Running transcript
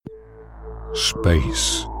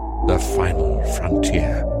Space, the final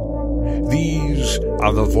frontier. These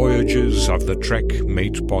are the voyages of the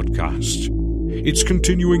TrekMate podcast. Its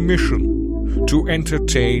continuing mission: to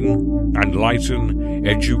entertain, enlighten,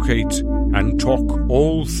 educate, and talk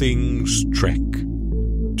all things Trek.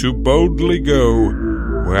 To boldly go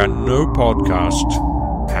where no podcast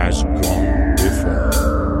has gone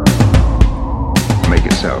before. Make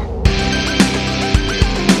it so.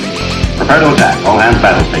 Prepare to attack. All hands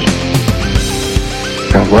battle station.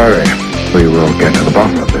 Don't worry, we will get to the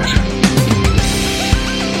bottom of this.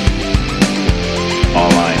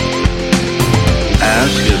 All right.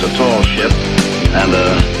 Ask is a tall ship and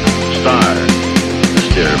a star to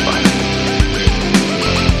steer by.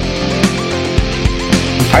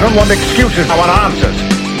 I don't want excuses, I want answers.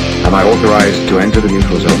 Am I authorized to enter the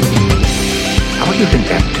neutral zone? How much do you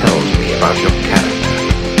think that tells me about your character?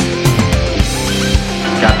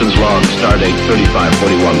 Captain's log, stardate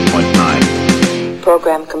 3541.9.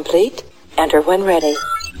 Program complete. Enter when ready.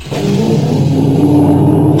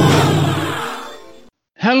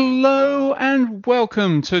 Hello and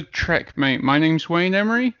welcome to TrekMate. My name's Wayne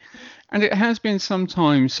Emery, and it has been some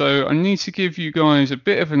time, so I need to give you guys a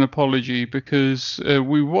bit of an apology because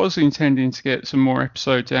we was intending to get some more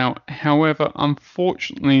episodes out. However,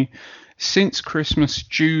 unfortunately, since Christmas,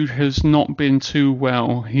 Jude has not been too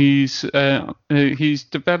well. He's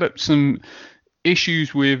developed some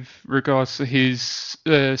issues with regards to his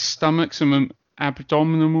stomach, some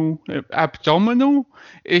abdominal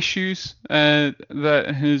issues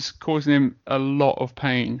that has caused him a lot of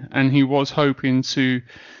pain, and he was hoping to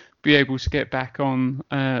be able to get back on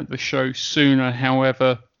the show sooner.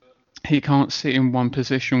 However, he can't sit in one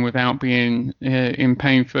position without being in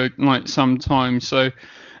pain for like some time. So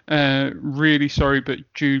really sorry, but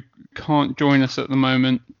Jude can't join us at the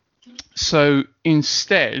moment. So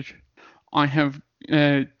instead, I have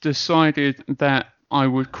decided that I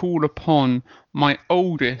would call upon my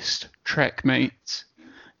oldest TrekMate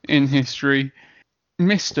in history,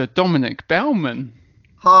 Mr. Dominic Bellman.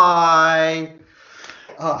 Hi.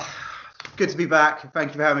 Good to be back.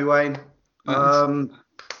 Thank you for having me, Wayne.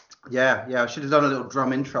 Yeah, I should have done a little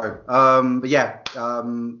drum intro. But yeah,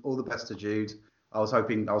 all the best to Jude. I was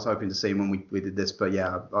hoping to see him when we did this, but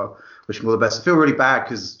yeah, I wish him all the best. I feel really bad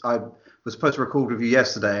because I was supposed to record with you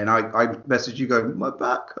yesterday, and I messaged you going, my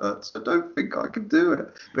back hurts, I don't think I can do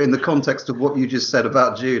it. But in the context of what you just said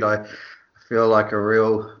about Jude, I feel like a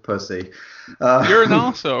real pussy. You're an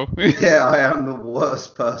arsehole. Yeah, I am the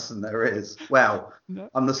worst person there is. Well,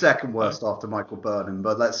 I'm the second worst after Michael Burnham,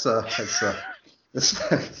 but let's Oh,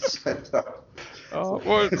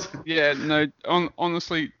 well, yeah, no,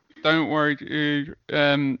 honestly, don't worry, Jude.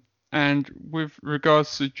 And with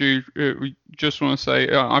regards to Jude, we just want to say,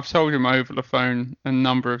 I've told him over the phone a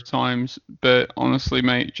number of times, but honestly,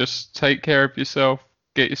 mate, just take care of yourself,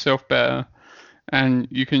 get yourself better, and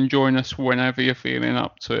you can join us whenever you're feeling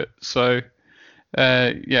up to it. So,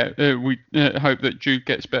 we hope that Jude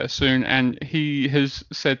gets better soon, and he has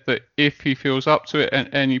said that if he feels up to it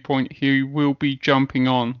at any point, he will be jumping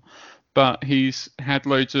on, but he's had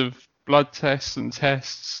loads of blood tests and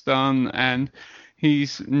tests done, and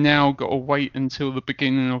he's now got to wait until the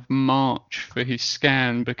beginning of March for his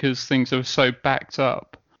scan because things are so backed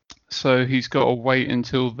up. So he's got to wait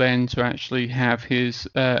until then to actually have his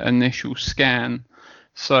initial scan.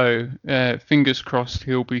 So fingers crossed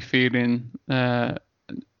he'll be feeling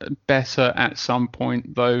better at some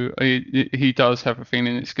point, though he does have a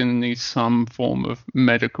feeling it's going to need some form of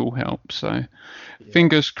medical help. So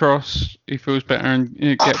fingers crossed he feels better and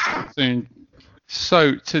get better soon.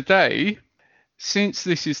 So today, since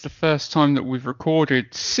this is the first time that we've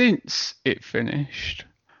recorded since it finished,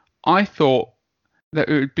 I thought that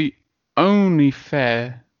it would be only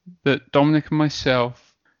fair that Dominic and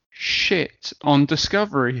myself shit on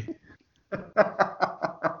Discovery.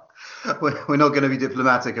 We're not going to be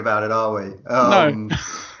diplomatic about it, are we? No.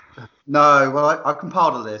 No, well, I've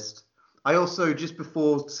compiled a list. I also, just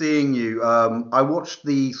before seeing you, I watched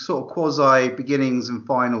the sort of quasi beginnings and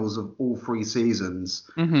finals of all three seasons.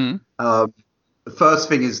 Mm-hmm. The first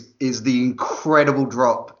thing is the incredible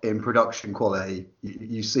drop in production quality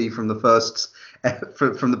you see from the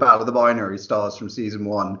from the Battle of the Binary Stars from season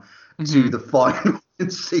 1 to the final in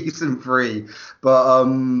season 3. But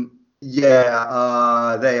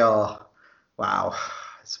they are, wow.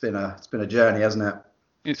 It's been a journey, hasn't it?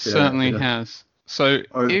 It certainly has. So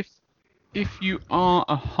if you are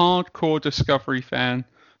a hardcore Discovery fan,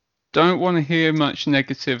 don't want to hear much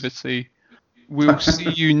negativity, we'll see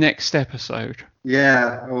you next episode.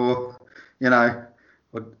 Yeah, or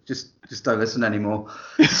just don't listen anymore.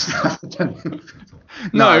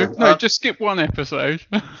 No, just skip one episode.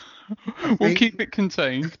 We'll keep it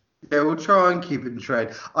contained. Yeah, we'll try and keep it in trade.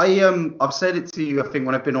 I've said it to you, I think,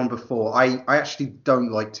 when I've been on before. I actually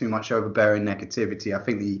don't like too much overbearing negativity. I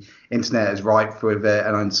think the internet is rife with it,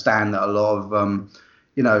 and I understand that a lot of,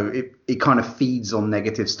 it kind of feeds on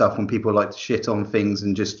negative stuff when people like to shit on things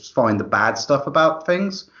and just find the bad stuff about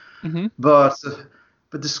things. Mm-hmm. But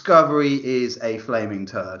Discovery is a flaming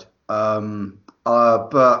turd. But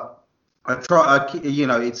I try.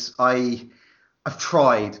 I've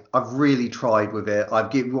tried. I've really tried with it.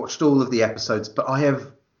 I've watched all of the episodes, but I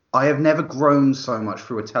have never grown so much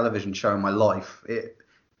through a television show in my life. It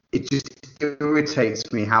just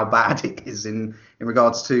irritates me how bad it is in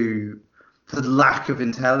regards to the lack of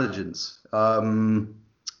intelligence. I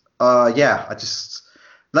just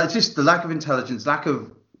the lack of intelligence, lack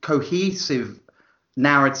of cohesive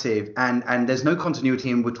narrative, and there's no continuity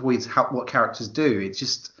in between what characters do. It's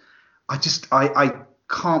just I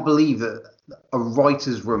can't believe that a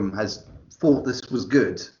writer's room has thought this was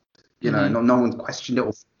good. No one questioned it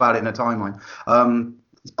or about it in a timeline.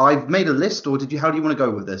 I've made a list, or how do you want to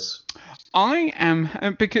go with this? I am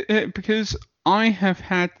because I have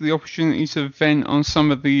had the opportunity to vent on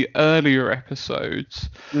some of the earlier episodes,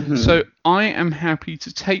 so I am happy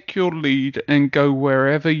to take your lead and go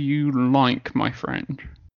wherever you like, my friend.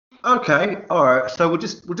 Okay, all right. So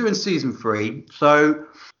we're doing season 3. So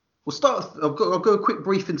we'll start. I'll go a quick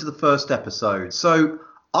brief into the first episode. So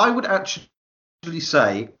I would actually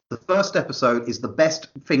say the first episode is the best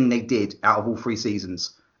thing they did out of all 3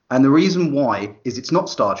 seasons. And the reason why is it's not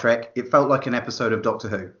Star Trek. It felt like an episode of Doctor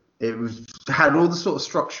Who. It had all the sort of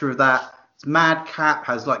structure of that. It's madcap,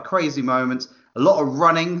 has like crazy moments, a lot of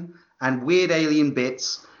running and weird alien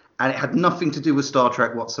bits, and it had nothing to do with Star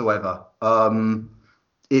Trek whatsoever.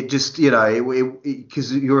 It just,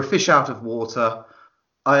 because you're a fish out of water.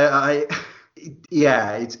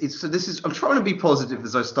 It's so this is. I'm trying to be positive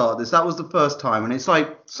as I start this. That was the first time, and it's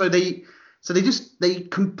like they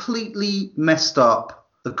completely messed up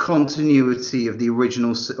the continuity of the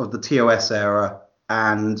original of the TOS era,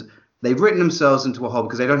 and they've written themselves into a hole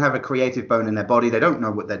because they don't have a creative bone in their body. They don't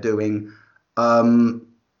know what they're doing.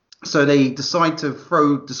 So they decide to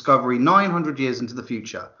throw Discovery 900 years into the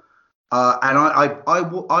future. And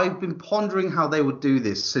I've been pondering how they would do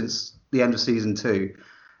this since the end of season 2,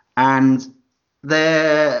 and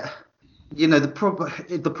the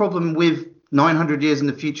problem with 900 years in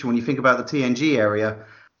the future, when you think about the TNG area,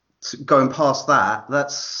 going past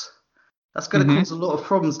that's going to cause a lot of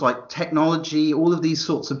problems, like technology, all of these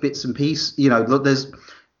sorts of bits and pieces.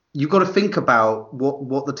 You've got to think about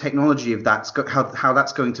what the technology of how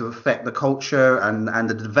that's going to affect the culture and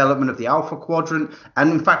the development of the Alpha Quadrant,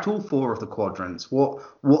 and in fact all 4 of the quadrants,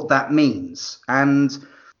 what that means. And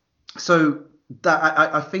so that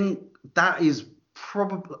I think that is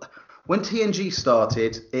probably when TNG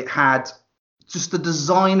started, it had just the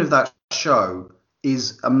design of that show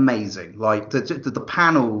is amazing. Like the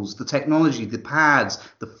panels, the technology, the pads,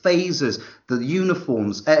 the phasers, the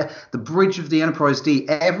uniforms, the bridge of the Enterprise D,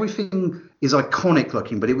 everything is iconic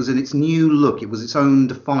looking, but it was in its new look. It was its own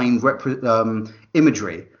defined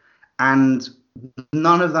imagery, and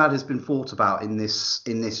none of that has been thought about in this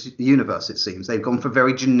universe. It seems they've gone for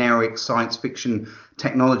very generic science fiction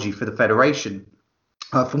technology for the Federation.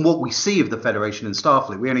 From what we see of the Federation and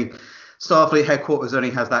Starfleet, Starfleet headquarters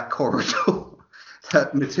only has that corridor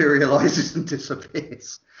that materializes and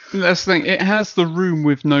disappears. That's the thing. It has the room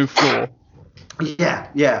with no floor.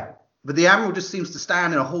 Yeah. But the Admiral just seems to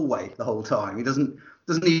stand in a hallway the whole time. He doesn't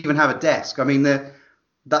even have a desk. I mean,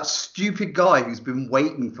 that stupid guy who's been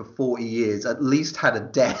waiting for 40 years at least had a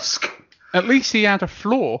desk. At least he had a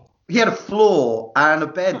floor. He had a floor and a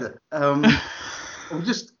bed. I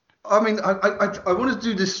want to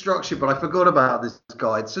do this structure, but I forgot about this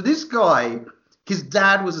guy. So this guy, his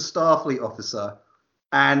dad was a Starfleet officer.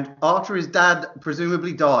 And after his dad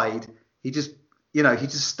presumably died, he just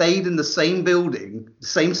stayed in the same building, the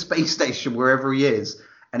same space station, wherever he is,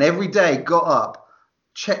 and every day got up,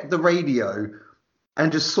 checked the radio,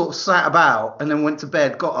 and just sort of sat about, and then went to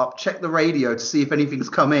bed, got up, checked the radio to see if anything's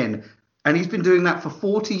come in. And he's been doing that for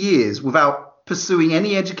 40 years without pursuing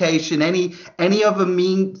any education, any other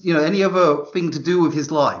any other thing to do with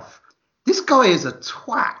his life. This guy is a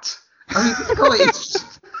twat. I mean, this guy is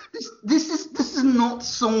just, this is not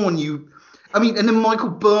someone and then Michael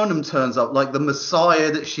Burnham turns up like the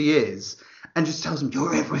messiah that she is, and just tells him,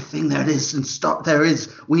 "You're everything we need in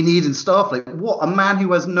Starfleet." What, a man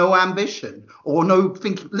who has no ambition or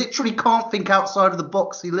literally can't think outside of the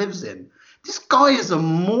box he lives in. This guy is a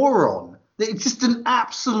moron. It's just an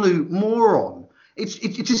absolute moron.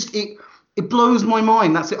 It blows my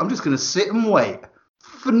mind. That's it. I'm just going to sit and wait.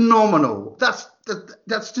 Phenomenal.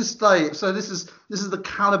 that's just like, so this is the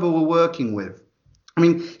caliber we're working with. I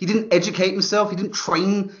mean, he didn't educate himself. He didn't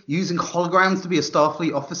train using holograms to be a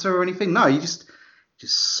Starfleet officer or anything. No, he just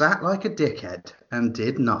sat like a dickhead and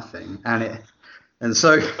did nothing. And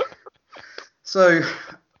so,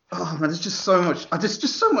 oh man, there's just so much. There's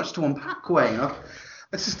just so much to unpack, Wayne.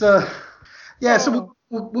 It's just yeah. So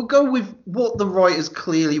we'll go with what the writers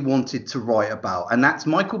clearly wanted to write about, and that's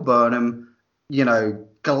Michael Burnham,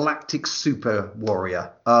 galactic super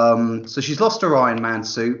warrior. So she's lost her Iron Man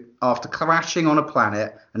suit after crashing on a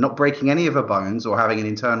planet and not breaking any of her bones or having any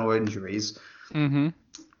internal injuries. Mm-hmm.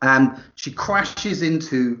 And she crashes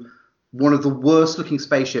into one of the worst looking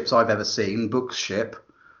spaceships I've ever seen, Book's ship.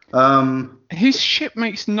 His ship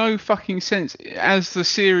makes no fucking sense as the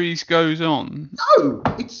series goes on. No,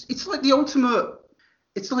 it's like the ultimate.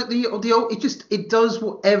 It's like it does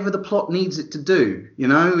whatever the plot needs it to do.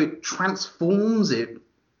 It transforms it.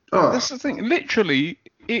 Oh. That's the thing. Literally,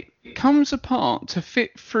 it comes apart to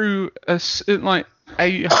fit through a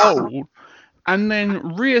hole, and then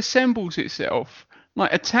reassembles itself,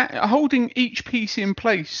 like holding each piece in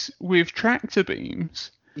place with tractor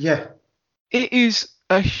beams. Yeah. It is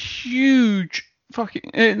a huge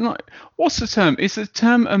fucking. What's the term? Is the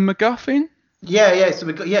term a MacGuffin? Yeah.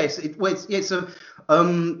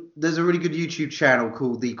 There's a really good YouTube channel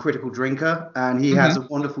called The Critical Drinker, and he has a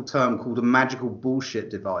wonderful term called a magical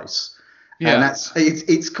bullshit device. Yeah. And that's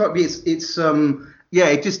it's like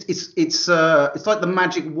the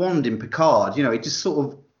magic wand in Picard. It just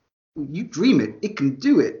sort of, you dream it, it can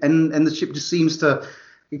do it, and the ship just seems to,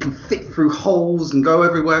 it can fit through holes and go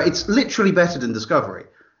everywhere. It's literally better than Discovery.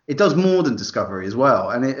 It does more than Discovery as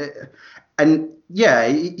well,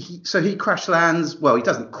 so he crash lands. Well, he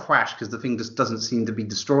doesn't crash because the thing just doesn't seem to be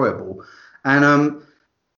destroyable. And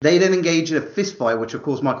they then engage in a fist fight, which of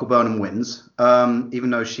course Michael Burnham wins, even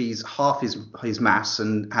though she's half his mass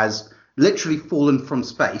and has literally fallen from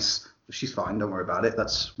space. She's fine, don't worry about it.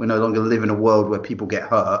 We no longer live in a world where people get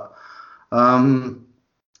hurt in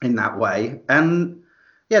that way. And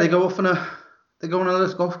yeah, they go off on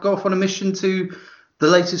a mission to the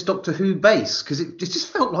latest Doctor Who base, because it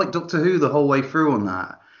just felt like Doctor Who the whole way through on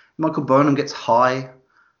that. Michael Burnham gets high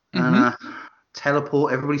and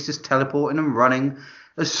teleport. Everybody's just teleporting and running.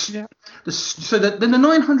 So then the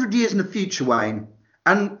 900 years in the future, Wayne.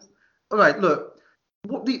 And all right, look,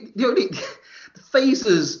 what the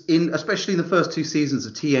phasers especially in the first two seasons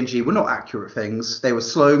of TNG, were not accurate things. They were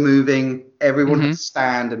slow moving. Everyone had to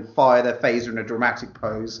stand and fire their phaser in a dramatic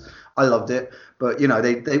pose. I loved it, but they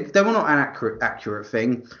were not an accurate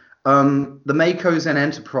thing. The Makos and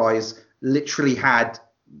Enterprise literally had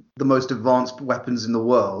the most advanced weapons in the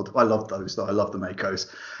world. I love those, though. I love the Makos.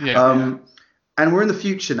 And we're in the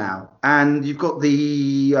future now, and you've got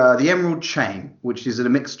the Emerald Chain, which is a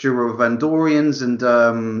mixture of Andorians and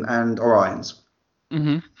Orions.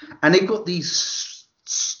 Mm-hmm. And they've got these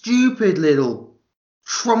stupid little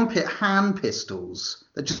trumpet hand pistols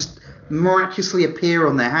that just miraculously appear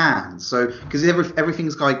on their hands. So because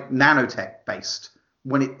everything's like nanotech based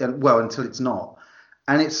until it's not,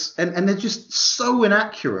 and they're just so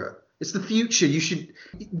inaccurate. It's the future.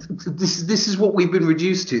 This is what we've been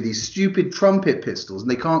reduced to. These stupid trumpet pistols, and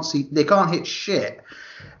they can't hit shit.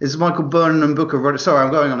 It's Michael Burnham and Booker. Sorry,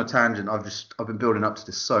 I'm going on a tangent. I've been building up to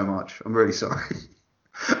this so much. I'm really sorry.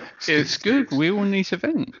 It's good. We all need to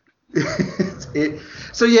vent.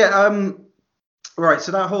 Right.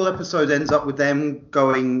 So that whole episode ends up with them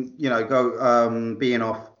going, being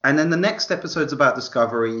off, and then the next episode's about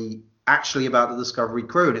Discovery, actually about the Discovery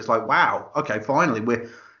crew, and it's like, wow, okay, finally we're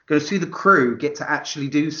going to see the crew get to actually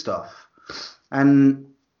do stuff, and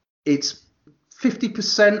it's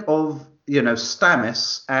 50% of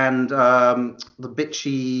Stamets and the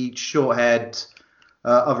bitchy short-haired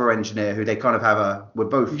other engineer who they kind of have we're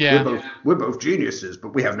both geniuses,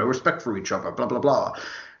 but we have no respect for each other, blah blah blah.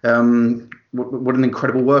 What an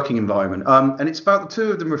incredible working environment. And it's about the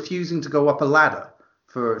two of them refusing to go up a ladder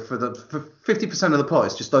for 50% of the plot.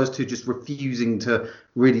 It's just those two just refusing to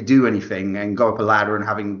really do anything and go up a ladder and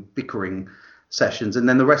having bickering sessions, and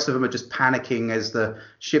then the rest of them are just panicking as the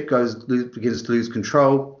ship begins to lose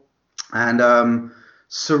control. And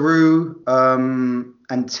Saru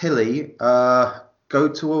and Tilly go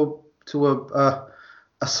to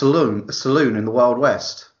a saloon in the Wild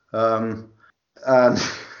West. And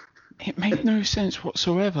it made no sense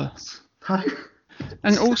whatsoever.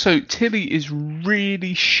 And also, Tilly is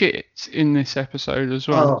really shit in this episode as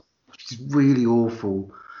well. Oh, she's really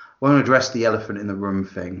awful. I want to address the elephant in the room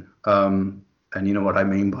thing. And you know what I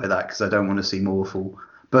mean by that, because I don't want to seem awful.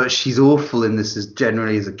 But she's awful in this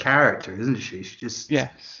generally as a character, isn't she? She's just...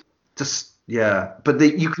 Yes. Just, Yeah, but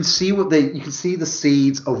you can see the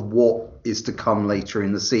seeds of what is to come later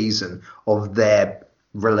in the season of their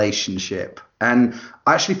relationship. And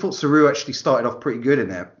I actually thought Saru actually started off pretty good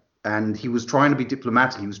in it, and he was trying to be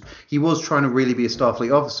diplomatic. He was trying to really be a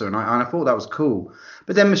Starfleet officer, and I thought that was cool.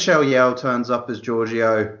 But then Michelle Yeoh turns up as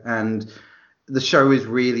Giorgio, and the show is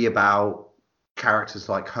really about characters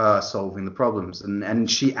like her solving the problems, and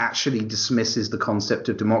she actually dismisses the concept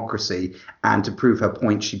of democracy, and to prove her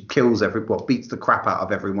point she kills beats the crap out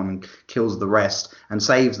of everyone and kills the rest and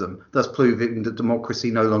saves them, thus proving that democracy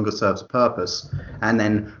no longer serves a purpose, and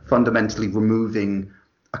then fundamentally removing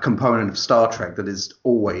a component of Star Trek that has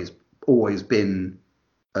always been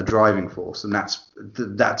a driving force. And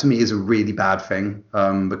that to me is a really bad thing,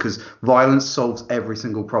 because violence solves every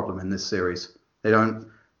single problem in this series.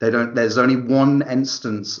 There's only one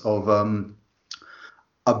instance of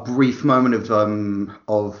a brief moment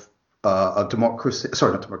of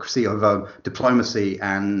diplomacy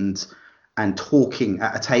and talking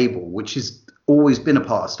at a table, which has always been a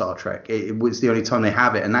part of Star Trek. It was the only time they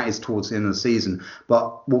have it, and that is towards the end of the season.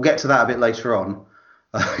 But we'll get to that a bit later on,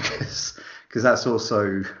 because that's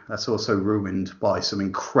also ruined by some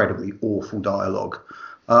incredibly awful dialogue.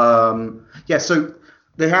 So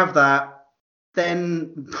they have that.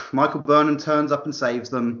 Then Michael Burnham turns up and saves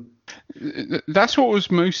them. That's what was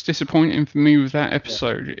most disappointing for me with that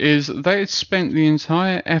episode, is they had spent the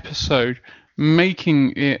entire episode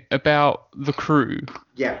making it about the crew.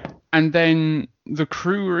 Yeah. And then the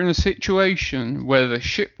crew were in a situation where the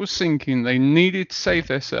ship was sinking, they needed to save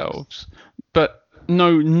themselves, but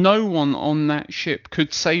no one on that ship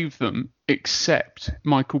could save them except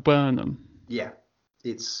Michael Burnham. Yeah.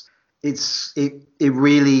 It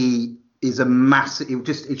really is a massive.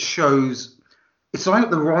 It shows. It's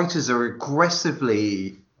like the writers are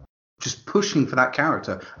aggressively just pushing for that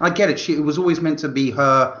character. I get it. It was always meant to be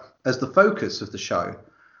her as the focus of the show,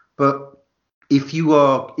 but a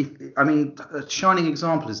shining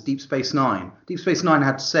example is Deep Space Nine. Deep Space Nine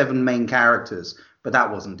had 7 main characters, but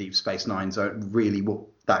that wasn't Deep Space Nine. So really, what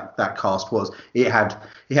that cast was, it had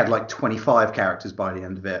like 25 characters by the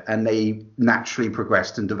end of it, and they naturally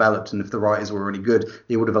progressed and developed. And if the writers were really good,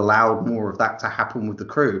 they would have allowed more of that to happen with the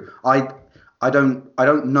crew. I don't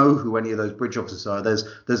know who any of those bridge officers are.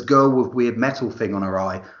 There's girl with weird metal thing on her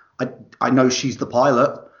eye. I know she's the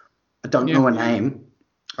pilot. I don't know her name.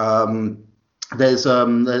 There's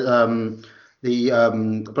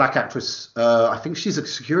the black actress. I think she's a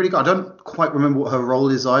security guard. I don't quite remember what her role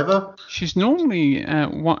is either. She's normally at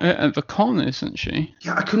the con, isn't she?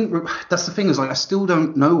 Yeah, I couldn't. That's the thing, is like I still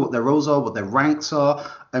don't know what their roles are, what their ranks are,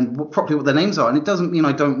 and what their names are. And it doesn't mean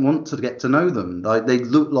I don't want to get to know them. Like, they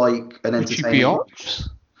look like an entertainment. Ops?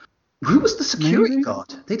 Who was the security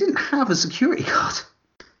guard? They didn't have a security guard.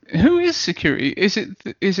 Who is security? Is it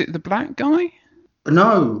the black guy?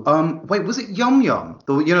 No. Wait, was it Yum Yum?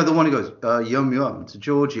 The one who goes Yum Yum to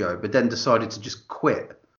Giorgio, but then decided to just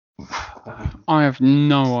quit. I have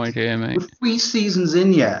no idea, mate. We're 3 seasons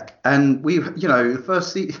in yet, and the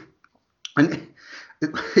first season, and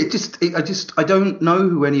I don't know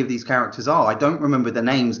who any of these characters are. I don't remember their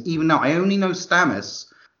names, even now. I only know Stamets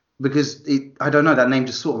because I don't know, that name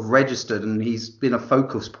just sort of registered, and he's been a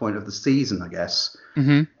focus point of the season, I guess.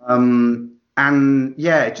 Mm-hmm. And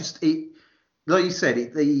yeah, like you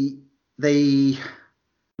said, they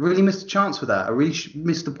really missed a chance with that. I really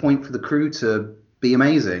missed the point for the crew to be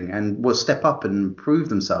amazing and step up and prove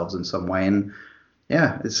themselves in some way. And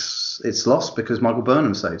yeah, it's lost because Michael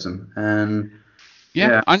Burnham saves them. And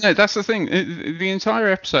yeah, I know, that's the thing. The entire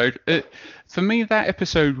episode, for me, that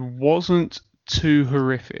episode wasn't too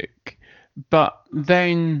horrific, but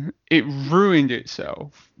then it ruined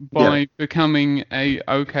itself by becoming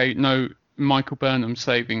Michael Burnham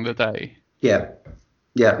saving the day. Yeah.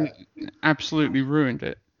 Absolutely ruined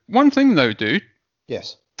it. One thing though, dude.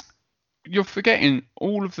 Yes. You're forgetting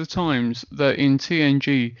all of the times that in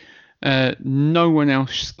TNG, no one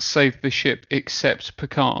else saved the ship except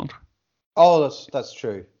Picard. Oh, that's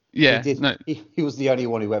true. Yeah. He was the only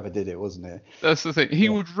one who ever did it, wasn't he? That's the thing. He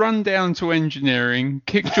would run down to engineering,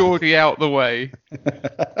 kick Geordi out the way,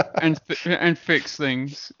 and fix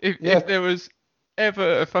things. If there was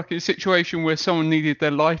ever a fucking situation where someone needed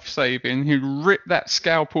their life saving, he'd rip that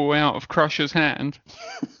scalpel out of Crusher's hand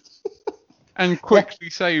and quickly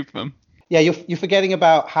save them. Yeah, you're forgetting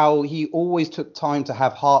about how he always took time to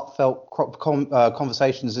have heartfelt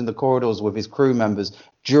conversations in the corridors with his crew members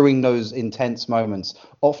during those intense moments,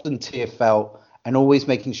 often tear-felt, and always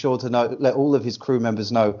making sure to let all of his crew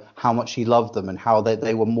members know how much he loved them and how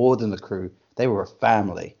they were more than a crew. They were a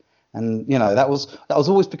family. And, that was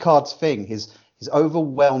always Picard's thing, his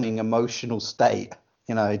overwhelming emotional state.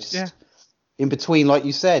 in between, like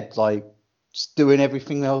you said, like just doing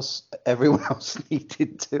everything else everyone else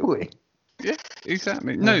needed doing. Yeah,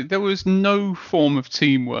 exactly. No, there was no form of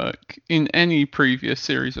teamwork in any previous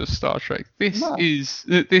series of Star Trek.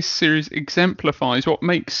 This series exemplifies what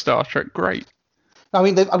makes Star Trek great. I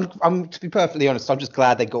mean, I'm to be perfectly honest, I'm just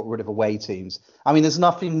glad they got rid of away teams. I mean, there's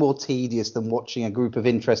nothing more tedious than watching a group of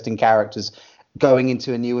interesting characters going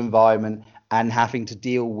into a new environment and having to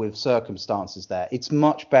deal with circumstances there. It's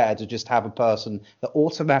much better to just have a person that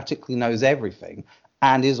automatically knows everything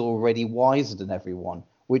and is already wiser than everyone,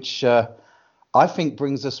 which I think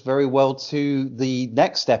brings us very well to the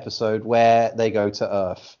next episode where they go to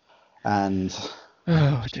Earth. And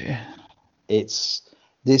oh dear,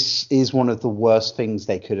 this is one of the worst things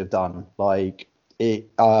they could have done. Like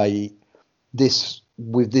with this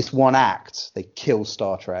one act, they kill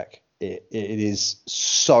Star Trek. It is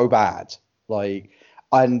so bad. Like,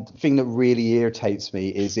 and the thing that really irritates me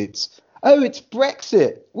is it's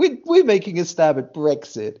Brexit. We're making a stab at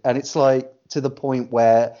Brexit, and it's like to the point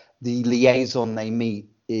where the liaison they meet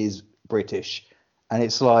is British, and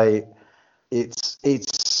it's like it's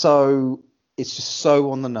just so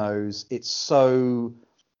on the nose. It's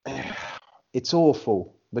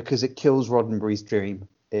awful because it kills Roddenberry's dream.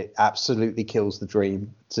 It absolutely kills the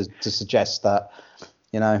dream to suggest that,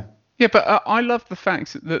 you know. Yeah, but I love the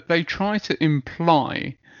fact that they try to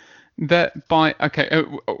imply that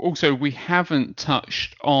also we haven't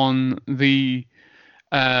touched on the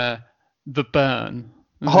burn.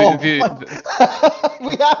 We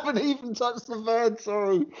haven't even touched the burn.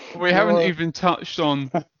 Sorry, we haven't even touched on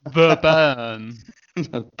the burn.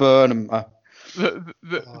 Burn.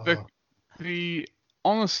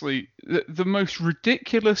 Honestly, the most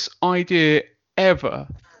ridiculous idea ever.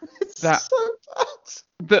 That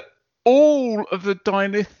all of the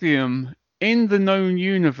dilithium in the known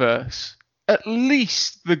universe, at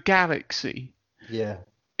least the galaxy,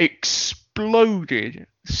 exploded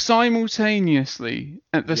simultaneously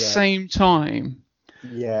at the same time.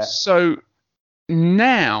 Yeah. So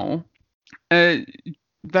now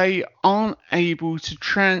they aren't able to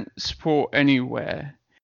transport anywhere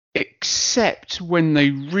except when they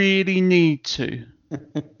really need to.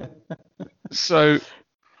 So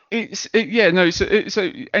and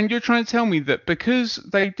you're trying to tell me that because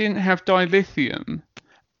they didn't have dilithium,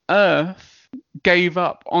 Earth gave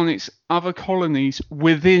up on its other colonies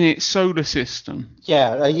within its solar system.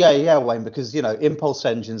 Wayne, because impulse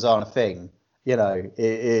engines aren't a thing.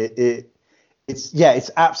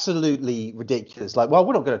 It's absolutely ridiculous. Like, well,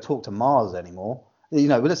 we're not going to talk to Mars anymore.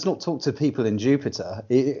 Let's not talk to people in Jupiter.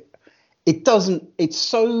 It doesn't.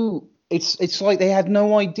 It's like they had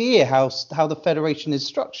no idea how the Federation is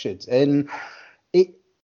structured, and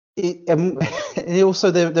and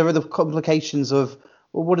also there are the complications of,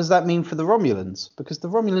 well, what does that mean for the Romulans? Because the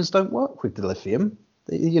Romulans don't work with dilithium.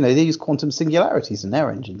 They use quantum singularities in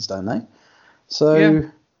their engines, don't they?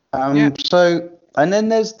 So, and then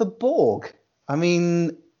there's the Borg. I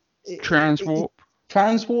mean,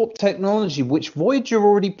 transwarp technology, which Voyager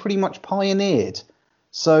already pretty much pioneered.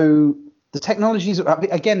 So the technologies,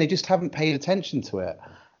 again, they just haven't paid attention to it,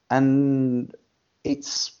 and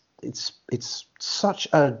it's such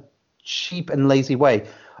a cheap and lazy way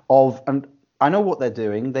of. And I know what they're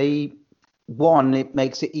doing. It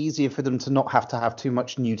makes it easier for them to not have to have too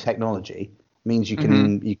much new technology. It means you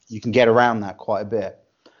can you can get around that quite a bit.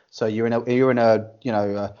 So you're in a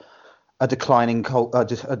declining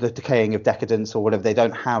the decaying of decadence or whatever. They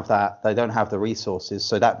don't have that. They don't have the resources.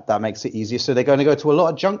 So that makes it easier. So they're going to go to a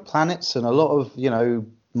lot of junk planets and a lot of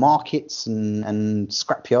markets and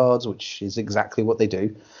scrapyards, which is exactly what they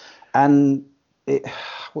do. And it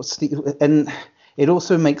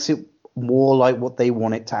also makes it more like what they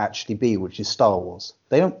want it to actually be, which is Star Wars.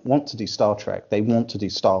 They don't want to do Star Trek. They want to do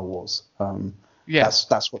Star Wars.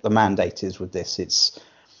 That's what the mandate is with this.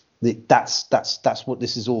 That's what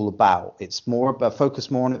this is all about. It's more about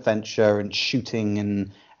focus more on adventure and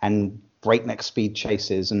shooting and breakneck speed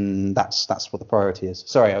chases, and that's what the priority is.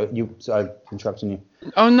 Sorry, I interrupted you.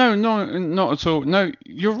 Oh no, not at all. No,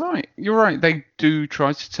 you're right. They do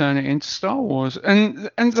try to turn it into Star Wars,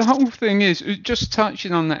 and the whole thing is just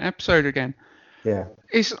touching on that episode again. Yeah,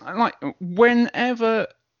 it's like whenever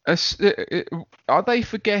are they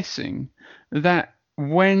forgetting that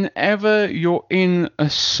whenever you're in a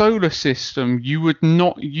solar system, you would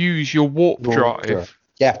not use your warp drive.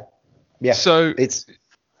 Yeah. So it's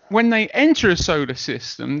when they enter a solar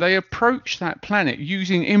system, they approach that planet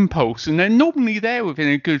using impulse, and they're normally there within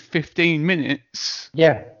a good 15 minutes.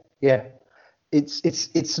 Yeah. It's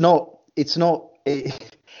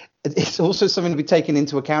also something to be taken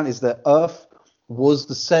into account is that Earth was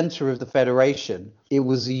the center of the Federation. It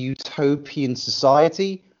was a utopian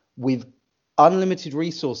society with unlimited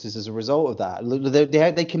resources as a result of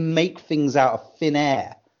that. They can make things out of thin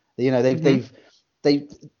air. You know,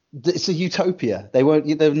 it's a utopia. There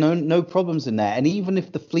are no problems in there. And even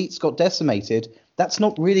if the fleets got decimated, that's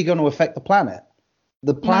not really going to affect the planet.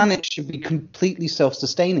 The planet should be completely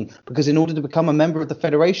self-sustaining, because in order to become a member of the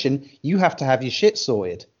Federation, you have to have your shit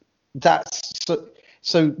sorted.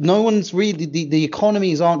 So no one's really, the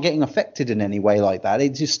economies aren't getting affected in any way like that.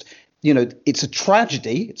 It just, you know, it's a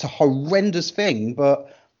tragedy. It's a horrendous thing,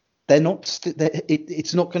 but they're not.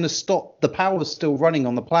 It's not going to stop. The power's still running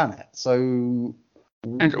on the planet. So.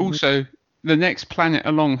 And also, the next planet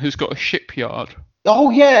along has got a shipyard. Oh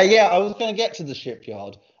yeah. I was going to get to the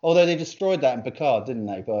shipyard. Although they destroyed that in Picard, didn't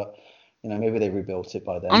they? But you know, maybe they rebuilt it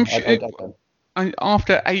by then. I'm sure.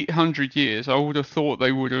 After 800 years, I would have thought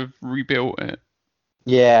they would have rebuilt it.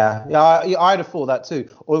 Yeah, I'd have thought that too,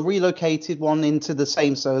 or relocated one into the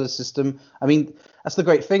same solar system. I mean, that's the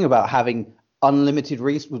great thing about having unlimited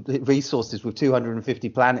resources with 250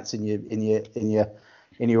 planets in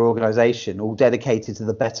your organization, all dedicated to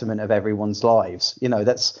the betterment of everyone's lives. You know,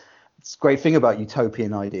 that's the great thing about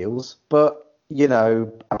utopian ideals. But you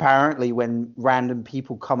know, apparently, when random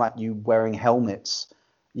people come at you wearing helmets,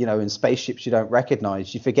 you know, in spaceships you don't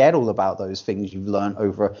recognize, you forget all about those things you've learned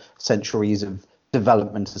over centuries of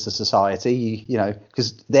development as a society, you know,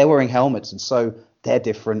 because they're wearing helmets and so they're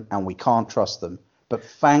different and we can't trust them. But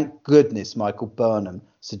thank goodness Michael Burnham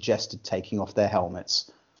suggested taking off their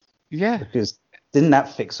helmets. Yeah. Because didn't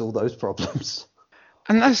that fix all those problems?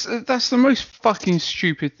 And that's the most fucking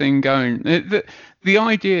stupid thing going. The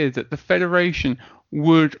idea that the Federation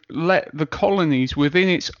would let the colonies within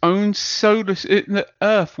its own the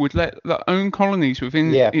Earth would let the own colonies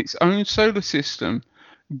within its own solar system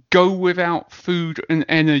go without food and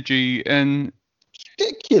energy, and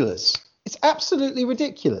ridiculous. It's absolutely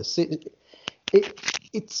ridiculous.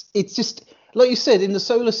 It's just like you said, in the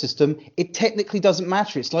solar system, it technically doesn't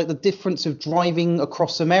matter. It's like the difference of driving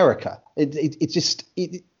across America.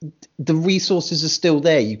 The resources are still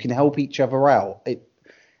there. You can help each other out.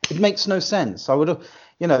 It makes no sense. I would have,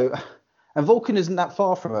 you know, and Vulcan isn't that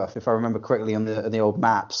far from Earth, if I remember correctly on the old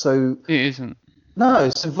map. So it isn't. No,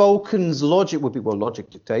 so Vulcan's logic would be, well, logic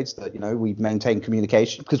dictates that, you know, we maintain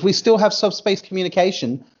communication because we still have subspace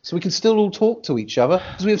communication, so we can still all talk to each other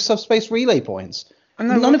because we have subspace relay points.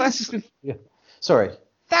 None of this is... Yeah. Sorry.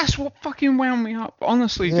 That's what fucking wound me up,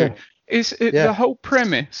 honestly, dude. The whole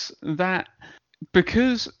premise that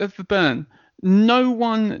because of the burn, no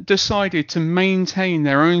one decided to maintain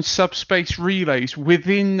their own subspace relays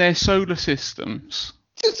within their solar systems.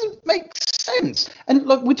 Doesn't make sense. And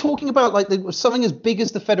like we're talking about like something as big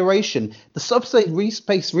as the Federation, the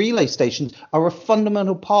subspace relay stations are a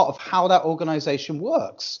fundamental part of how that organization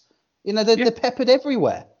works. You know, they're peppered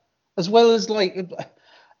everywhere, as well as like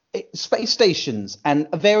space stations and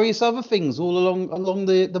various other things all along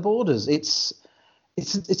the borders. It's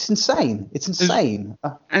insane. It's insane.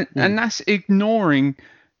 And that's ignoring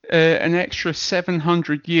an extra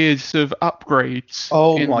 700 years of upgrades.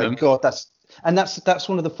 Oh my God, that's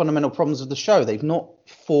one of the fundamental problems of the show. They've not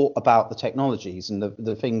thought about the technologies and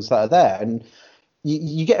the things that are there. And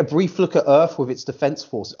you get a brief look at Earth with its defense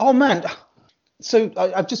force. Oh man. So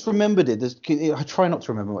I've just remembered it. I try not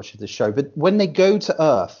to remember much of this show, but when they go to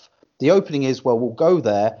Earth, the opening is, well, we'll go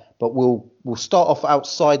there, but we'll start off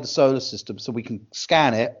outside the solar system so we can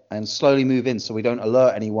scan it and slowly move in so we don't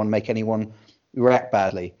alert anyone, make anyone react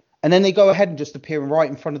badly. And then they go ahead and just appear right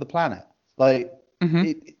in front of the planet. Like,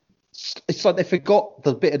 it's like they forgot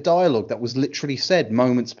the bit of dialogue that was literally said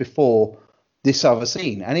moments before this other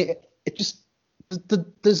scene. And it just...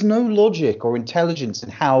 there's no logic or intelligence in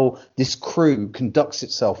how this crew conducts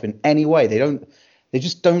itself in any way. They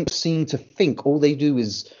just don't seem to think. All they do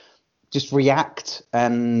is just react,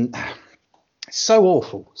 and so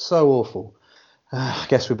awful. I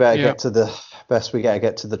guess we better get to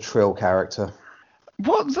the Trill character.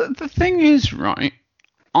 Well, the thing is, right?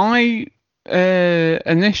 I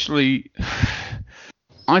initially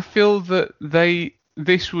I feel that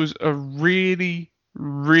this was a really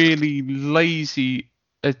lazy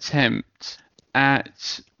attempt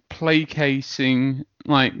at placating,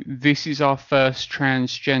 like, this is our first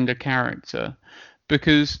transgender character,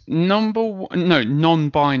 because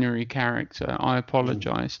non-binary character, I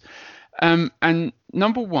apologize. And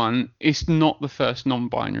number one, it's not the first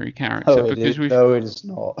non-binary character. It is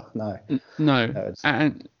not. No.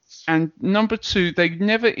 And number two, they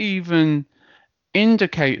never even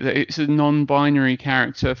indicate that it's a non-binary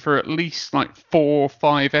character for at least like 4 or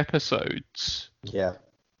 5 episodes. Yeah.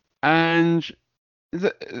 And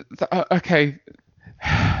Okay.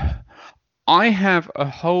 I have a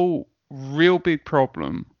whole real big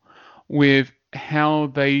problem with how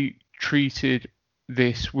they treated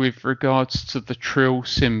this with regards to the Trill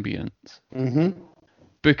symbiont. Mm-hmm.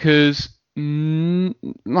 Because,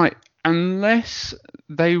 like, unless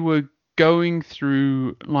they were going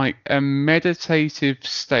through, like, a meditative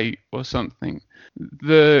state or something,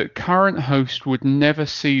 the current host would never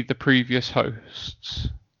see the previous hosts.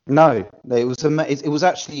 No, it was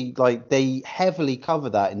actually like they heavily cover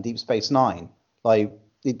that in Deep Space Nine. Like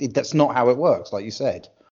that's not how it works, like you said.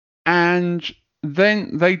 And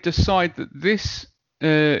then they decide that this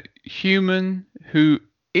human who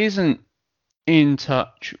isn't in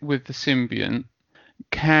touch with the symbiont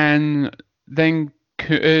can then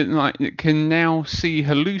can now see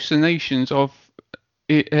hallucinations of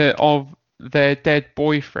their dead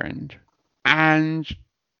boyfriend,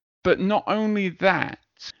 but not only that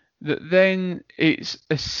then it's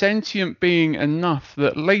a sentient being enough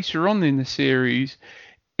that later on in the series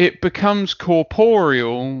it becomes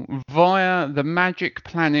corporeal via the magic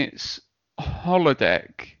planet's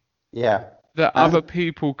holodeck. Yeah. That other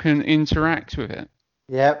people can interact with it.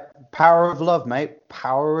 Yeah, power of love, mate.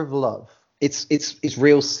 Power of love. It's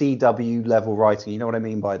real CW level writing. You know what I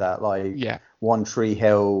mean by that? Like One Tree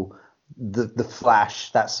Hill, the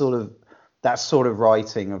Flash, that sort of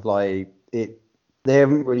writing of like it. They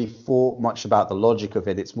haven't really thought much about the logic of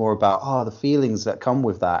it. It's more about the feelings that come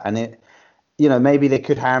with that, and it, maybe they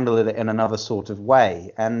could handle it in another sort of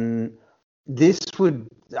way. And this would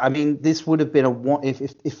have been if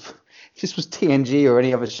this was TNG or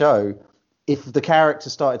any other show, if the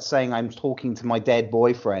character started saying I'm talking to my dead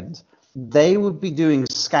boyfriend, they would be doing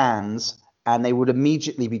scans and they would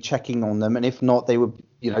immediately be checking on them, and if not, they would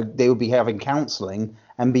be having counselling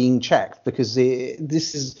and being checked, because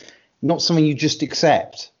this is not something you just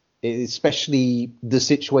accept, especially the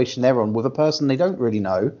situation they're on with a person they don't really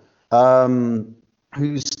know,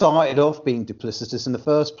 who started off being duplicitous in the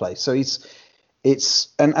first place. So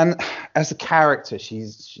and as a character,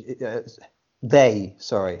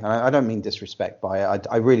 I don't mean disrespect by it.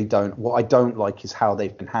 I really don't. What I don't like is how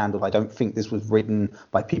they've been handled. I don't think this was written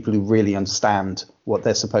by people who really understand what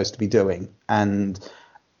they're supposed to be doing. And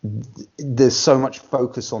there's so much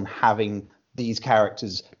focus on having these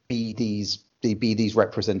characters be these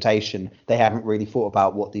representation. They haven't really thought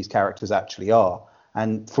about what these characters actually are.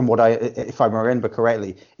 And from if I remember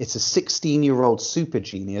correctly, it's a 16-year-old super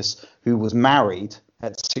genius who was married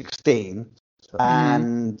at 16,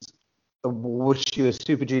 and was she a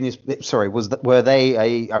super genius? Sorry, were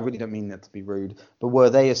they I really don't mean that to be rude, but were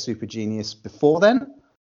they a super genius before then,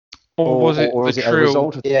 or was it a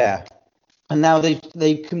result of? Yeah. And now they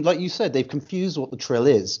like you said, they've confused what the Trill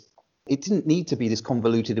is. It didn't need to be this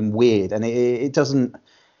convoluted and weird, and it doesn't.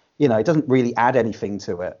 It doesn't really add anything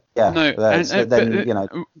to it. Yeah. No.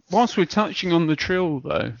 Whilst we're touching on the Trill,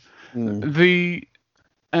 though,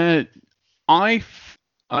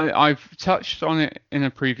 I've touched on it in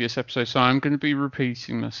a previous episode, so I'm going to be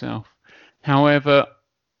repeating myself. However,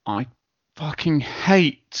 I fucking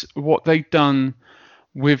hate what they've done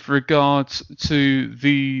with regards to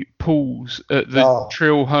the pools at the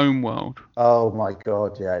Trill homeworld. Oh my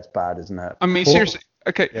god, yeah, it's bad, isn't it? I mean, seriously.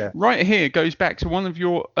 Okay, Right here goes back to one of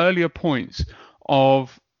your earlier points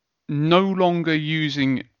of no longer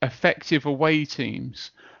using effective away teams.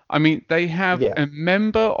 I mean, they have a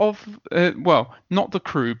member of, not the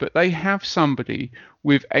crew, but they have somebody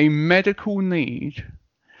with a medical need.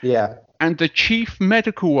 Yeah. And the chief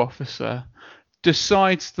medical officer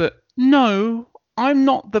decides that, no, I'm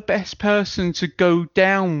not the best person to go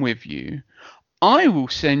down with you. I will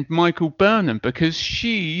send Michael Burnham because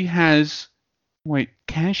she has... Wait,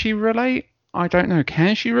 can she relate? I don't know.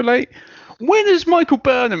 Can she relate? When has Michael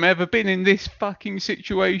Burnham ever been in this fucking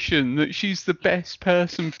situation that she's the best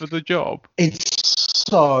person for the job? It's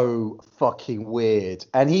so fucking weird.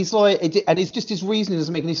 And he's like, and it's just his reasoning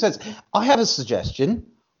doesn't make any sense. I have a suggestion.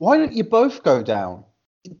 Why don't you both go down?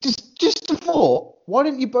 Just a thought. Why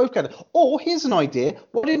don't you both go down? Or here's an idea.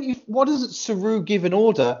 Why doesn't Saru give an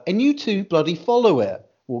order and you two bloody follow it?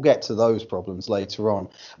 We'll get to those problems later on.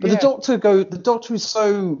 But the Doctor is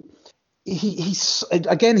so... He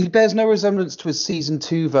bears no resemblance to his season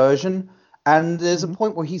 2 version, and there's a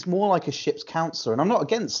point where he's more like a ship's counselor, and I'm not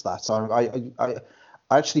against that.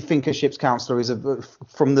 I actually think a ship's counselor is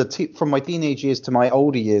from my teenage years to my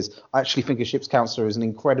older years. I actually think a ship's counselor is an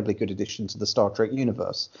incredibly good addition to the Star Trek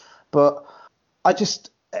universe. But I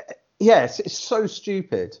just, it's so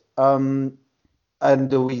stupid. And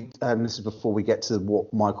this is before we get to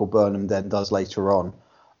what Michael Burnham then does later on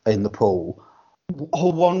in the pool.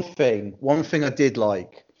 One thing I did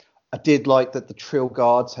like, I did like that the Trill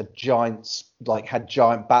guards had giant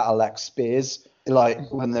battle axe spears,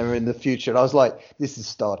 like when they were in the future. And I was like, this is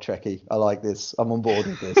Star Trek-y. I like this. I'm on board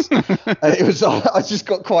with this. And it was, I just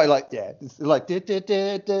got quite like, yeah, it's like, I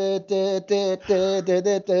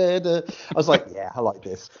was like, yeah, I like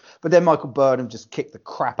this. But then Michael Burnham just kicked the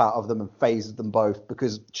crap out of them and phased them both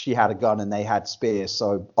because she had a gun and they had spears.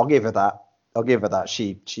 So I'll give her that.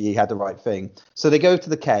 She had the right thing. So they go to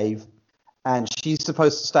the cave and she's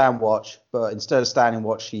supposed to stand watch, but instead of standing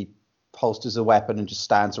watch, she holsters a weapon and just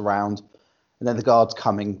stands around. And then the guards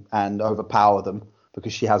coming and overpower them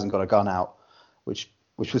because she hasn't got a gun out, which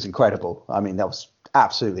was incredible. I mean, that was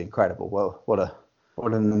absolutely incredible. Well, what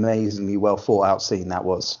an amazingly well thought out scene that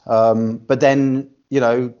was. But then,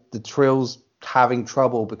 the Trill's having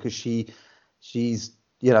trouble because she's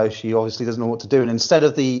she obviously doesn't know what to do. And instead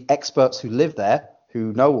of the experts who live there,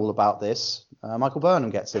 who know all about this, Michael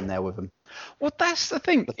Burnham gets in there with them. Well, that's the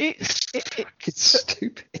thing. It's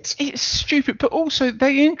stupid. It's stupid, but also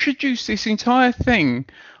they introduced this entire thing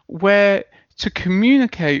where to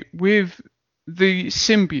communicate with the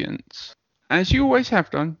symbionts, as you always have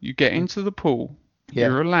done, you get into the pool, you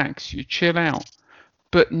relax, you chill out.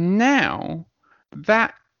 But now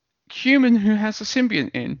that human who has a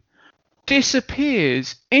symbiont in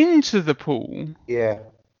disappears into the pool. Yeah.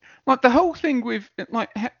 Like the whole thing with,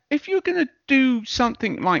 like, if you're going to do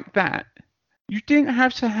something like that, you didn't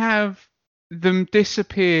have to have them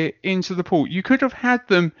disappear into the pool. You could have had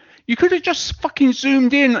them, you could have just fucking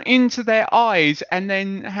zoomed in into their eyes and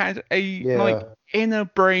then had a inner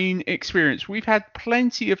brain experience. We've had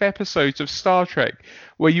plenty of episodes of Star Trek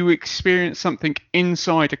where you experience something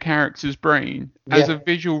inside a character's brain as a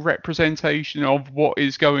visual representation of what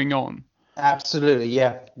is going on. Absolutely,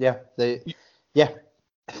 yeah.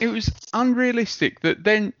 It was unrealistic that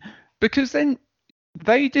then, because then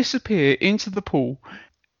they disappear into the pool,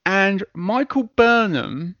 and Michael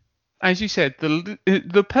Burnham, as you said,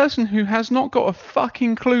 the person who has not got a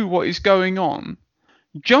fucking clue what is going on,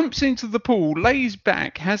 jumps into the pool, lays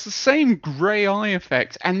back, has the same grey eye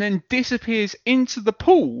effect, and then disappears into the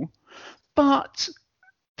pool, but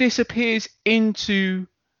disappears into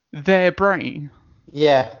their brain.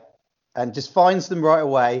 Yeah, and just finds them right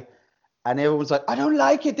away. And everyone's like, I don't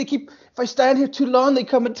like it. If I stand here too long, they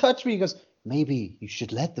come and touch me. He goes, maybe you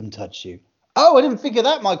should let them touch you. Oh, I didn't figure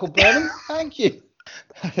that, Michael Burnham. Thank you.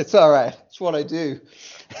 It's all right. It's what I do.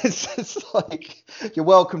 It's like, you're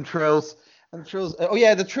welcome, Trills. And the Trills,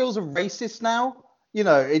 the Trills are racist now.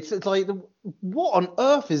 It's like, what on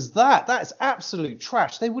earth is that? That is absolute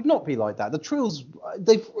trash. They would not be like that. The Trills,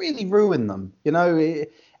 they've really ruined them,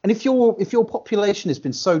 And if your population has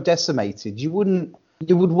been so decimated, you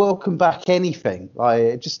would welcome back anything.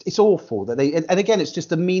 It's awful that and again, it's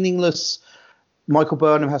just a meaningless. Michael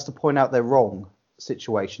Burnham has to point out they're wrong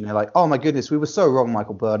situation. They're like, oh my goodness, we were so wrong,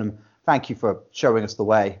 Michael Burnham. Thank you for showing us the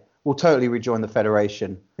way. We'll totally rejoin the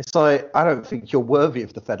Federation. It's like, I don't think you're worthy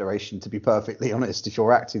of the Federation, to be perfectly honest, if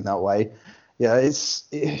you're acting that way. Yeah,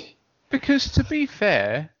 because to be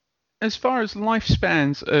fair, as far as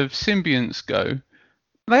lifespans of symbionts go,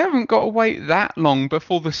 they haven't got to wait that long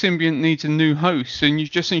before the symbiont needs a new host, and you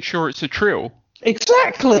just ensure it's a Trill.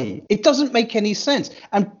 Exactly. It doesn't make any sense.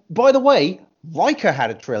 And by the way, Riker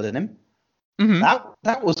had a Trill in him. Mm-hmm.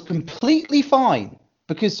 That was completely fine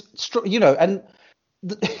because and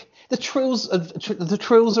the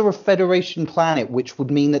Trills are a Federation planet, which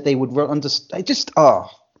would mean that they would understand.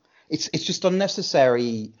 It's just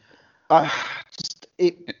unnecessary.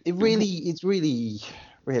 It's really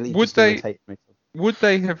irritating me. Would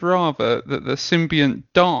they have rather that the symbiont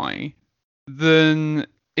die than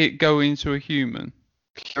it go into a human?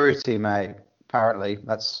 Purity, mate. Apparently,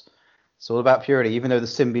 it's all about purity. Even though the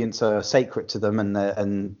symbionts are sacred to them,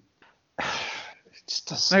 and it just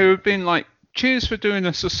doesn't. They would have been like, "Cheers for doing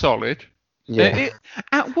us a solid." Yeah.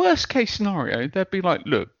 At worst case scenario, they'd be like,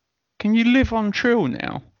 "Look, can you live on Trill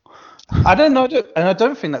now?" I don't know, and I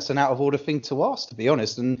don't think that's an out of order thing to ask, to be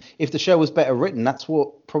honest. And if the show was better written, that's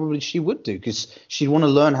what probably she would do, because she'd want to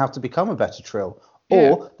learn how to become a better Trill.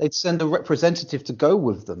 Or they'd send a representative to go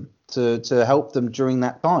with them to help them during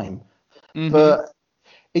that time. Mm-hmm. But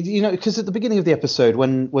because at the beginning of the episode,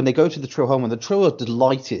 when they go to the Trill home, and the Trill are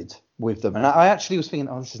delighted with them, and I actually was thinking,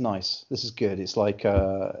 oh, this is nice, this is good. It's like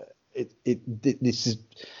it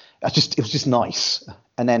was just nice,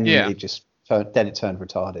 and then it turned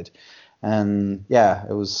retarded. And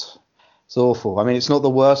it's awful. I mean, it's not the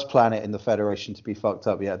worst planet in the Federation to be fucked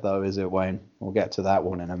up yet, though, is it, Wayne? We'll get to that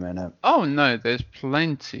one in a minute. Oh no, there's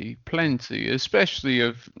plenty, especially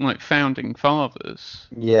of like founding fathers.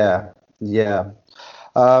 Yeah.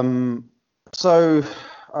 So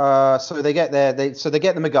so they get there. They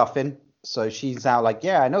get the MacGuffin. So she's now like,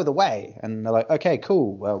 yeah, I know the way, and they're like, okay,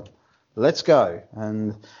 cool. Well, let's go.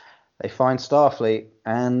 And they find Starfleet,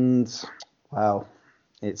 and wow,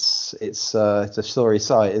 it's a sorry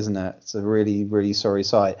sight, isn't it? It's a really, really sorry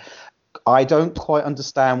sight. I don't quite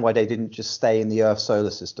understand why they didn't just stay in the Earth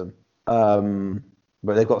solar system.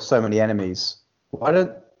 But they've got so many enemies. Why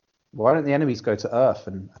don't the enemies go to Earth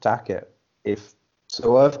and attack it?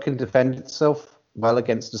 So Earth can defend itself well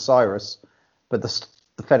against Osiris, but the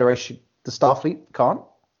Federation, the Starfleet can't.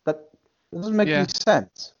 That doesn't make any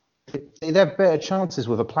sense. They'd have better chances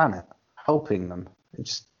with a planet helping them.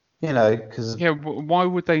 It's because why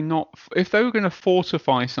would they not? If they were going to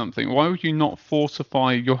fortify something, why would you not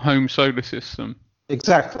fortify your home solar system?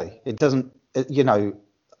 Exactly. It doesn't.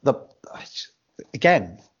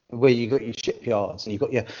 Again, where you got your shipyards and you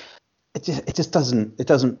got your. It just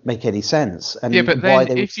doesn't make any sense. And yeah, but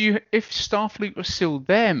then if Starfleet was still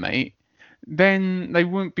there, mate, then they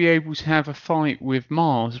wouldn't be able to have a fight with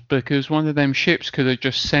Mars because one of them ships could have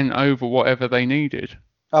just sent over whatever they needed.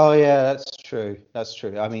 Oh yeah, that's true.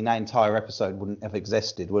 I mean, that entire episode wouldn't have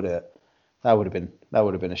existed, would it? That would have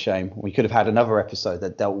been a shame. We could have had another episode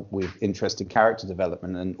that dealt with interesting character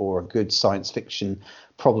development or a good science fiction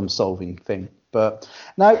problem solving thing. But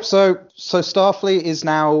no, so Starfleet is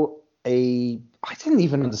now I didn't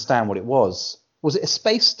even understand what it was. Was it a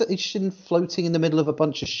space station floating in the middle of a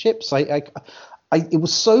bunch of ships? It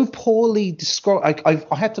was so poorly described.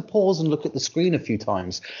 I had to pause and look at the screen a few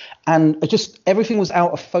times, and everything was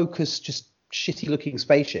out of focus. Just shitty looking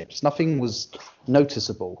spaceships. Nothing was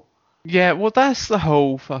noticeable. Yeah, well, that's the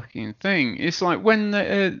whole fucking thing. It's like when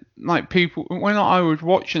when I would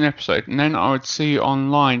watch an episode and then I would see it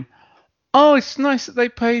online. Oh, it's nice that they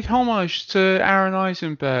paid homage to Aaron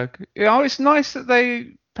Eisenberg. Oh, it's nice that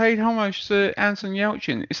they paid homage to Anton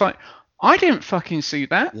Yelchin. It's like, I didn't fucking see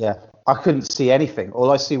that. Yeah, I couldn't see anything.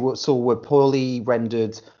 All I saw were poorly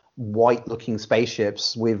rendered white-looking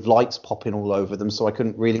spaceships with lights popping all over them, so I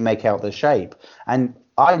couldn't really make out their shape. And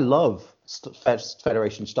I love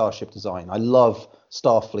Federation starship design. I love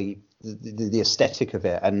Starfleet, the aesthetic of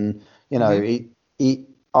it, and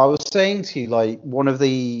I was saying to you, like, one of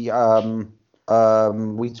the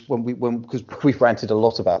because we've ranted a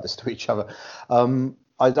lot about this to each other.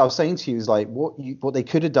 I was saying to you is like what they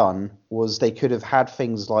could have done was they could have had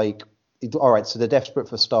things like, all right, so they're desperate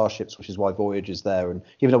for starships, which is why Voyager's there, and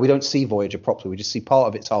even though we don't see Voyager properly, we just see part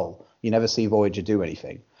of its hull. You never see Voyager do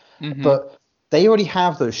anything, but they already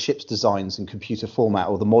have those ships designs in computer format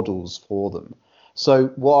or the models for them. So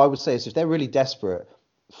what I would say is if they're really desperate,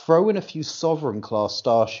 throw in a few Sovereign class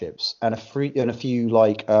starships and a few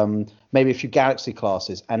like maybe a few Galaxy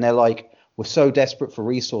classes, and they're like, we're so desperate for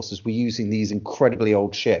resources, we're using these incredibly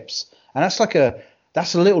old ships, and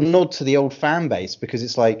that's a little nod to the old fan base because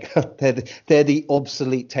it's like they're the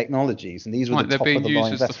obsolete technologies, and these were like the top of the line. They're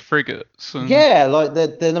being used as the frigates. And... Yeah, like they're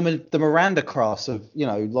the Miranda class of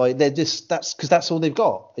like they're just that's all they've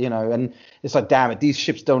got, and it's like, damn it, these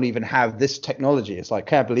ships don't even have this technology. It's like,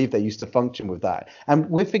 can't believe they used to function with that. And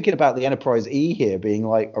we're thinking about the Enterprise E here being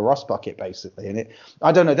like a rust bucket basically, and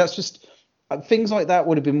I don't know, that's just things like that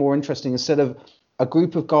would have been more interesting instead of a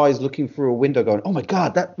group of guys looking through a window going, oh my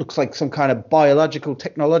God, that looks like some kind of biological,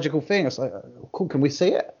 technological thing. It's like, cool, can we see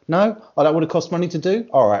it? No? Oh, that would have cost money to do?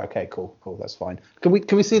 All right, okay, cool, that's fine. Can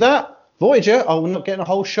we see that? Voyager? Oh, we're not getting a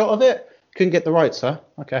whole shot of it? Couldn't get the rights, huh?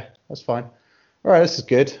 Okay, that's fine. All right, this is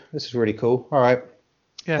good. This is really cool. All right,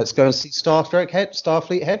 let's go and see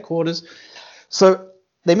Starfleet headquarters. So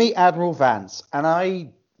they meet Admiral Vance, and I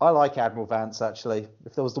like Admiral Vance, actually.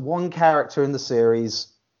 If there was the one character in the series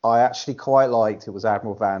I actually quite liked, it was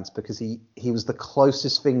Admiral Vance, because he was the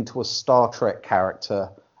closest thing to a Star Trek character,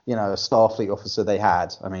 a Starfleet officer they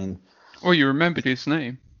had. I mean... Oh, you remembered his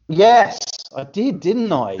name. Yes, I did,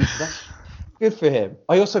 didn't I? That's good for him.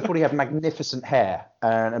 I also thought he had magnificent hair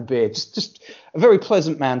and a beard. Just a very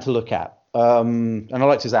pleasant man to look at. And I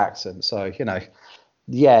liked his accent, so,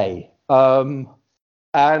 yay.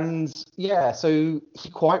 And yeah, so he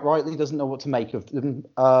quite rightly doesn't know what to make of them.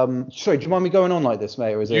 Sorry, do you mind me going on like this,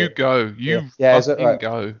 mate? Or is you it... go. You fucking right?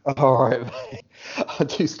 Go. All right.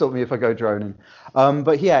 Do stop me if I go droning.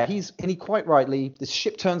 But yeah, he quite rightly, this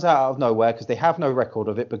ship turns out of nowhere because they have no record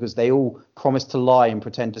of it, because they all promised to lie and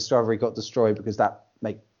pretend Discovery got destroyed, because that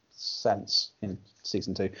makes sense in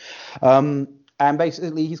season 2. And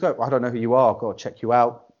basically he's going, I don't know who you are, I've got to check you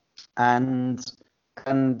out. And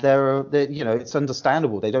they're it's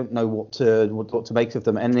understandable. They don't know what to make of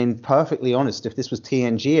them. And then, perfectly honest, if this was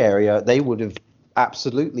TNG area, they would have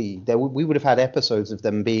absolutely. We would have had episodes of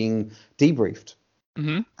them being debriefed.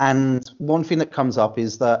 Mm-hmm. And one thing that comes up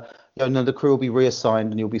is that the crew will be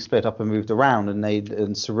reassigned and you'll be split up and moved around.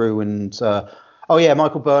 And Saru and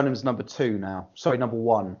Michael Burnham's number 2 now. Sorry, number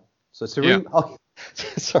 1. So Saru. Yeah.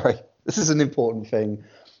 Sorry, this is an important thing.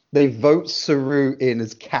 They vote Saru in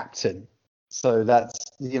as captain. So that's,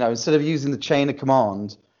 instead of using the chain of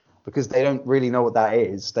command, because they don't really know what that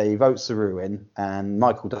is, they vote Saru in, and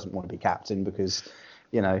Michael doesn't want to be captain because,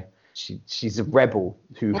 she's a rebel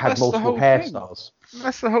who had multiple hairstyles.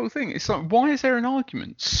 That's the whole thing. It's like, why is there an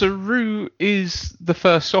argument? Saru is the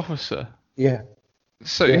first officer. Yeah.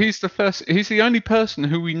 So he's the first. He's the only person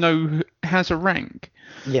who we know has a rank.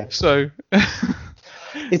 Yeah. So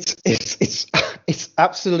it's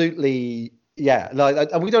absolutely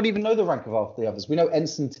and we don't even know the rank of half the others. We know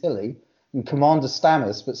Ensign Tilly and Commander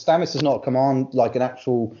Stamets, but Stamets is not a command like an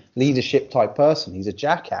actual leadership type person. He's a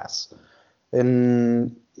jackass,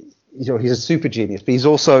 and he's a super genius, but he's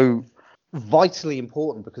also vitally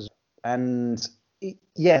important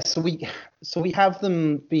so we have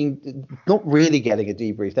them being not really getting a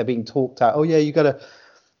debrief. They're being talked at. Oh yeah, we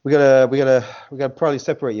gotta probably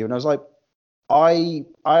separate you. And I was like, I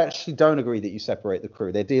actually don't agree that you separate the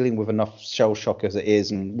crew. They're dealing with enough shell shock as it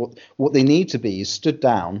is, and what they need to be is stood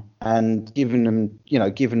down and given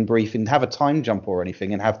briefing, have a time jump or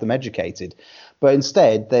anything, and have them educated. But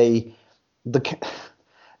instead, the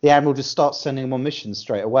Admiral just starts sending them on missions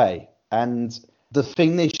straight away. And the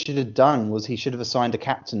thing they should have done was he should have assigned a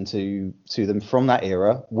captain to them from that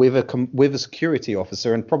era with a security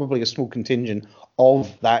officer and probably a small contingent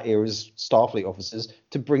of that era's Starfleet officers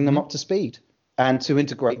to bring them up to speed and to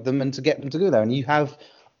integrate them and to get them to go there. And you have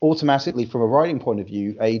automatically, from a writing point of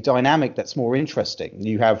view, a dynamic that's more interesting.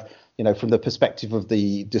 You have, from the perspective of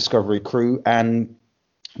the Discovery crew and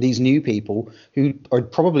these new people who are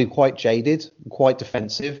probably quite jaded, quite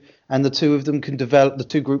defensive, and the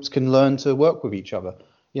two groups can learn to work with each other,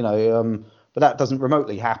 but that doesn't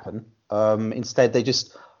remotely happen. Instead, they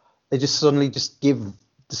just suddenly just give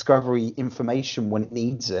Discovery information when it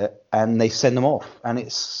needs it, and they send them off, and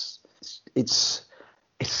it's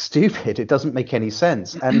stupid. It doesn't make any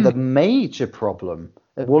sense. And the major problem,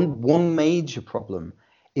 one major problem,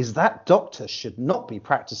 is that Doctor should not be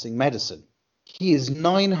practicing medicine. He is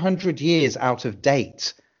 900 years out of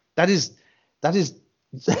date. That is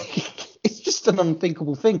it's just an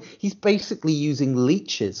unthinkable thing. He's basically using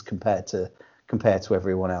leeches compared to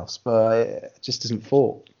everyone else, but it just isn't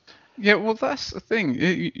thought. Yeah, well, that's the thing.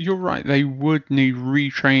 You're right. They would need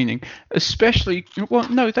retraining, especially. Well,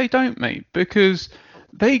 no, they don't, mate, because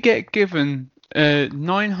they get given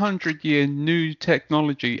 900-year new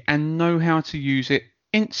technology and know how to use it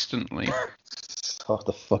instantly.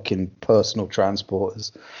 The fucking personal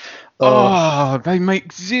transporters. They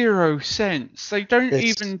make zero sense. They don't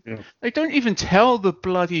even tell the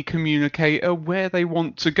bloody communicator where they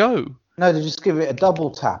want to go. No, they just give it a double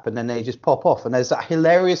tap and then they just pop off. And there's that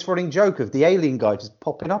hilarious running joke of the alien guy just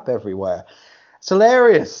popping up everywhere. It's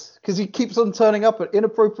hilarious because he keeps on turning up at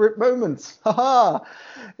inappropriate moments. Haha!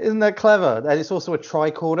 Isn't that clever? And it's also a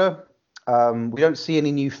tricorder. We don't see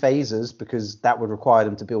any new phasers because that would require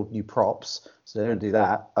them to build new props, so they don't do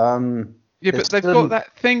that. But they've got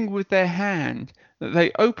that thing with their hand that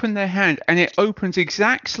they open their hand and it opens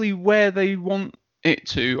exactly where they want it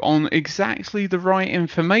to on exactly the right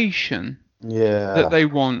information that they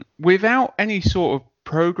want without any sort of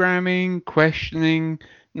programming, questioning,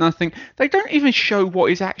 nothing. They don't even show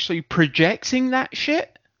what is actually projecting that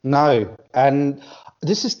shit. No, and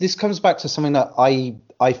this comes back to something that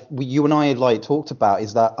you and I talked about,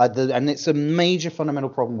 is that and it's a major fundamental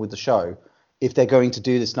problem with the show. If they're going to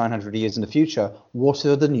do this 900 years in the future, what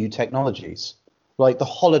are the new technologies? Like the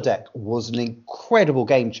holodeck was an incredible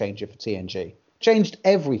game changer for TNG. Changed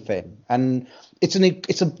everything, and it's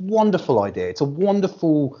a wonderful idea. It's a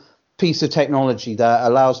wonderful piece of technology that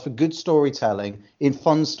allows for good storytelling,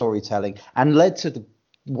 fun storytelling, and led to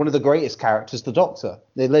one of the greatest characters, the Doctor.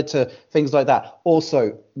 They led to things like that.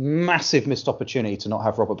 Also, massive missed opportunity to not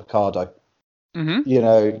have Robert Picardo.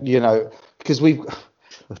 Mm-hmm. Because we've.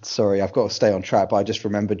 Sorry, I've got to stay on track, but I just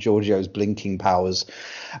remembered Giorgio's blinking powers.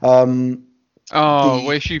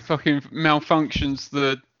 Where she fucking malfunctions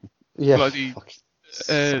the bloody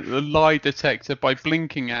the lie detector by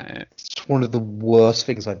blinking at it. It's one of the worst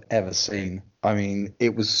things I've ever seen. I mean,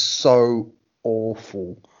 it was so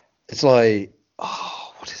awful. It's like,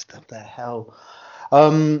 what is the hell?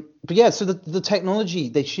 But yeah, so the technology,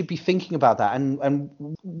 they should be thinking about that and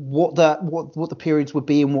what the periods would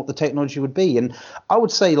be and what the technology would be. And I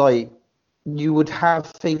would say, like, you would have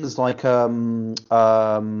things like contact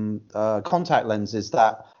lenses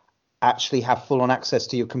that actually have full on access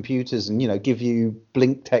to your computers and, give you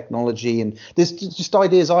blink technology. And there's just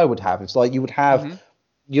ideas I would have. It's like you would have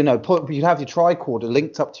you have your tricorder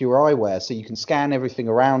linked up to your eyewear, so you can scan everything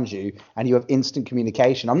around you, and you have instant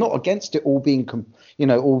communication. I'm not against it all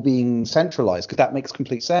being centralized, because that makes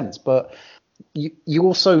complete sense. But you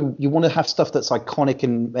want to have stuff that's iconic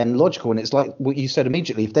and logical, and it's like what you said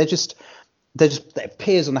immediately. If it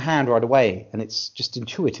appears on the hand right away, and it's just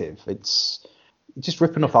intuitive. It's just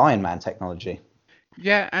ripping off Iron Man technology.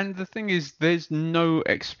 Yeah, and the thing is, there's no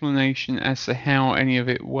explanation as to how any of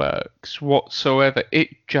it works whatsoever. It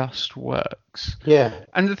just works. Yeah.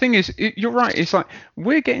 And the thing is, you're right. It's like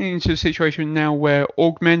we're getting into a situation now where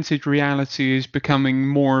augmented reality is becoming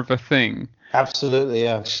more of a thing. Absolutely,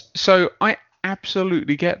 yeah. So I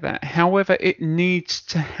absolutely get that. However, it needs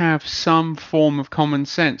to have some form of common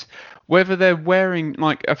sense. Whether they're wearing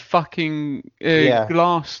like a fucking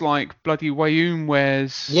glass like bloody Wayoon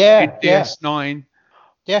wears in DS9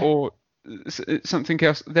 or something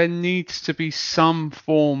else, there needs to be some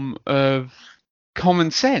form of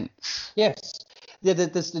common sense. Yes. Yeah, there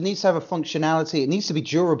needs to have a functionality. It needs to be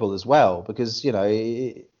durable as well, because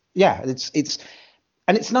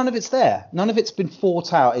it's none of it's there. None of it's been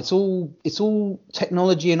thought out. It's all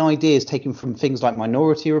technology and ideas taken from things like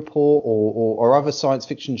Minority Report or other science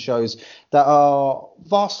fiction shows that are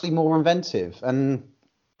vastly more inventive. And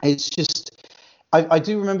it's just, I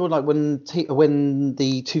do remember like when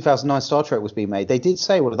the 2009 Star Trek was being made, they did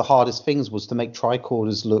say one of the hardest things was to make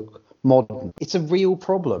tricorders look modern. It's a real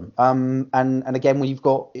problem. And again, when you've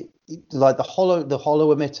got like the hollow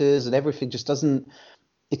emitters and everything,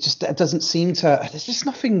 it doesn't seem to. There's just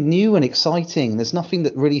nothing new and exciting. There's nothing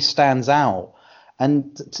that really stands out,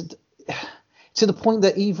 and to the point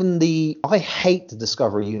that I hate the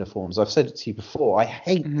Discovery uniforms. I've said it to you before. I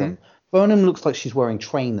hate them. Burnham looks like she's wearing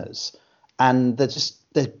trainers, and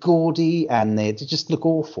they're gaudy and they just look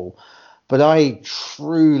awful. But I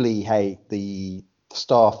truly hate the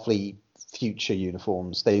Starfleet future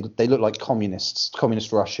uniforms. They look like communist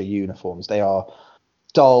Russia uniforms. They are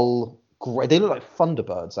dull. Great. They look like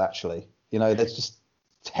Thunderbirds, actually. They're just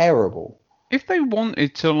terrible. If they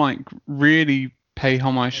wanted to like really pay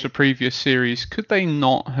homage to previous series, could they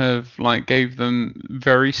not have like gave them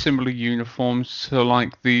very similar uniforms to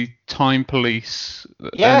like the Time Police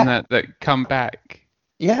and that come back?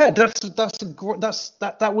 Yeah,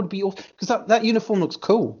 that would be awesome, because that uniform looks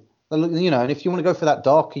cool. And if you want to go for that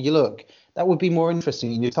darker look, that would be more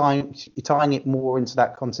interesting. You're tying it more into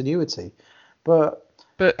that continuity, but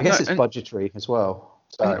I guess it's budgetary as well.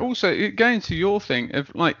 So. And also, going to your thing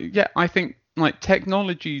of like, I think like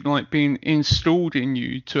technology like being installed in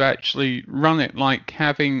you to actually run it, like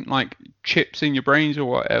having like chips in your brains or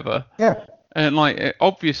whatever. Yeah. And like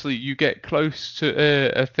obviously you get close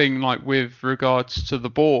to a thing like with regards to the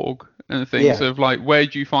Borg and things of like, where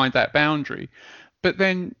do you find that boundary? But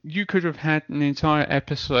then you could have had an entire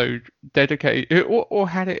episode dedicated, or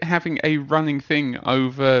had it having a running thing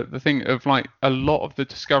over the thing of like a lot of the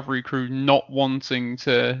Discovery crew not wanting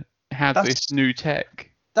to have this new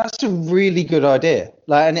tech. That's a really good idea.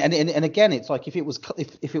 Like, and again, it's like if it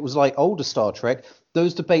was like older Star Trek,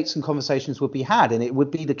 those debates and conversations would be had, and it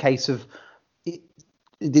would be the case of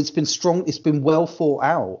it's been well thought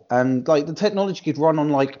out, and like the technology could run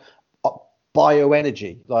on like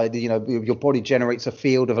bioenergy, like your body generates a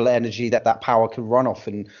field of energy that power can run off,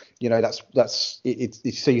 and that's it.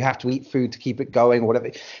 So you have to eat food to keep it going or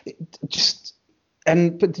whatever.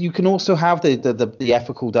 But you can also have the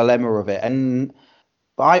ethical dilemma of it, and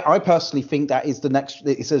I personally think that is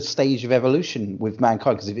it's a stage of evolution with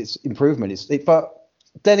mankind, because if it's improvement, but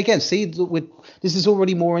then again, see, this is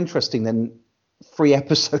already more interesting than 3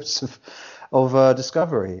 episodes of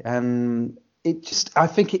Discovery, and I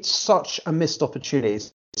think it's such a missed opportunity.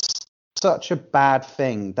 It's such a bad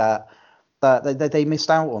thing that they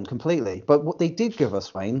missed out on completely. But what they did give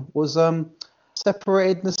us, Wayne, was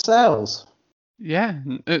separated nacelles. Yeah,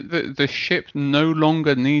 the ship no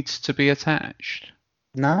longer needs to be attached.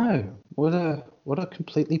 No, what a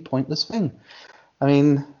completely pointless thing. I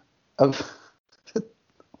mean, that's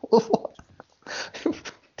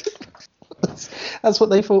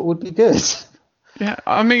what they thought would be good. Yeah,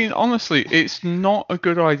 I mean, honestly, it's not a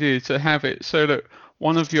good idea to have it so that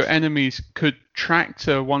one of your enemies could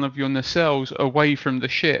tractor one of your nacelles away from the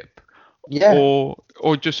ship. Yeah.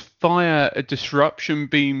 Or just fire a disruption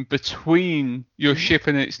beam between your ship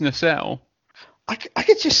and its nacelle. I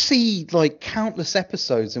could just see like countless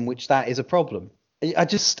episodes in which that is a problem. It's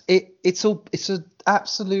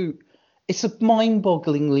a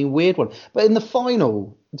mind-bogglingly weird one. But in the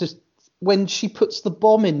final, just when she puts the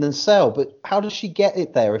bomb in the cell, but how does she get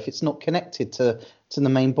it there if it's not connected to the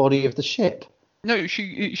main body of the ship? No,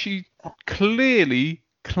 she clearly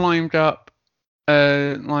climbed up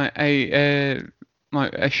like a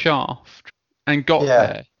like a shaft and got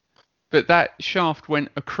there, but that shaft went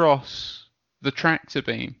across the tractor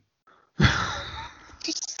beam. They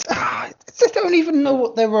don't even know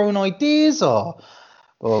what their own ideas are.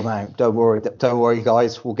 Oh man, don't worry,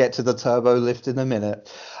 guys. We'll get to the turbo lift in a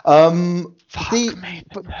minute. Fucking,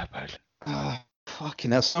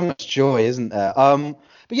 there's so much joy, isn't there? But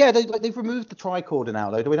yeah, they've removed the tricorder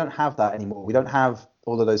now, though. We don't have that anymore. We don't have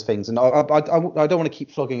all of those things, and I don't want to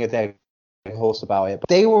keep flogging a dead horse about it. But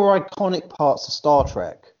they were iconic parts of Star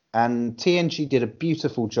Trek, and TNG did a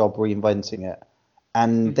beautiful job reinventing it,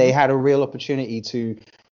 and they had a real opportunity to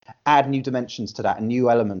add new dimensions to that and new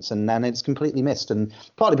elements, and then it's completely missed. And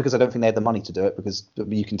partly because I don't think they had the money to do it, because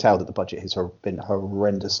you can tell that the budget has been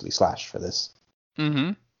horrendously slashed for this.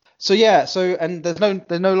 Mm-hmm. So yeah, and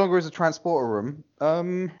there no longer is a transporter room.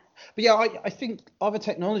 But yeah, I think other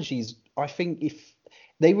technologies. I think if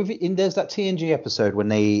they were there's that TNG episode when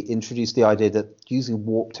they introduced the idea that using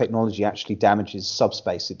warp technology actually damages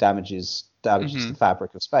subspace. It damages the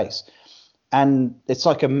fabric of space. And it's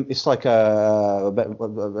like an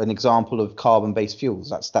example of carbon-based fuels.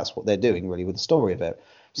 That's what they're doing really with the story of it.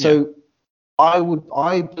 So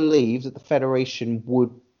I believe that the Federation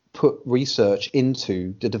would put research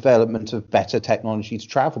into the development of better technology to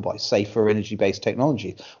travel by, safer energy-based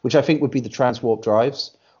technology, which I think would be the transwarp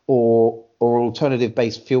drives or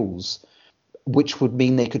alternative-based fuels, which would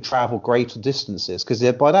mean they could travel greater distances. Because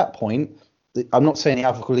by that point, I'm not saying the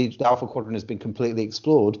Alpha Quadrant has been completely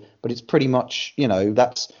explored, but it's pretty much,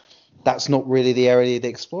 that's not really the area they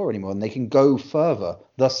explore anymore, and they can go further,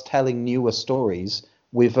 thus telling newer stories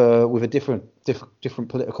with a different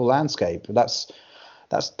political landscape. That's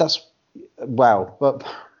wow. But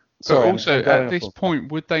sorry, also at this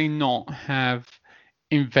point, would they not have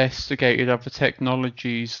investigated other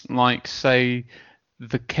technologies, like say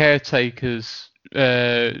the caretakers?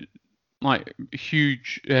 Like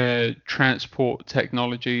huge transport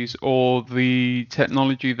technologies, or the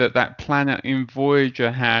technology that planet in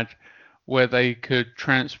Voyager had, where they could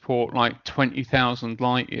transport like 20,000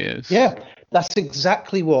 light years. Yeah, that's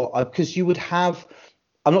exactly what. Because you would have.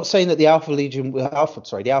 I'm not saying that the Alpha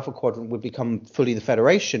Quadrant would become fully the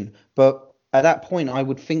Federation, but at that point, I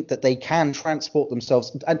would think that they can transport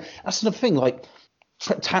themselves, and that's another thing. Like,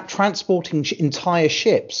 transporting entire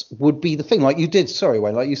ships would be the thing, like you did. Sorry,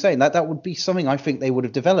 Wayne, like you're saying that would be something I think they would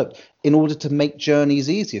have developed in order to make journeys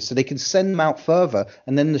easier, so they can send them out further,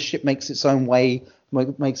 and then the ship makes its own way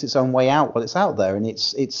out while it's out there, and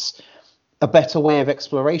it's a better way of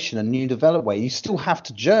exploration, a new developed way. You still have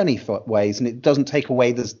to journey for ways, and it doesn't take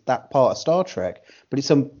away that part of Star Trek, but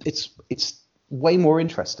it's way more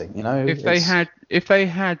interesting, If they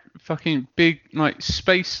had fucking big like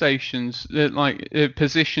space stations that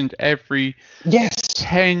positioned every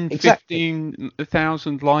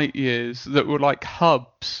 15,000 light years that were like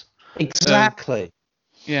hubs. Exactly.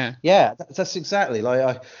 Yeah, that's exactly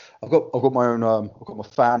like I've got my own I've got my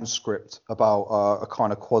fan script about a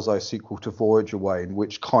kind of quasi sequel to Voyager, Wayne,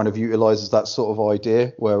 which kind of utilizes that sort of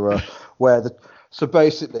idea So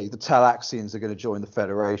basically, the Talaxians are going to join the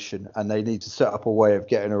Federation, and they need to set up a way of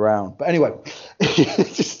getting around. But anyway,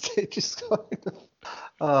 it just kind of,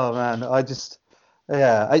 oh man, I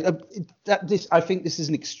think this is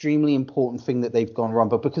an extremely important thing that they've gone wrong.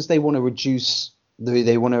 But because they want to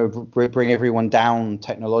they want to bring everyone down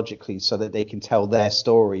technologically so that they can tell their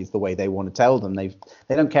stories the way they want to tell them. They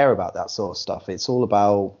don't care about that sort of stuff. It's all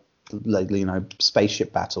about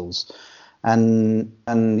spaceship battles. And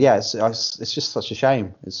yeah, it's just such a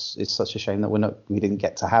shame. It's such a shame that we didn't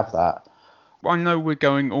get to have that. I know we're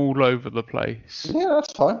going all over the place. Yeah,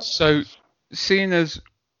 that's fine. So, seeing as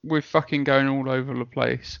we're fucking going all over the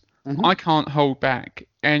place, I can't hold back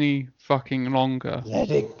any fucking longer.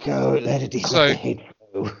 Let it go. Let it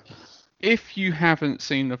go. If you haven't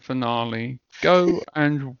seen the finale, go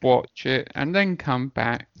and watch it and then come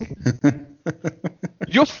back.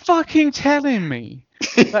 You're fucking telling me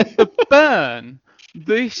that the burn,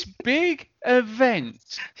 this big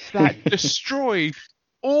event that destroyed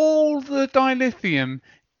all the dilithium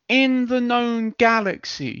in the known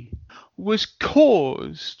galaxy, was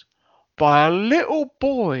caused by a little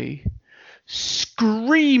boy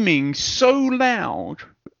screaming so loud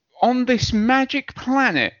on this magic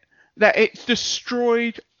planet that it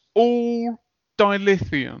destroyed all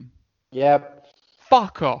dilithium? Yep.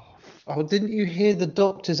 Fuck off. Oh, didn't you hear the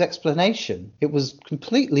Doctor's explanation? It was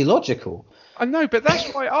completely logical. I know, but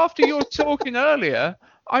that's why after you were talking earlier,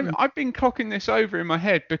 I've been clocking this over in my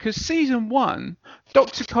head, because season 1,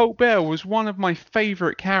 Dr. Colbert was one of my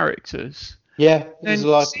favourite characters. Yeah, then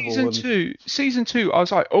season two, I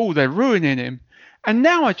was like, oh, they're ruining him, and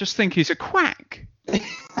now I just think he's a quack.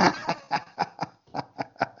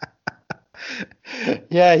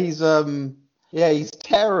 Yeah, he's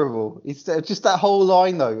terrible. It's just that whole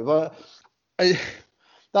line though.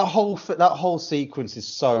 That whole sequence is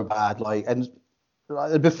so bad. Like, and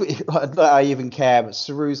before I even care, but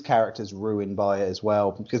Saru's character's ruined by it as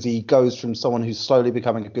well because he goes from someone who's slowly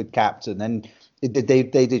becoming a good captain, and they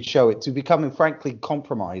did show it, to becoming frankly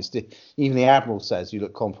compromised. Even the Admiral says you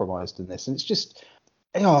look compromised in this, and it's just.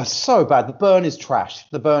 Oh, it's so bad. The burn is trash.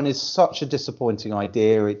 The burn is such a disappointing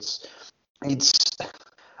idea. It's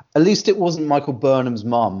at least it wasn't Michael Burnham's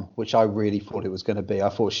mum, which I really thought it was going to be. I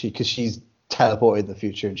thought because she's teleported in the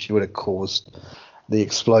future and she would have caused the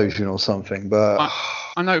explosion or something. But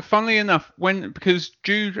I know. Funnily enough, because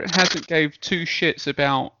Jude hasn't gave two shits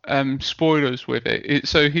about spoilers with it,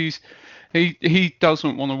 so he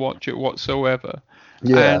doesn't want to watch it whatsoever.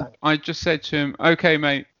 Yeah. And I just said to him, "Okay,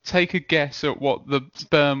 mate, take a guess at what the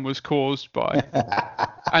burn was caused by."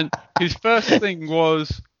 And his first thing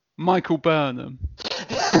was Michael Burnham.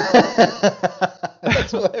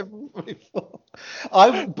 That's what everybody thought.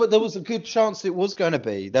 But there was a good chance it was going to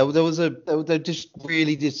be. There just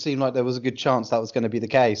really did seem like there was a good chance that was going to be the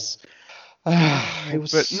case. It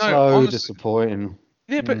was honestly, disappointing.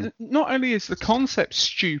 Yeah, but not only is the concept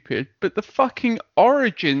stupid, but the fucking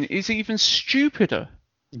origin is even stupider.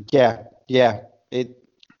 Yeah. It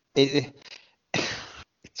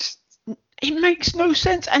makes no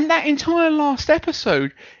sense, and that entire last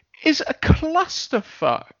episode is a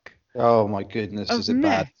clusterfuck. Oh my goodness, is it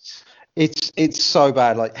mess. Bad? It's so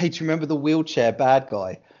bad. Like, hey, do you remember the wheelchair bad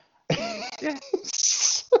guy? Yeah.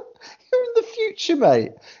 You're in the future,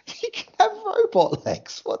 mate. You can have robot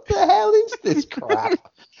legs. What the hell is this crap?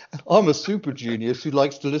 I'm a super genius who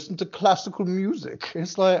likes to listen to classical music.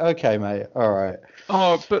 It's like, okay, mate, all right.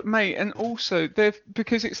 Oh, but mate, and also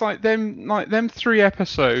because it's like them last 3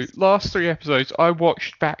 episodes I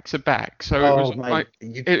watched back to back. So it was mate,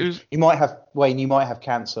 you might have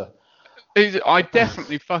cancer. I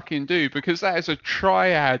definitely fucking do, because that is a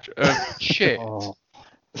triad of shit.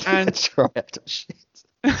 And triad of shit.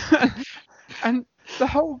 And the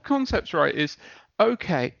whole concept, right, is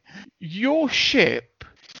okay, your ship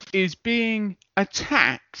is being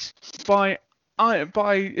attacked by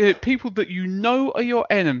people that you know are your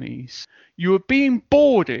enemies. You are being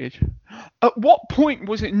boarded. At what point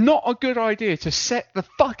was it not a good idea to set the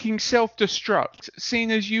fucking self-destruct,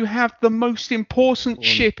 seeing as you have the most important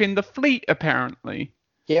ship in the fleet, apparently?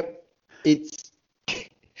 Yep.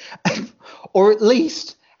 Or at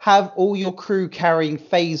least have all your crew carrying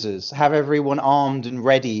phasers, have everyone armed and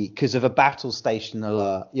ready because of a battle station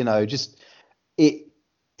alert. You know, just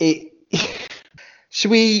should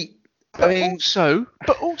we?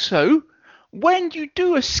 But also, when you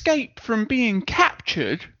do escape from being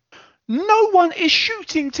captured, no one is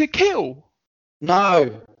shooting to kill.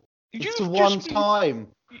 No, it's the one time.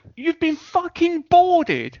 You've been fucking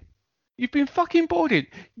boarded. You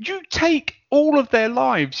take all of their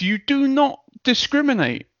lives. You do not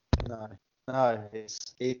discriminate. No, and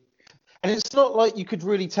it's not like you could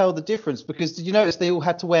really tell the difference, because did you notice they all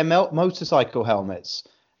had to wear motorcycle helmets?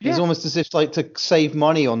 Yeah. It's almost as if to save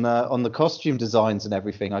money on the costume designs and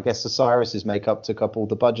everything. I guess Osiris's makeup took up all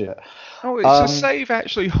the budget. Oh, it's a save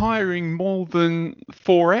actually hiring more than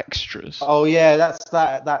 4 extras. Oh yeah, that's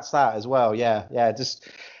that as well. Yeah. Just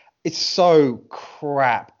it's so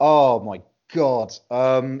crap. Oh my God.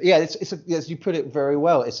 It's you put it very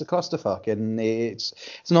well. It's a clusterfuck, and it's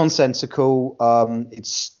nonsensical.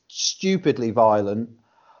 It's stupidly violent.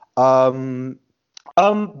 But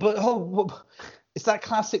it's that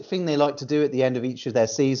classic thing they like to do at the end of each of their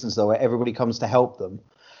seasons, though, where everybody comes to help them.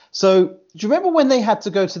 So, do you remember when they had to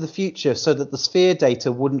go to the future so that the sphere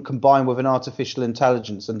data wouldn't combine with an artificial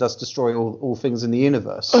intelligence and thus destroy all things in the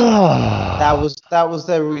universe? That was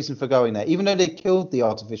their reason for going there, even though they killed the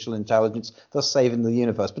artificial intelligence, thus saving the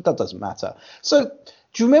universe. But that doesn't matter. So, do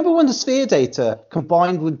you remember when the sphere data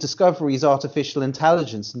combined with Discovery's artificial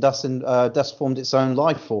intelligence and thus formed its own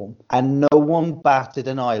life form, and no one batted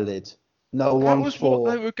an eyelid? No one. That was what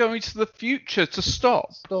they were going to the future to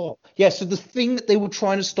stop. Yeah, so the thing that they were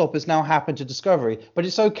trying to stop has now happened to Discovery, but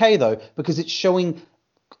it's okay though, because it's showing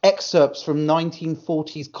excerpts from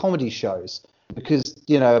 1940s comedy shows, because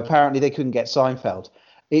apparently they couldn't get Seinfeld.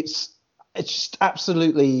 It's just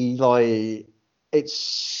absolutely like, it's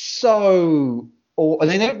so, and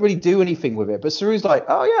they don't really do anything with it. But Saru's like,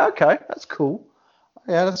 oh yeah, okay, that's cool.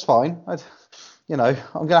 Yeah, that's fine. I'm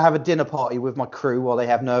going to have a dinner party with my crew while they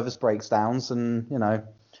have nervous breakdowns. And, for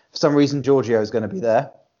some reason, Giorgio's going to be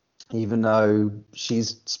there, even though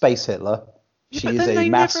she's Space Hitler. She is a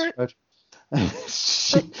mass. We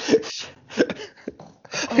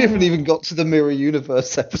haven't even got to the Mirror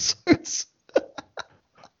Universe episodes.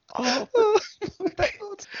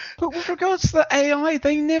 But with regards to the AI,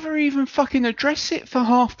 they never even fucking address it for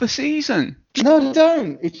half the season. No, they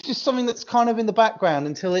don't. It's just something that's kind of in the background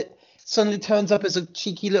until it suddenly turns up as a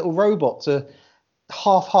cheeky little robot to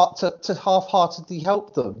half-heartedly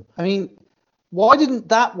help them. I mean, why didn't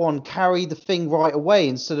that one carry the thing right away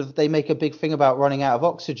instead of they make a big thing about running out of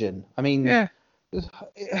oxygen? I mean, Yeah.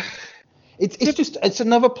 It's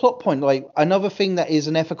another plot point, like another thing that is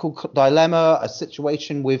an ethical dilemma, a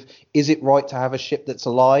situation with, is it right to have a ship that's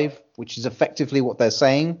alive, which is effectively what they're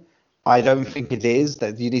saying. I don't think it is.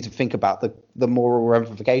 That you need to think about the moral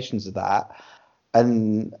ramifications of that,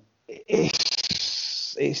 and it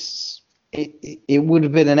would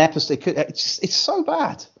have been an episode. It's so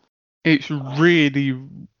bad. It's really,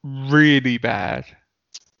 really bad.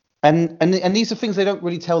 And these are things they don't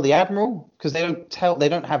really tell the Admiral, because they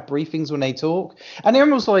don't have briefings when they talk. And the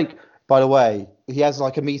Admiral's like, by the way, he has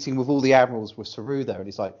like a meeting with all the Admirals with Saru there, and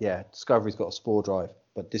he's like, yeah, Discovery's got a spore drive,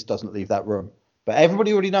 but this doesn't leave that room. But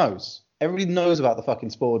everybody already knows. Everybody knows about the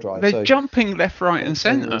fucking spore drive. They're jumping left, right, and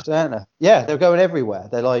centre. Yeah, they're going everywhere.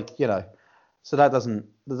 They're like, so that doesn't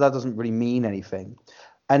really mean anything.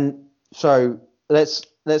 And so let's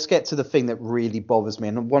get to the thing that really bothers me.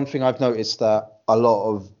 And one thing I've noticed that a lot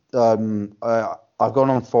of I've gone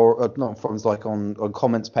on not forums, like on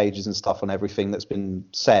comments pages and stuff on everything that's been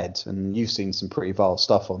said, and you've seen some pretty vile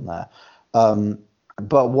stuff on there.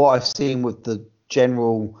 But what I've seen with the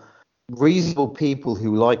general reasonable people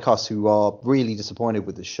who like us, who are really disappointed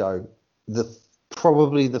with the show,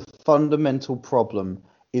 probably the fundamental problem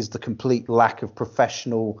is the complete lack of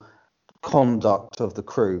professional conduct of the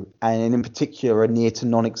crew, and in particular a near to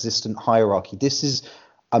non-existent hierarchy. This is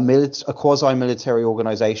a quasi-military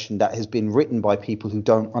organization that has been written by people who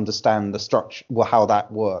don't understand the structure, how that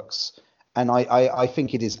works. And I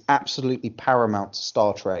think it is absolutely paramount to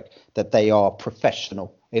Star Trek that they are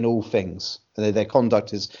professional in all things. Their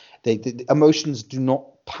conduct is, the emotions do not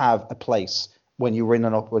have a place when you're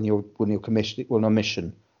when you're commissioned on a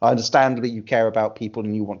mission. I understand that you care about people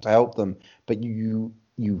and you want to help them, but you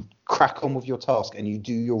crack on with your task and you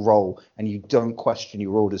do your role and you don't question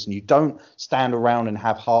your orders and you don't stand around and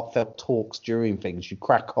have heartfelt talks during things. You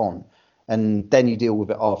crack on and then you deal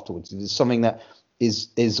with it afterwards. It's something that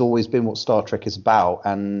is always been what Star Trek is about,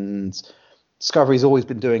 and Discovery's always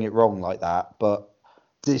been doing it wrong like that. But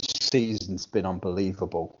this season's been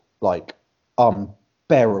unbelievable, like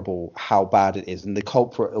unbearable how bad it is, and the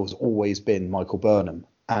culprit has always been Michael Burnham.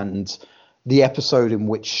 And the episode in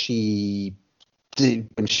which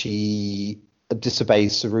when she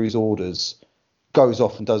disobeys Saru's orders, goes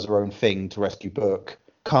off and does her own thing to rescue Book,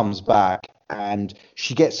 comes back, and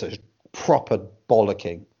she gets a proper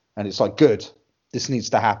bollocking. And it's like, good, this needs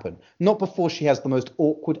to happen. Not before she has the most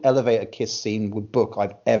awkward elevator kiss scene with Book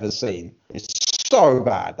I've ever seen. It's so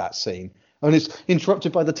bad, that scene. And it's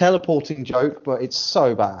interrupted by the teleporting joke, but it's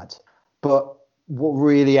so bad. But what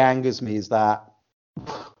really angers me is that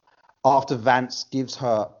after Vance gives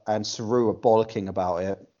her and Saru a bollocking about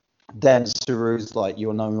it, then Saru's like,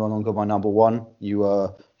 you're no longer my number one.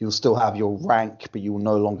 You'll still have your rank, but you will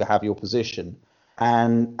no longer have your position.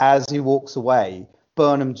 And as he walks away,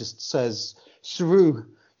 Burnham just says, Saru,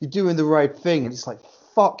 you're doing the right thing. And it's like,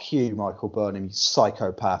 fuck you, Michael Burnham, you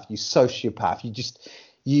psychopath, you sociopath.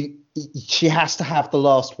 She has to have the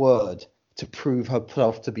last word to prove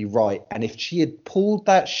herself to be right. And if she had pulled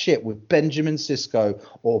that shit with Benjamin Sisko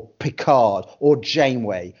or Picard or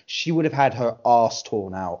Janeway, she would have had her arse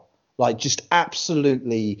torn out. Like, just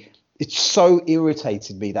absolutely, it so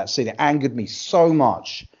irritated me, that scene. It angered me so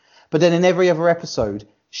much. But then in every other episode,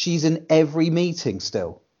 she's in every meeting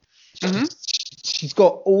still. Mm-hmm. She's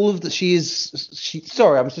got all of the,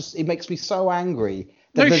 it makes me so angry.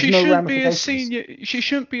 No, she shouldn't be a senior. She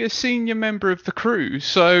shouldn't be a senior member of the crew,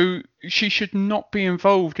 so she should not be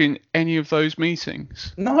involved in any of those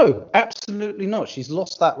meetings. No, absolutely not. She's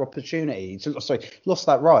lost that opportunity. Lost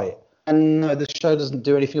that right. And the show doesn't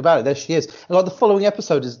do anything about it. There she is. And like, the following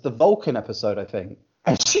episode is the Vulcan episode, I think,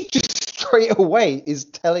 and she just straight away is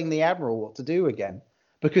telling the Admiral what to do again,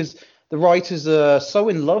 because the writers are so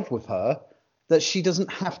in love with her that she doesn't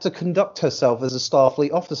have to conduct herself as a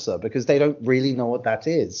Starfleet officer, because they don't really know what that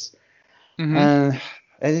is. Mm-hmm.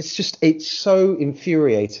 And it's so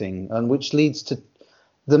infuriating, and which leads to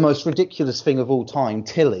the most ridiculous thing of all time,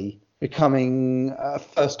 Tilly becoming a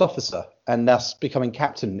first officer and thus becoming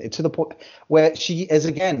captain, to the point where she is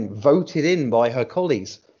again voted in by her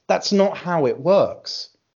colleagues. That's not how it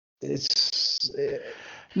works.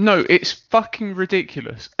 No, it's fucking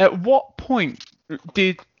ridiculous. At what point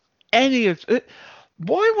did any of it?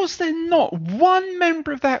 Why was there not one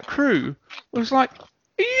member of that crew who was like, are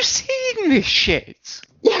you seeing this shit?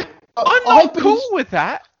 Yeah, I'm not cool with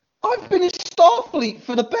that. I've been in Starfleet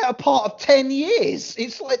for the better part of 10 years.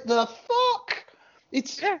 It's like, the fuck?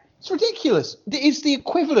 It's ridiculous. It's the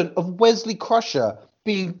equivalent of Wesley Crusher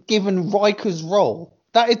being given Riker's role.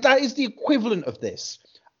 That is the equivalent of this.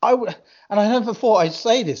 I never thought I'd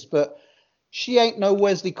say this, but she ain't no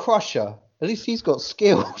Wesley Crusher. At least he's got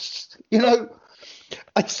skills. You know,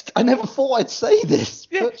 I never thought I'd say this.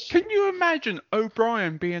 Yeah, But can you imagine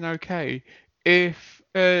O'Brien being okay if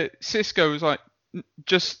Cisco was like,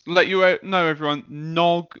 just let you know, everyone,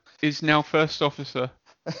 Nog is now first officer.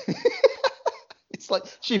 it's like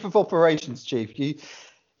Chief of Operations, Chief.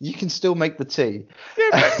 You can still make the tea. Yeah,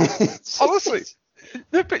 but honestly,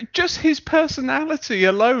 no, but just his personality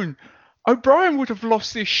alone, O'Brien would have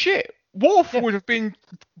lost his shit. Worf would have been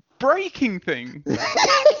breaking things.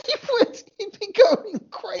 He'd be going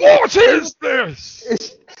crazy. What is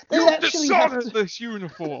this? They You actually have dishonored to- this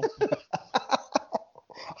uniform.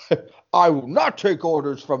 I will not take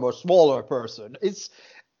orders from a smaller person. It's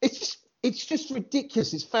just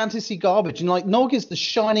ridiculous. It's fantasy garbage. And like Nog is the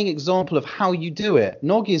shining example of how you do it.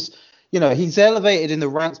 Nog is, he's elevated in the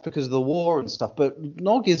ranks because of the war and stuff, but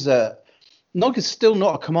Nog is still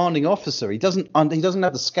not a commanding officer. He doesn't have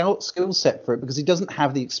the scout skill set for it because he doesn't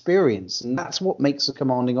have the experience, and that's what makes a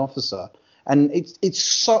commanding officer. And it's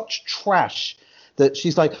such trash that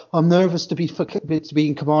she's like, I'm nervous to be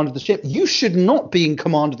in command of the ship. You should not be in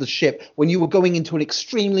command of the ship when you were going into an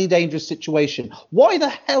extremely dangerous situation. Why the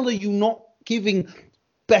hell are you not giving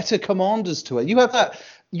better commanders to her? You have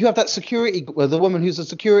that security, the woman who's a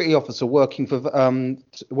security officer working for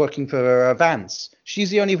Vance. She's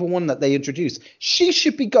the only one that they introduced. She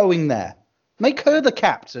should be going there. Make her the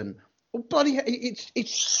captain. Oh, bloody,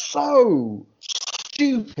 it's so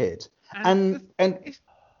stupid. And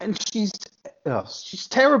she's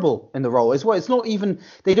terrible in the role as well. It's not even,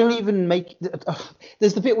 they don't even make,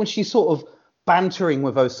 there's the bit when she's sort of bantering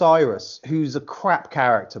with Osiris, who's a crap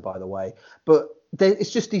character, by the way, but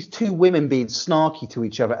it's just these two women being snarky to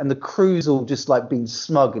each other, and the crew's all just like being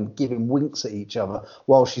smug and giving winks at each other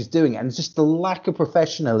while she's doing it. And it's just the lack of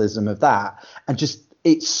professionalism of that, and it's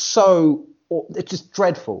just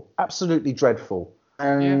dreadful, absolutely dreadful.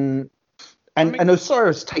 And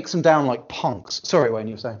Osiris takes them down like punks. Sorry, Wayne,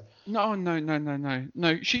 you were saying?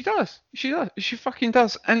 No. She does. She fucking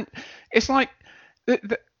does. And it's like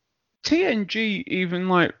the TNG even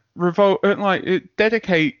like it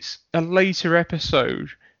dedicates a later episode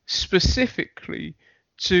specifically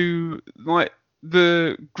to like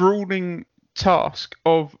the grueling task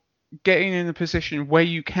of getting in a position where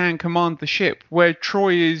you can command the ship, where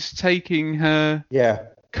Troy is taking her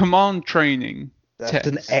command training.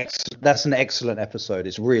 That's an excellent episode.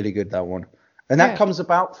 It's really good, that one. And that comes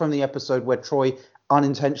about from the episode where Troy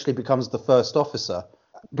unintentionally becomes the first officer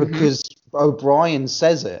because O'Brien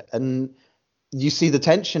says it, and you see the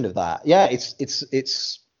tension of that. Yeah,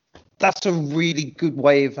 that's a really good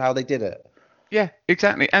way of how they did it. Yeah,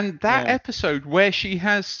 exactly. And that episode where she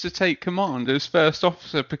has to take command as first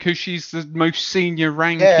officer because she's the most senior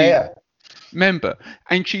ranking member,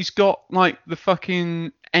 and she's got like the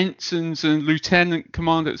fucking ensigns and lieutenant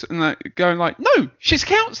commanders and like going like, no, she's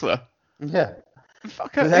counselor. Yeah.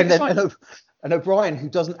 Fuck her. And O'Brien, who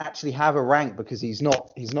doesn't actually have a rank because he's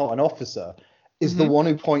not an officer, is the one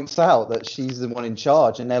who points out that she's the one in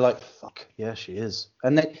charge, and they're like, fuck, yeah, she is.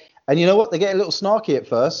 And you know what? They get a little snarky at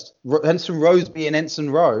first. Ensign Rose being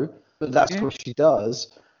Ensign Rowe, but that's what she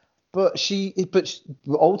does. But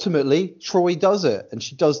ultimately, Troy does it, and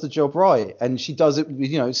she does the job right, and she does it.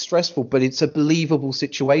 It's stressful, but it's a believable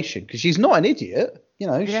situation because she's not an idiot.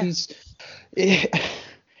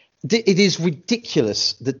 It is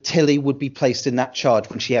ridiculous that Tilly would be placed in that charge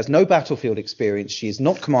when she has no battlefield experience. She has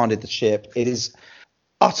not commanded the ship. It is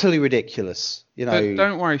utterly ridiculous. But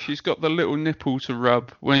don't worry, she's got the little nipple to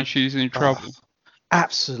rub when she's in trouble.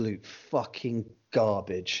 Absolute fucking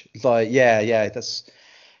garbage. Like, that's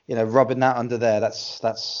rubbing that under there. That's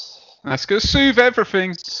gonna soothe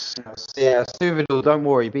everything. Yeah, soothe it all. Don't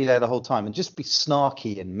worry, be there the whole time and just be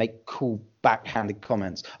snarky and make cool backhanded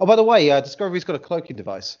comments. Oh, by the way, Discovery's got a cloaking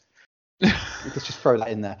device. Let's just throw that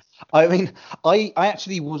in there. I mean, I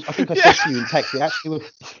actually was. I think I said to you in text. It actually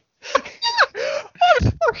was. I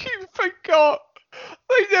fucking forgot.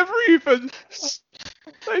 They never even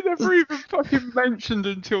fucking mentioned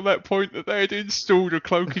until that point that they had installed a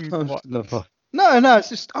cloaking device. No, it's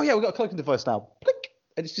just. Oh yeah, we've got a cloaking device now. Click,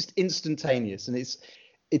 and it's just instantaneous, and it's.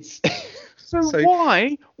 So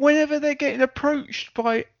why, whenever they're getting approached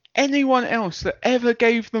by anyone else that ever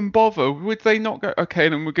gave them bother, would they not go, okay,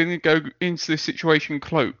 then we're going to go into this situation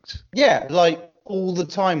cloaked? Yeah, like all the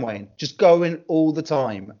time, Wayne. Just go in all the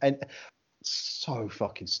time. And so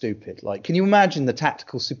fucking stupid. Like, can you imagine the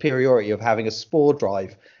tactical superiority of having a spore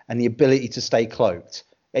drive and the ability to stay cloaked?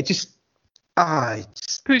 It just,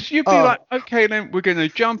 because you'd be like, okay, then we're going to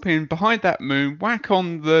jump in behind that moon, whack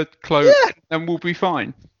on the cloak, and we'll be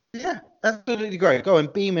fine. Yeah, absolutely great. Go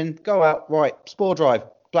and beam in, go out, right, spore drive,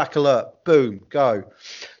 black alert, boom, go.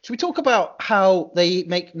 Should we talk about how they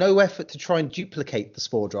make no effort to try and duplicate the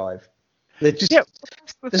spore drive? They're just,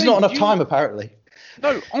 there's not enough time, apparently.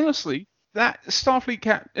 No, honestly, that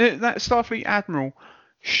Starfleet Admiral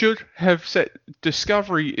should have said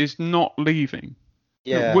Discovery is not leaving.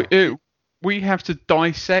 Yeah. We have to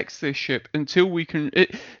dissect this ship until we can.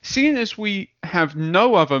 Seeing as we have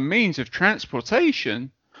no other means of transportation,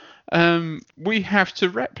 we have to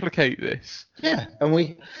replicate this. Yeah,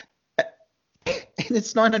 and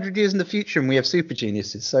it's 900 years in the future, and we have super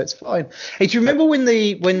geniuses, so it's fine. Hey, do you remember when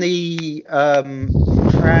the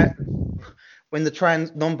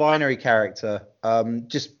trans non-binary character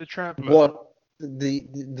just the Traveler? What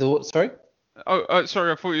the sorry? Oh,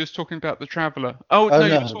 sorry, I thought you was talking about the Traveler. Oh, no,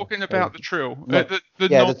 you were talking about the Trill. No, the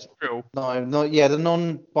non-Trill. The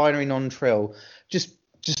non-binary non-Trill just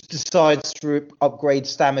decides to upgrade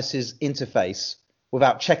Stamos's interface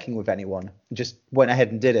without checking with anyone. Just went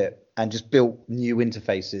ahead and did it, and just built new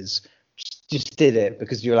interfaces. Just did it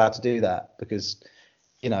because you're allowed to do that, because,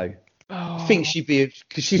 you know, I think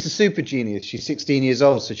because she's a super genius. She's 16 years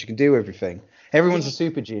old, so she can do everything. Everyone's a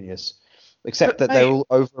super genius. Except that they're all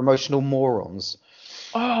over-emotional morons.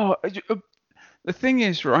 Oh, the thing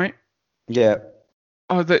is, right? Yeah.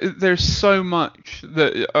 Oh, there's so much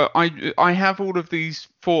that I have all of these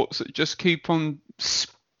thoughts that just keep on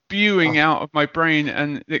spewing out of my brain,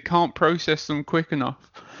 and it can't process them quick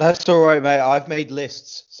enough. That's all right, mate. I've made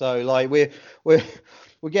lists, so like we're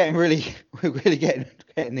getting really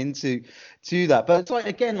getting into that. But it's like,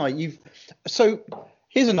 again, like so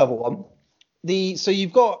here's another one. So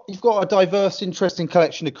you've got a diverse, interesting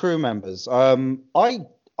collection of crew members. I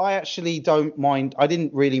actually don't mind. I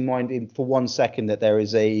didn't really mind for 1 second that there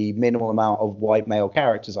is a minimal amount of white male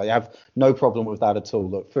characters. I have no problem with that at all.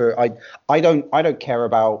 Look, I don't care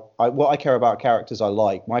about what I care about characters I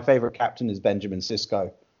like. My favorite captain is Benjamin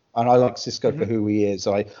Sisko, and I like Sisko for who he is.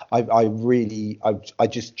 I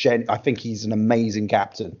think he's an amazing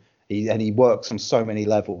captain. He works on so many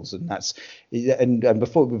levels, and and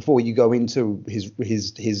before you go into his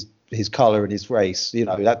color and his race, you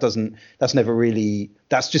know, that's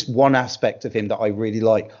just one aspect of him that I really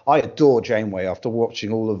like. I adore Janeway after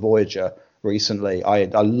watching all of Voyager recently. I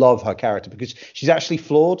love her character because she's actually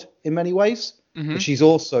flawed in many ways, but she's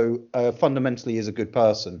also fundamentally is a good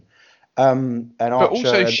person. But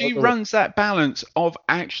also she runs that balance of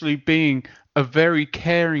actually being a very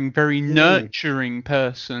caring, very nurturing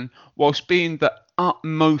person, whilst being the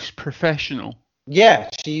utmost professional. Yeah,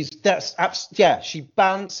 she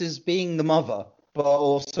balances being the mother, but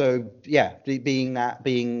also being that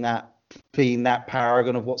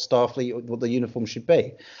paragon of what Starfleet, what the uniform should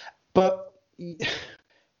be. But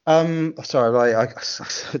sorry, I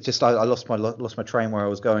lost my train where I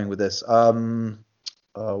was going with this.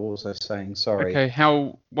 What was I saying? Sorry. Okay,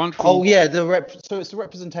 how wonderful. Oh yeah, so it's the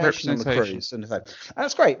representation on the cruise, and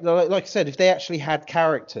that's great. Like I said, if they actually had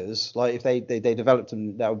characters, like if they developed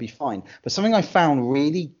them, that would be fine. But something I found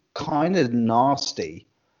really kind of nasty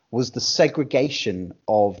was the segregation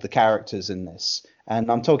of the characters in this,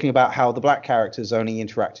 and I'm talking about how the black characters only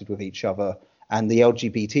interacted with each other, and the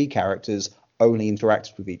LGBT characters only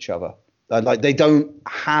interacted with each other. Like, they don't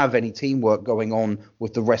have any teamwork going on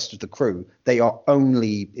with the rest of the crew.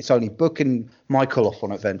 It's only Book and Michael off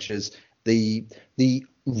on adventures. The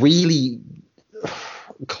really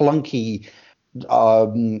clunky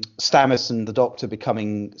Stamets and the Doctor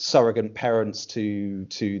becoming surrogate parents to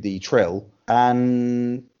the Trill,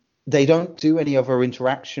 and they don't do any other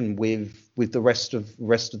interaction with the rest of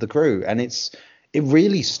the crew, and it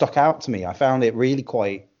really stuck out to me. I found it really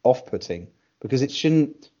quite off-putting because they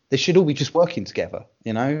should all be just working together,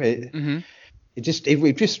 you know. It just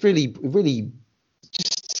really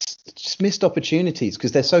missed opportunities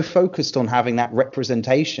because they're so focused on having that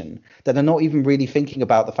representation that they're not even really thinking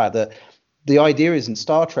about the fact that the idea is in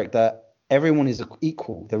Star Trek that everyone is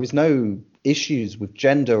equal. There is no issues with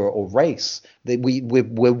gender or race.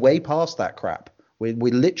 We're way past that crap. We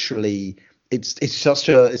literally it's such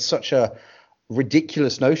a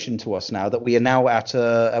ridiculous notion to us now that we are now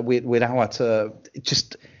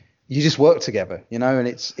you just work together, you know, and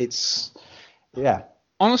it's yeah.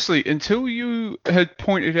 Honestly, until you had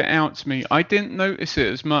pointed it out to me, I didn't notice it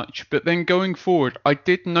as much. But then going forward, I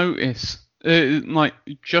did notice like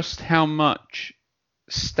just how much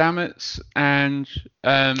Stamets and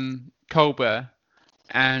Colbert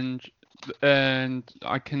and and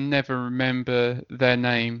I can never remember their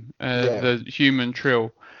name, the human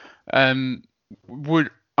Trill, would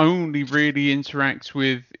only really interact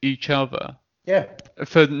with each other. Yeah.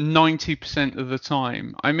 For 90% of the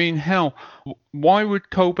time. I mean, hell, why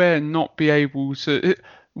would Colbert not be able to?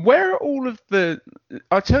 Where are all of the?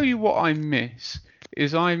 I'll tell you what I miss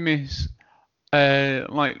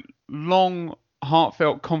like long,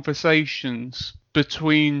 heartfelt conversations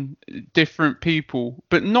between different people,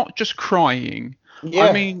 but not just crying. Yeah.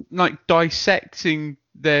 I mean, like dissecting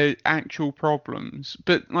their actual problems,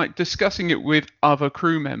 but like discussing it with other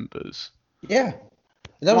crew members. Yeah.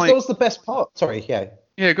 That was the best part. Sorry, yeah.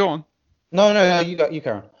 Yeah, go on. No, you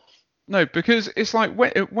carry on. No, because it's like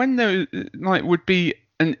when there like would be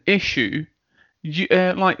an issue,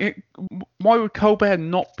 why would Colbert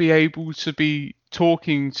not be able to be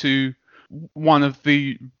talking to one of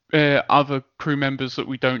the other crew members that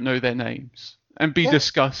we don't know their names and be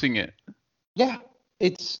discussing it? Yeah,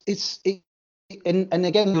 and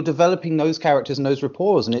again, you're developing those characters and those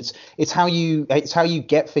rapports, and it's how you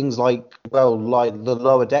get things like the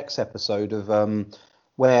Lower Decks episode of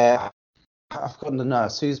where I've forgotten the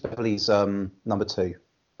nurse who's Beverly's number 2,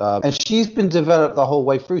 and she's been developed the whole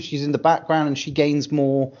way through. She's in the background and she gains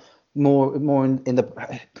more in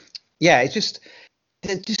the it's just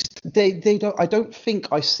they don't. I don't think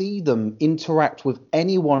I see them interact with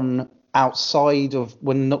anyone outside of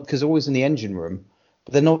because they're always in the engine room.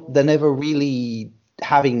 But they're never really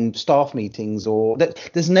having staff meetings, or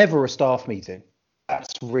there's never a staff meeting.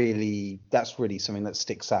 That's really something that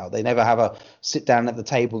sticks out. They never have a sit down at the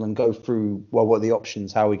table and go through, well, what are the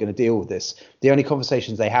options? How are we going to deal with this? The only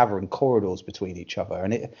conversations they have are in corridors between each other,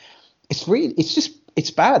 and it's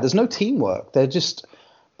bad. There's no teamwork. There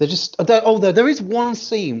is one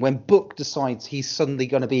scene when Book decides he's going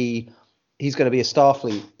to be a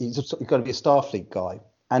Starfleet. He's going to be a Starfleet guy,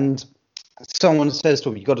 and someone says to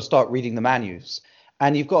him, "You've got to start reading the menus,"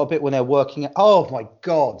 and you've got a bit when they're working. Oh my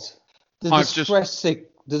God, the distress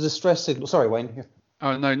signal. Sorry, Wayne.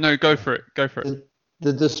 Oh no, go for it.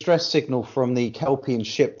 The distress signal from the Kelpian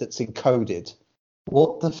ship that's encoded.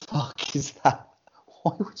 What the fuck is that?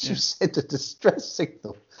 Why would you send a distress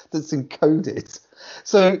signal that's encoded?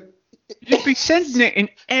 So you'd be sending it in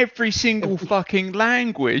every single fucking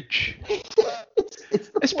language.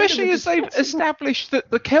 Especially as they've established that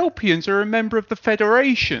the Kelpians are a member of the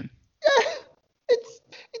Federation. Yeah,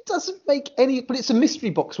 it doesn't make any. But it's a mystery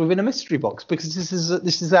box within a mystery box, because this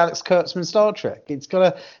is Alex Kurtzman Star Trek. It's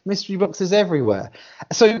got mystery boxes everywhere.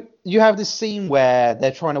 So you have this scene where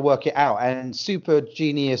they're trying to work it out, and super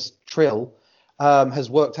genius Trill has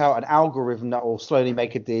worked out an algorithm that will slowly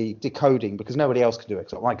make it decoding, because nobody else can do it.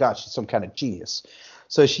 So, oh my God, she's some kind of genius.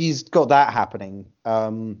 So she's got that happening,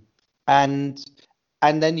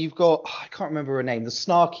 and then you've got, I can't remember her name, the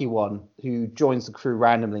snarky one who joins the crew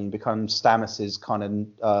randomly and becomes Stamos's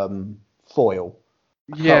kind of foil.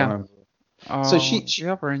 I can't remember. So she the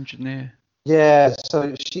other engineer. Yeah,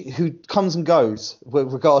 so who comes and goes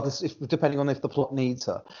regardless, depending on if the plot needs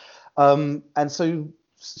her. And so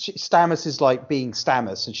Stamos is like being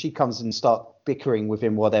Stamos, and she comes and start bickering with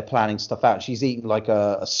him while they're planning stuff out. She's eating like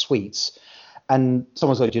a sweets. And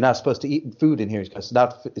someone's like, "You're not supposed to eat food in here." He goes,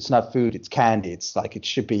 "It's not food. It's candy. It's like it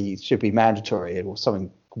should be mandatory," or something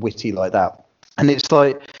witty like that. And it's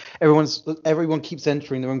like everyone keeps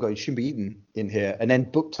entering the room going, "You shouldn't be eating in here." And then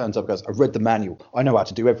Book turns up and goes, "I read the manual. I know how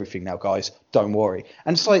to do everything now, guys. Don't worry."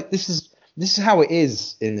 And it's like this is how it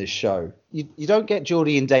is in this show. You don't get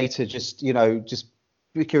Geordi and Data just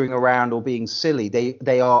bickering around or being silly.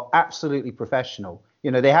 They are absolutely professional.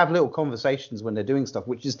 They have little conversations when they're doing stuff,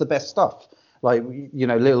 which is the best stuff. Like,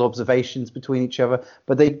 little observations between each other,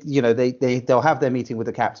 but they'll have their meeting with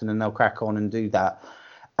the captain and they'll crack on and do that.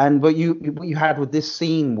 And what you had with this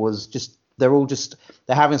scene was just they're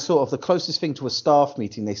having sort of the closest thing to a staff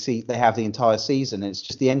meeting they have the entire season. And it's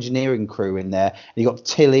just the engineering crew in there. And you got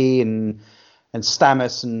Tilly and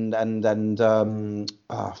Stamos and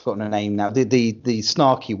I've forgotten her name now. The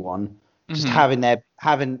snarky one, just having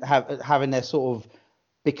their sort of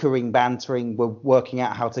bickering, bantering. We're working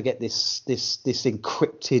out how to get this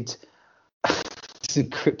encrypted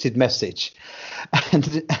message, and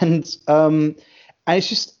it's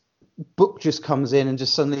just Book just comes in and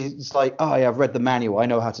just suddenly it's like, "Oh yeah, I've read the manual. I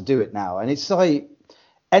know how to do it now." And it's like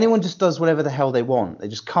anyone just does whatever the hell they want. They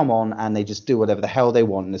just come on and they just do whatever the hell they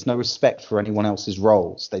want. And there's no respect for anyone else's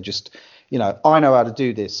roles. They just, I know how to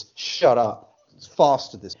do this. Shut up. It's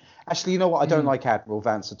faster this. Actually, you know what? I don't like Admiral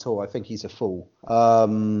Vance at all. I think he's a fool. He's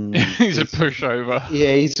a pushover.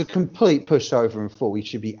 Yeah, he's a complete pushover and fool. He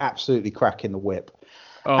should be absolutely cracking the whip.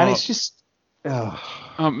 And it's just...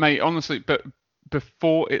 mate, honestly, but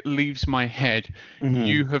before it leaves my head, Mm-hmm.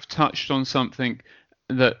 you have touched on something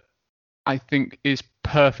that I think is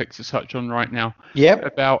perfect to touch on right now. Yep.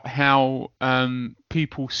 About how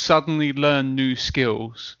people suddenly learn new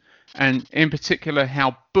skills, and in particular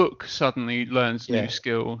how Book suddenly learns Yeah. new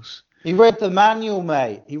skills. He read the manual,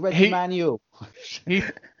 mate. He read the manual.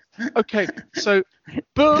 Okay, so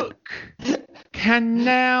Book can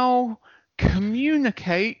now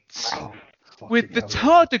communicate with the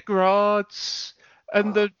tardigrades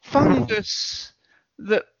and the fungus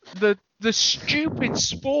that the stupid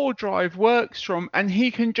spore drive works from, and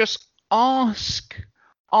he can just ask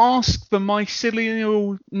the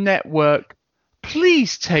mycelial network,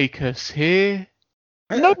 please take us here.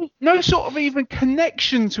 No sort of even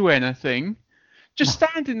connection to anything, just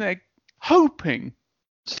standing there hoping.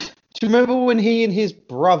 Do you remember when he and his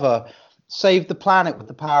brother saved the planet with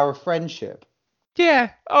the power of friendship?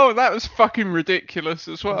 Yeah. Oh, that was fucking ridiculous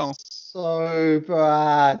as well. So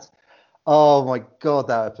bad. Oh my god,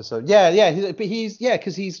 that episode. Yeah. He's the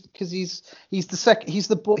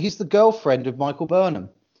girlfriend of Michael Burnham.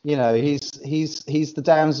 You know, he's the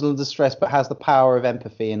damsel in distress, but has the power of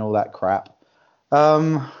empathy and all that crap.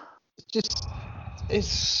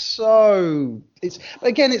 It's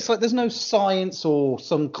like there's no science or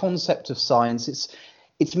some concept of science.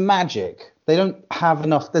 It's magic. They don't have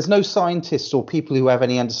enough. There's no scientists or people who have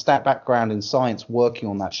any background in science working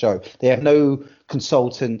on that show. They have no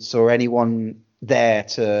consultants or anyone there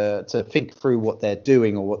to think through what they're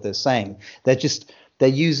doing or what they're saying. They're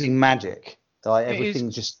using magic. Like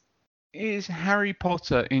everything It is Harry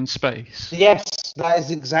Potter in space. Yes, that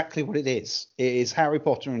is exactly what it is. It is Harry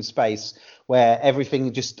Potter in space, where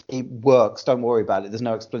everything it works. Don't worry about it. There's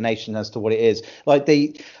no explanation as to what it is. Like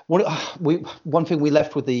one thing we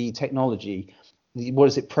left with the technology. What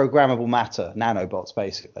is it? Programmable matter, nanobots,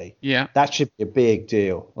 basically. Yeah. That should be a big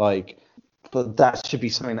deal. But that should be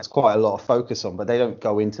something that's quite a lot of focus on. But they don't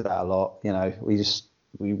go into that a lot. You know, we just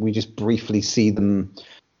briefly see them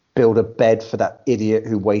build a bed for that idiot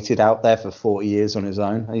who waited out there for 40 years on his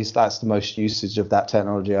own. At least that's the most usage of that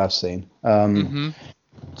technology I've seen.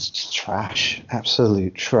 It's just trash,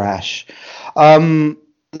 absolute trash.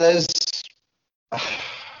 There's.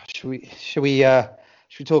 Should we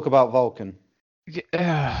talk about Vulcan?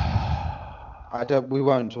 Yeah. We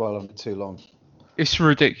won't dwell on it too long. It's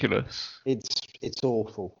ridiculous. It's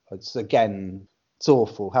awful. It's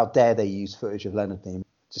awful. How dare they use footage of Leonard Nimoy?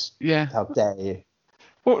 How dare you?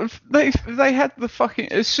 Well, they had the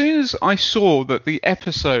fucking. As soon as I saw that the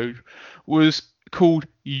episode was called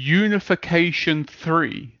Unification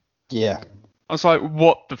 3, yeah, I was like,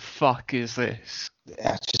 what the fuck is this?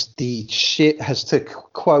 Just the shit, has to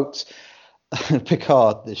quote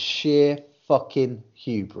Picard, the sheer fucking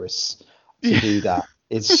hubris to do that.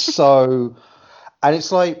 It's so, and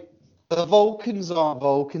it's like the Vulcans aren't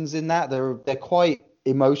Vulcans in that. They're quite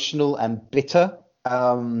emotional and bitter.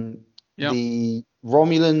 The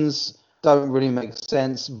Romulans don't really make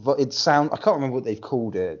sense. But I can't remember what they've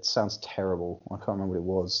called it. It sounds terrible. I can't remember what it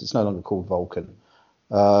was. It's no longer called Vulcan.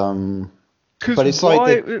 But it's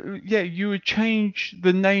you would change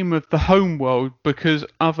the name of the homeworld because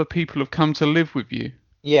other people have come to live with you.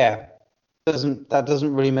 Yeah, that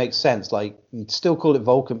doesn't really make sense. Like, you'd still call it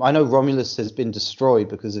Vulcan. I know Romulus has been destroyed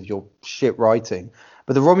because of your shit writing,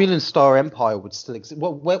 but the Romulan Star Empire would still exist.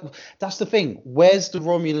 Well, that's the thing. Where's the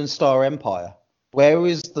Romulan Star Empire? Where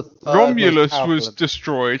is the Romulus was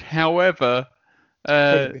destroyed. However,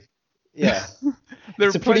 yeah.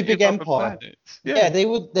 It's a pretty big empire. Yeah, they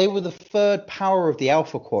were the third power of the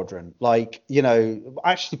Alpha Quadrant. Like, you know,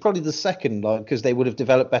 actually probably the second, because they would have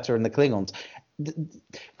developed better in the Klingons.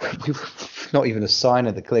 Not even a sign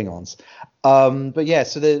of the Klingons. But yeah,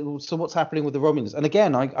 so what's happening with the Romulans? And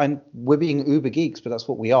again, we're being uber geeks, but that's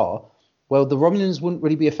what we are. Well, the Romulans wouldn't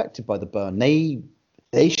really be affected by the burn.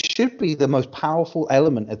 They should be the most powerful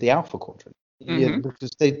element of the Alpha Quadrant,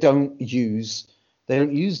 because they don't use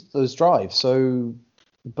those drives. So,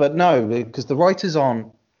 but no, because the writers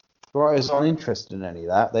aren't interested in any of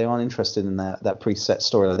that. They aren't interested in that preset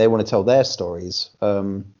story. They want to tell their stories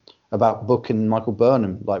about Book and Michael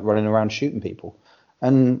Burnham, like running around shooting people.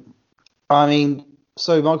 And I mean,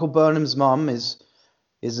 so Michael Burnham's mum is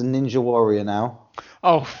a ninja warrior now.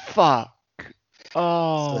 Oh fuck!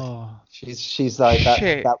 Oh. So she's like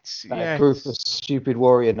that group of stupid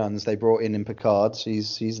warrior nuns they brought in Picard.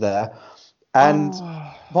 She's there. And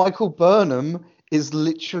Michael Burnham is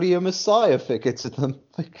literally a messiah figure to them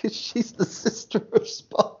because she's the sister of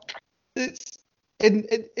Spock. It's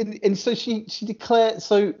and so she declares.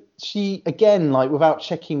 So she again, like without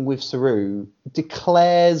checking with Saru,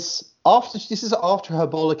 declares after her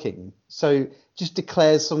bollocking. So just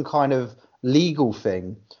declares some kind of legal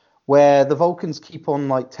thing where the Vulcans keep on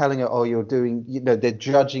like telling her, oh, you're doing, they're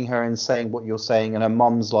judging her and saying what you're saying. And her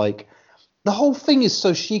mum's like, the whole thing is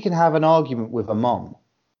so she can have an argument with her mum.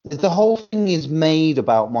 The whole thing is made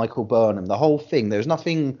about Michael Burnham. The whole thing. There's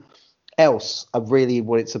nothing else really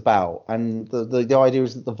what it's about. And the idea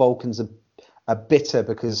is that the Vulcans are bitter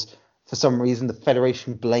because for some reason the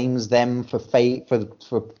Federation blames them for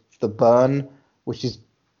the burn, which is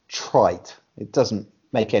trite. It doesn't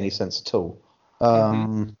make any sense at all.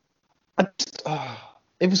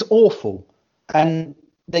 It was awful. And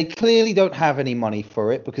they clearly don't have any money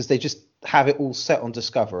for it because they just have it all set on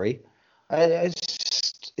Discovery.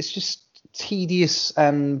 It's just tedious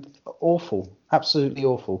and awful, absolutely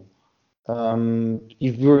awful.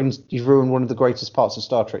 You've ruined one of the greatest parts of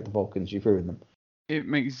Star Trek, the Vulcans. You've ruined them. It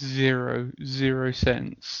makes zero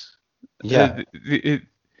sense. Yeah.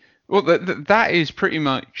 That is pretty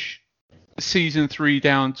much season 3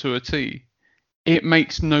 down to a T. It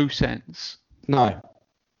makes no sense. No,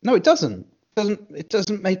 it doesn't. It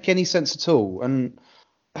doesn't make any sense at all. And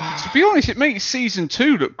to be honest, it makes season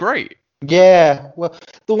 2 look great. Yeah, well,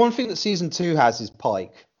 the one thing that season 2 has is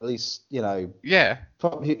Pike. At least, Yeah.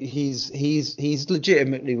 He's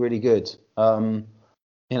legitimately really good. And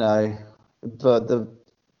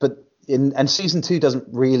season 2 doesn't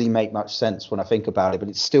really make much sense when I think about it, but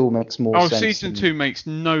it still makes more sense. Season 2 makes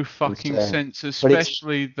no fucking sense,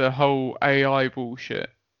 especially the whole AI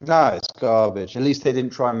bullshit. No, it's garbage. At least they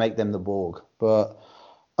didn't try and make them the Borg. But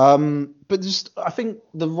just I think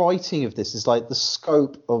the writing of this is like the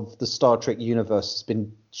scope of the Star Trek universe has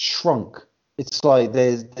been shrunk. It's like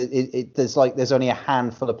there's only a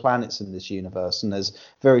handful of planets in this universe, and there's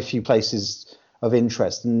very few places of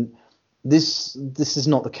interest. And this is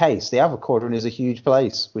not the case. The Alpha Quadrant is a huge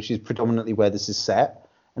place, which is predominantly where this is set,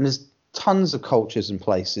 and there's tons of cultures and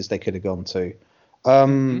places they could have gone to.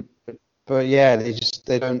 But yeah,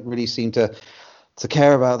 they don't really seem to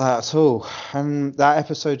care about that at all. And that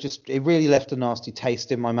episode it really left a nasty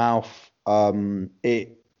taste in my mouth.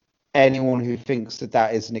 Anyone who thinks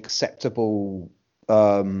that is an acceptable,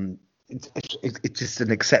 it's just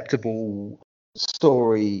an acceptable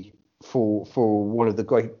story for one of the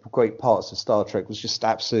great parts of Star Trek was just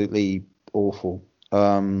absolutely awful.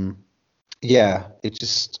 It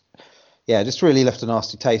just really left a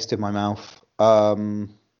nasty taste in my mouth.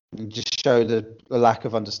 It just showed a lack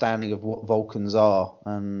of understanding of what Vulcans are,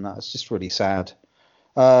 and that's just really sad.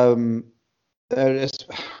 Absolutely,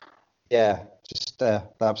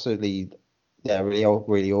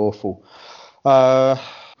 really awful. What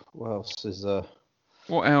else is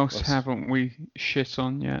What else haven't we shit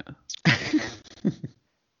on yet?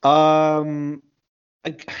 I mean,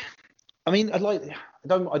 I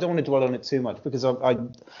don't want to dwell on it too much because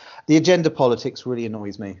the agenda politics really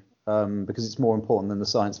annoys me. Because it's more important than the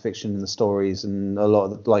science fiction and the stories, and a lot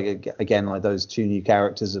of those 2 new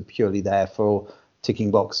characters are purely there for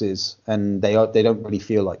ticking boxes, and they don't really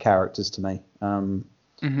feel like characters to me.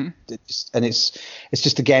 It's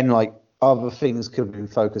just again like other things could have been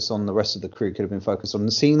focused on. The rest of the crew could have been focused on,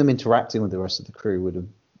 and seeing them interacting with the rest of the crew would have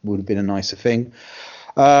been a nicer thing.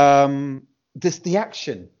 The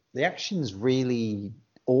action's really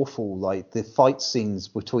awful. Like the fight scenes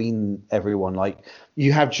between everyone, like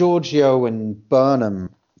you have Giorgio and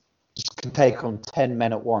Burnham just can take on 10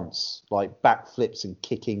 men at once, like backflips and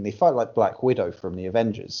kicking. They fight like Black Widow from the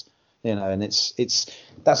Avengers, and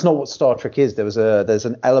that's not what Star Trek is. There's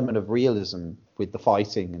an element of realism with the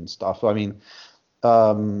fighting and stuff. I mean,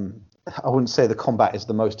 I wouldn't say the combat is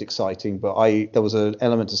the most exciting, but there was an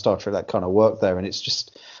element of Star Trek that kind of worked there, and it's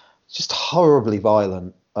just horribly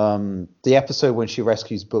violent. The episode when she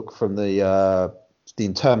rescues Book from the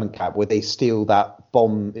internment camp, where they steal that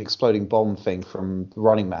exploding bomb thing from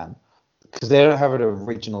Running Man, because they don't have an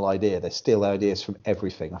original idea. They steal ideas from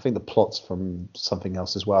everything. I think the plot's from something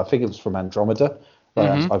else as well. I think it was from Andromeda.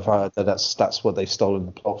 I've heard that's what they've stolen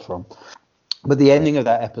the plot from. But the ending of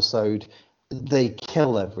that episode, they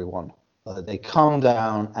kill everyone. They calm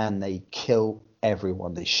down and they kill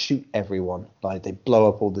everyone. They shoot everyone. Like they blow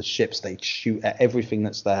up all the ships. They shoot at everything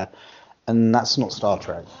that's there, and that's not Star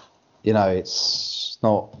Trek. It's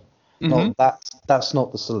not. That's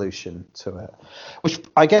not the solution to it. Which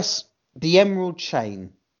I guess the Emerald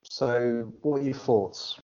Chain. So, what are your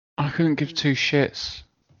thoughts? I couldn't give 2 shits.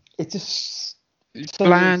 It's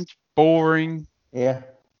bland, boring. Yeah.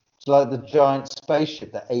 It's like the giant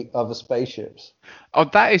spaceship that ate other spaceships. Oh,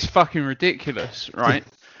 that is fucking ridiculous, right?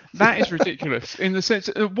 That is ridiculous in the sense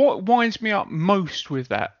that what winds me up most with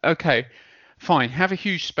that. Okay, fine. Have a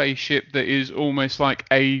huge spaceship that is almost like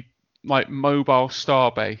a mobile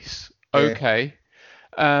starbase. Okay.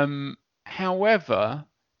 However,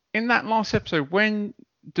 in that last episode, when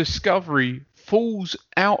Discovery falls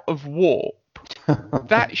out of warp,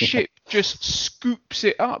 that ship just scoops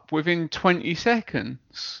it up within 20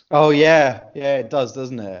 seconds. Oh yeah, it does,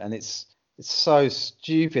 doesn't it? And it's so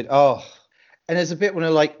stupid. Oh, and there's a bit when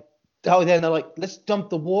they're like, then they're like, let's dump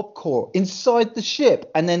the warp core inside the ship,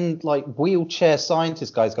 and then like wheelchair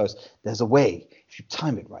scientist guys goes, there's a way if you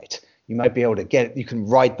time it right. You might be able to get it. You can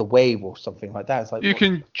ride the wave or something like that. It's like you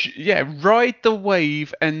can, ride the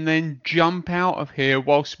wave and then jump out of here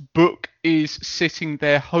whilst Book is sitting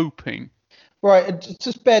there hoping. Right, and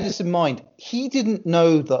just bear this in mind. He didn't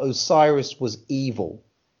know that Osiris was evil.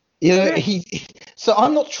 You know, so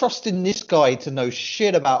I'm not trusting this guy to know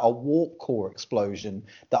shit about a warp core explosion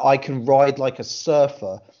that I can ride like a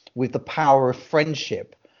surfer with the power of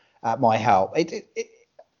friendship at my help.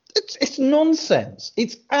 It's nonsense.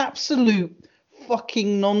 It's absolute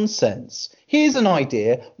fucking nonsense. Here's an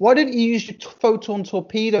idea. Why don't you use your photon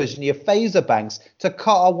torpedoes and your phaser banks to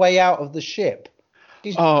cut our way out of the ship?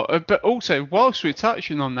 But also, whilst we're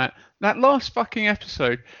touching on that last fucking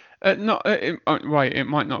episode, it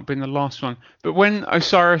might not have been the last one, but when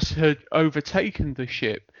Osiris had overtaken the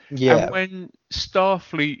ship, and when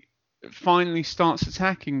Starfleet finally starts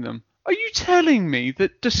attacking them, are you telling me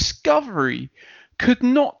that Discovery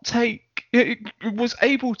was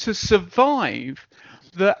able to survive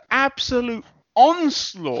the absolute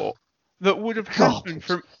onslaught that would have happened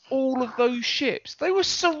from all of those ships? They were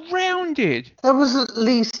surrounded. There was at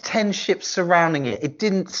least 10 ships surrounding it. It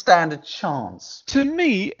didn't stand a chance. To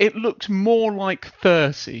me, it looked more like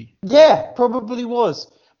 30. Yeah, probably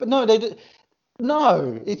was. But no, it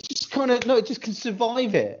just it just can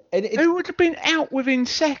survive it. And they would have been out within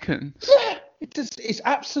seconds. Yeah, it's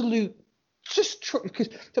absolute. Just because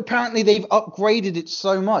apparently they've upgraded it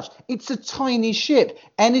so much. It's a tiny ship.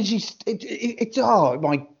 Energy. Oh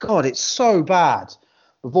my god, it's so bad.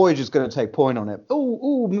 But Voyager's going to take point on it.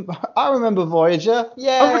 Oh, I remember Voyager.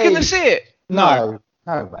 Yeah. Are we going to see it? No,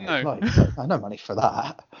 mate. No money for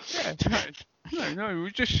that. Yeah, no.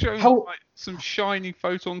 We just showed like some shiny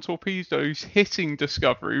photon torpedoes hitting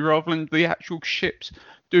Discovery rather than the actual ships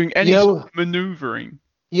doing any sort of manoeuvring.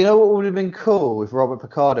 You know what would have been cool if Robert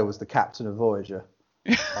Picardo was the captain of Voyager?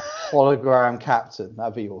 A hologram captain.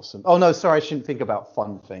 That'd be awesome. Oh, no, sorry. I shouldn't think about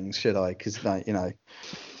fun things, should I? Because, fucking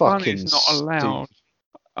fun is not allowed.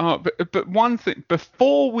 But one thing,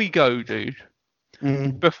 before we go, dude,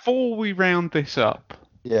 before we round this up,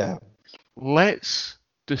 let's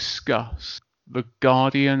discuss the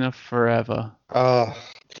Guardian of Forever. We're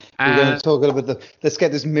going to talk a little bit. Let's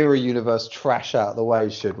get this mirror universe trash out of the way,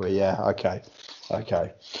 should we? Yeah, okay.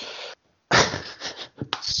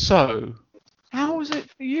 So, how was it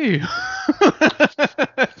for you?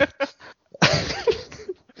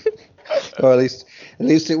 Well, at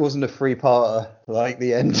least it wasn't a three-parter like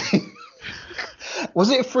the ending.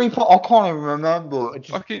 Was it a three-part? I can't even remember.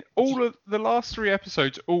 All of the last 3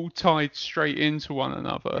 episodes all tied straight into one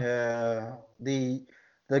another. Yeah, the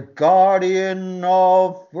Guardian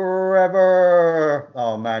of Forever.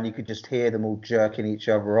 Oh man, you could just hear them all jerking each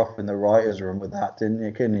other off in the writers' room with that,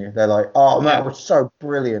 couldn't you? They're like, oh man, we're so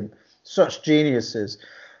brilliant, such geniuses.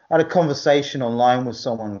 I had a conversation online with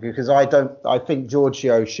someone because I think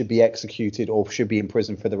Georgiou should be executed or should be in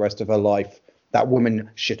prison for the rest of her life. That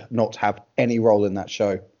woman should not have any role in that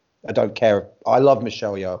show. I don't care. I love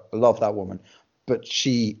Michelle Yeoh. I love that woman, but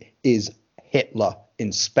she is Hitler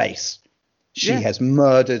in space. She has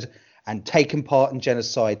murdered and taken part in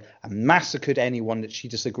genocide and massacred anyone that she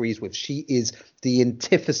disagrees with. She is the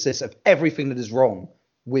antithesis of everything that is wrong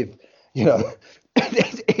with,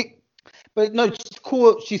 But no,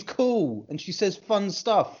 she's cool and she says fun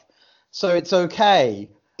stuff. So it's okay.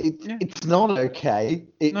 It's not okay.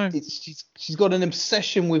 She's got an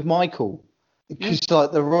obsession with Michael. She's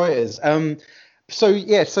like the Reuters.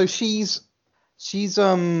 So she's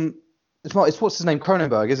it's what's his name,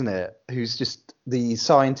 Cronenberg, isn't it? Who's just the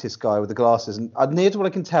scientist guy with the glasses. And near to what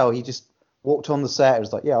I can tell, he just walked on the set and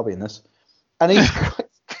was like, yeah, I'll be in this. And he's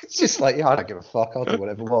just like, yeah, I don't give a fuck. I'll do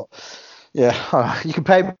whatever. What? Yeah, you can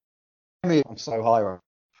pay me. I'm so high, I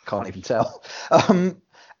can't even tell.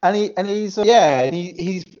 He's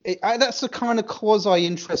that's a kind of quasi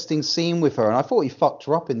interesting scene with her. And I thought he fucked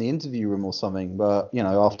her up in the interview room or something. But,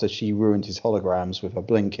 after she ruined his holograms with her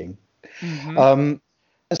blinking. Mm-hmm.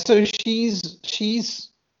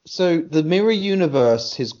 So the mirror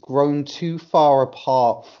universe has grown too far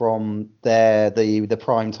apart from the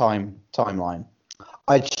prime timeline.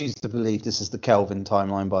 I choose to believe this is the Kelvin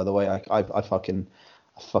timeline, by the way. I fucking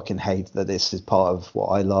hate that this is part of what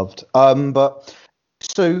I loved. But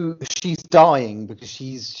So she's dying because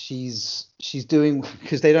she's doing,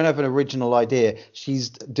 because they don't have an original idea. She's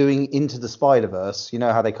doing Into the Spider-Verse. You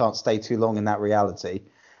know how they can't stay too long in that reality.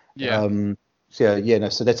 Yeah. So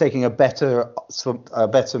they're taking a better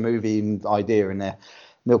movie and idea and they're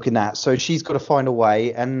milking that. So she's got to find a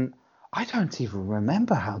way, and I don't even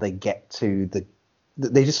remember how they get to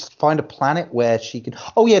they just find a planet where she can.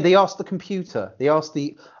 Oh yeah, they ask the computer. They ask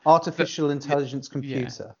the artificial intelligence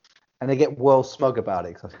computer, and they get well smug about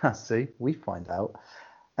it. See, we find out,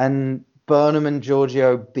 and Burnham and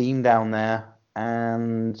Giorgio beam down there,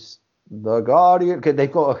 and the Guardian.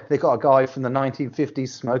 They've got a guy from the 1950s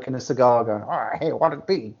smoking a cigar, going, "All right, hey, what'd it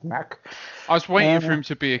be, Mac?" I was waiting for him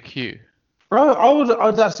to be a Q.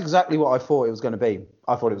 Right, that's exactly what I thought it was going to be.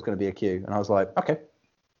 I thought it was going to be a Q, and I was like, okay,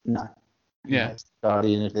 no. Yeah. It's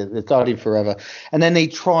Guardian forever. And then they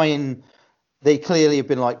clearly have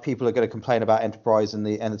been like, people are going to complain about Enterprise and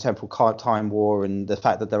the Temporal Time War and the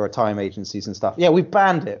fact that there are time agencies and stuff. Yeah, we've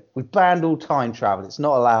banned it. We've banned all time travel. It's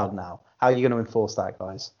not allowed now. How are you going to enforce that,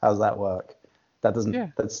 guys? How does that work? That doesn't. Yeah.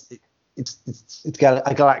 It's a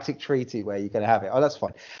galactic treaty where you're going to have it. Oh, that's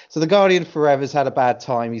fine. So the Guardian Forever's had a bad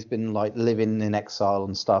time. He's been like living in exile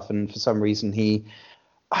and stuff, and for some reason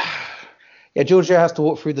Giorgio has to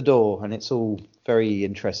walk through the door, and it's all very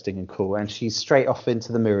interesting and cool. And she's straight off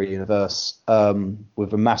into the Mirror Universe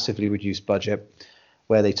with a massively reduced budget,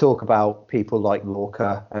 where they talk about people like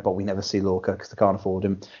Lorca, but we never see Lorca because they can't afford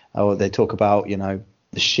him. Or they talk about,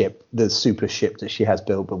 the ship, the super ship that she has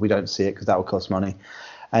built, but we don't see it because that would cost money.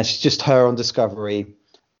 And she's just her on Discovery.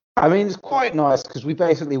 I mean, it's quite nice because we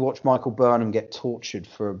basically watch Michael Burnham get tortured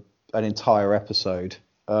for an entire episode.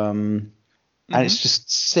 And it's just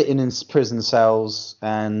sitting in prison cells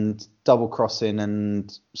and double crossing.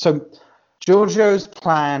 And so Giorgio's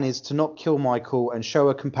plan is to not kill Michael and show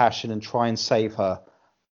her compassion and try and save her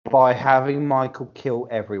by having Michael kill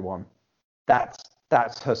everyone. That's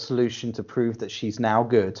her solution to prove that she's now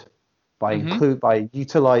good, by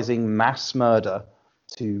utilizing mass murder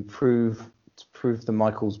to prove that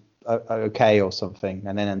Michael's okay or something,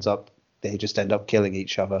 and then they just end up killing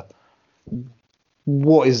each other.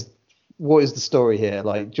 What is the story here?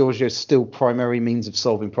 Like, Giorgio's still primary means of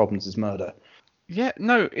solving problems is murder. Yeah,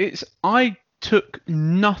 no, I took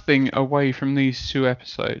nothing away from these two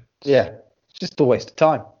episodes. Yeah, it's just a waste of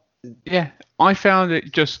time. Yeah, I found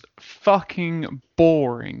it just fucking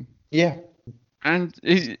boring. Yeah. And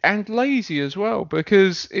lazy as well,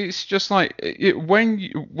 because it's just like when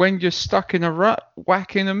you're stuck in a rut,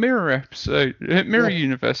 whack in a mirror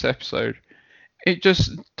universe episode. It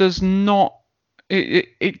just does not.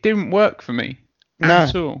 It didn't work for me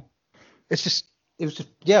at all. It was just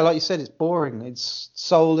like you said, it's boring. It's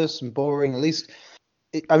soulless and boring. At least,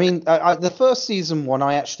 the first season one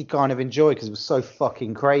I actually kind of enjoyed because it was so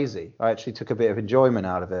fucking crazy. I actually took a bit of enjoyment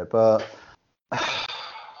out of it, but.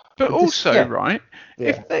 But also, right,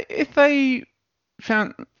 if they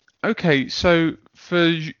found, okay, so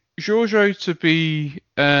for Giorgio to be,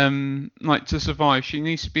 to survive, she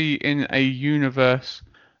needs to be in a universe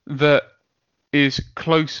that is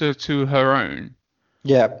closer to her own.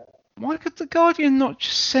 Yeah. Why could the Guardian not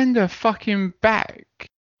just send her fucking back,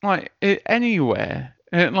 anywhere,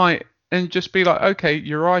 and just be like, okay,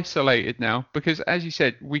 you're isolated now, because as you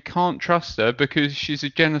said, we can't trust her because she's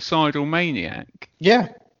a genocidal maniac. Yeah.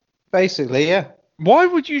 Basically, yeah. Why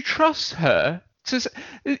would you trust her?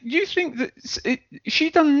 You think that she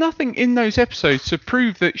done nothing in those episodes to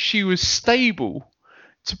prove that she was stable,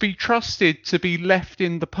 to be trusted, to be left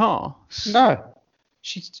in the past? No,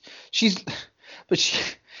 she's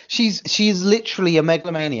literally a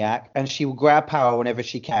megalomaniac, and she will grab power whenever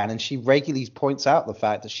she can, and she regularly points out the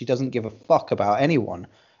fact that she doesn't give a fuck about anyone,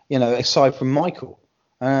 aside from Michael.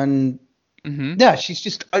 And yeah,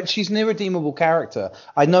 she's an irredeemable character.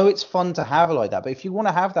 I know it's fun to have her like that, but if you want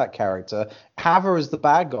to have that character, have her as the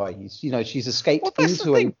bad guy. She's escaped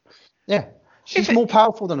into a. Yeah, she's more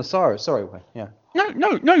powerful than Osiris. Sorry, yeah.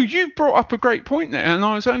 No, you brought up a great point there, and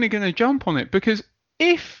I was only going to jump on it because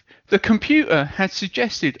if the computer had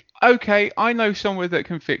suggested, okay, I know somewhere that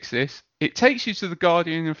can fix this, it takes you to the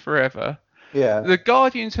Guardian of Forever. Yeah. The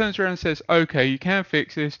Guardian turns around and says, okay, you can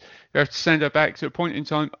fix this. You have to send her back to a point in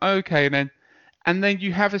time. Okay, then. And then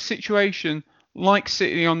you have a situation like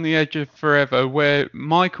City on the Edge of Forever where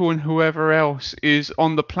Michael and whoever else is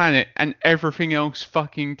on the planet and everything else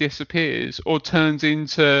fucking disappears or turns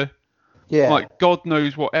into God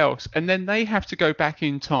knows what else. And then they have to go back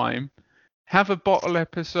in time, have a bottle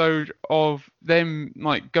episode of them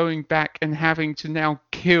going back and having to now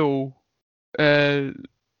kill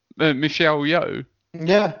Michelle Yeoh.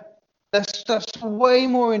 Yeah, that's way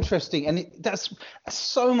more interesting, and that's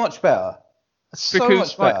so much better. So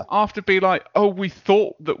because much better. after be like, oh, we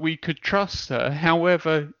thought that we could trust her.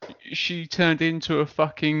 However, she turned into a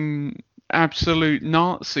fucking absolute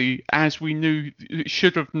Nazi, as we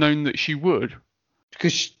should have known that she would.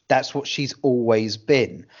 Because that's what she's always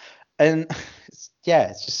been. And it's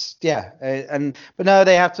just but no,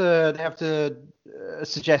 they have to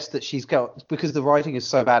suggest that she's got, because the writing is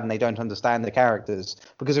so bad and they don't understand the characters,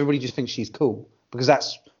 because everybody just thinks she's cool, because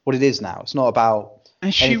that's what it is now. It's not about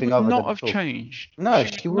And she anything would other not than have cool. changed. No,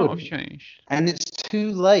 she she would not wouldn't. have changed. And it's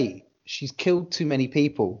too late. She's killed too many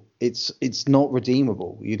people. It's not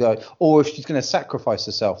redeemable. You go, or if she's going to sacrifice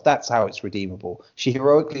herself, that's how it's redeemable. She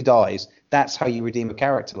heroically dies. That's how you redeem a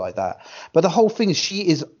character like that. But the whole thing is, she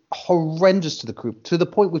is horrendous to the group, to the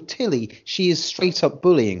point with Tilly, she is straight up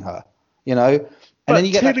bullying her. You know, and But then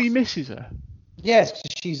you get Tilly misses her. Yes,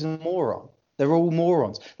 'cause she's a moron. They're all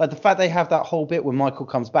morons. Like the fact they have that whole bit when Michael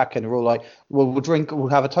comes back and they're all like, well, we'll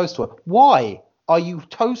have a toast to her. Why are you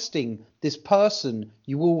toasting this person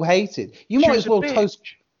you all hated? You She might was as a well bitch.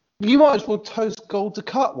 toast Gold to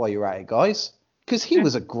Cut while you're at it, guys. Because he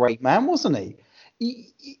was a great man, wasn't he?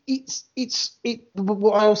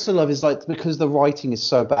 What I also love is, like, because the writing is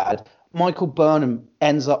so bad, Michael Burnham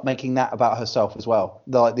ends up making that about herself as well.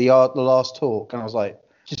 Like the last talk, and I was like,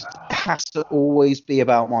 just has to always be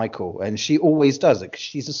about Michael, and she always does it because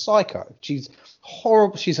she's a psycho. She's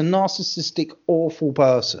horrible. She's a narcissistic, awful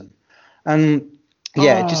person, and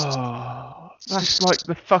that's like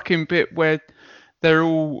the fucking bit where they're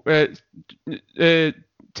all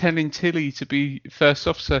telling Tilly to be first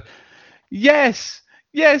officer. Yes,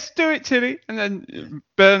 do it, Tilly. And then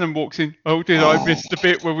Burnham walks in. Oh, did I miss the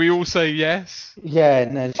bit where we all say yes? Yeah,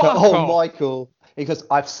 and then Fuck off. Michael. He goes,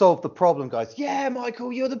 I've solved the problem, guys. Yeah,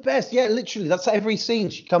 Michael, you're the best. Yeah, literally, that's every scene.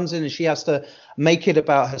 She comes in and she has to make it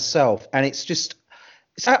about herself, and it's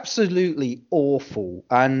absolutely awful,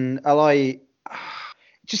 and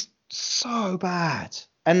just so bad.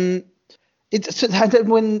 And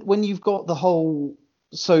when you've got the whole,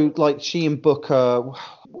 so like she and Booker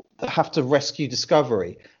have to rescue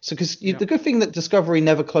Discovery. So because the good thing that Discovery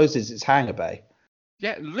never closes its hangar bay.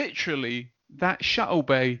 Yeah, literally, that shuttle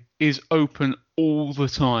bay is open all the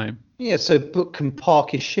time. Yeah, so Book can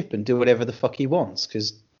park his ship and do whatever the fuck he wants,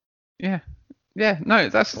 because no,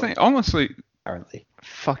 that's the thing. Honestly, apparently,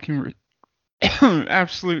 fucking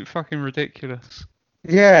absolute fucking ridiculous.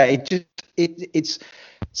 Yeah, it's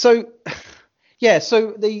so yeah.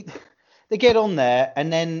 So they get on there,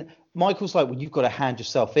 and then Michael's like, "Well, you've got to hand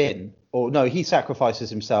yourself in," or no, he sacrifices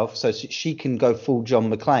himself so she can go full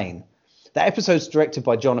John McClane. That episode's directed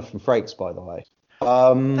by Jonathan Frakes, by the way.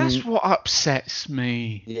 That's what upsets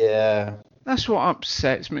me. Yeah. That's what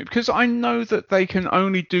upsets me, because I know that they can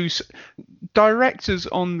only do directors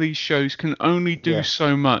on these shows can only do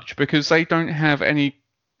so much because they don't have any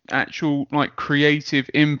actual like creative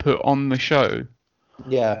input on the show.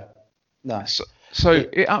 Yeah. Nice. So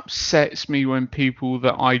it upsets me when people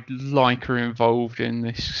that I like are involved in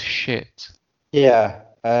this shit. Yeah,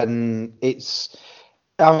 and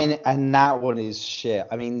and that one is shit.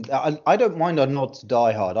 I mean, I don't mind a nod to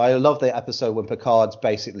Die Hard. I love the episode when Picard's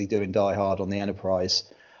basically doing Die Hard on the Enterprise.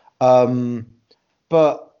 But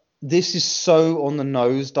this is so on the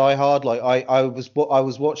nose, Die Hard. Like I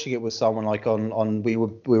was watching it with someone, like we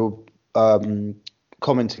were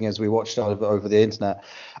commenting as we watched it over the internet,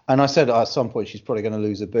 and I said at some point she's probably going to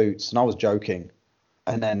lose her boots, and I was joking,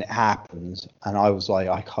 and then it happens, and I was like,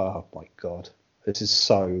 oh my god. This is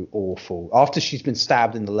so awful. After she's been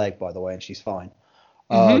stabbed in the leg, by the way, and she's fine.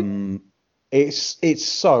 It's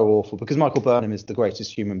so awful because Michael Burnham is the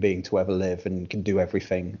greatest human being to ever live and can do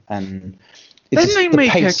everything. And then they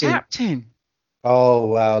make her captain. Oh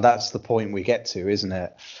wow, that's the point we get to, isn't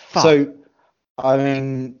it? Fuck. So, I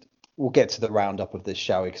mean, we'll get to the roundup of this,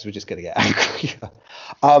 shall we? Because we're just going to get angry.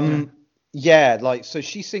 Like, so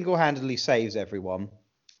she single-handedly saves everyone.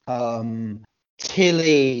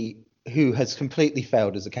 Tilly, who has completely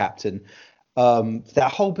failed as a captain,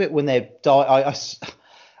 that whole bit when they die,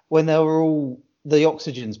 when they were all, the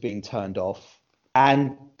oxygen's being turned off,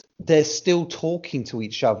 and they're still talking to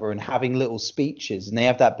each other and having little speeches, and they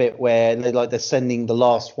have that bit where they're sending the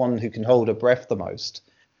last one who can hold her breath the most,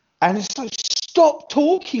 and it's like, stop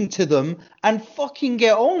talking to them and fucking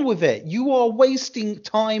get on with it. You are wasting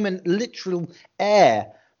time and literal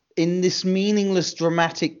air in this meaningless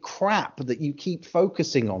dramatic crap that you keep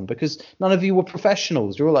focusing on because none of you were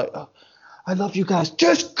professionals. You're all like, oh, I love you guys.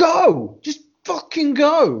 Just go. Just fucking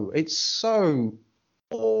go. It's so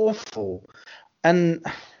awful. And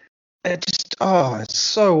it's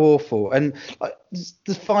so awful. And like,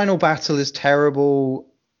 the final battle is terrible.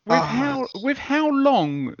 with how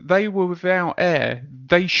long they were without air,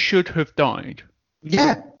 they should have died.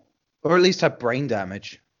 Yeah, or at least have brain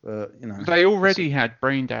damage. They already had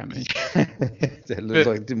brain damage. It looks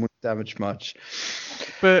like it didn't damage much.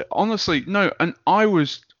 But honestly, no. And I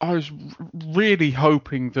was really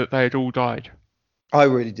hoping that they had all died. I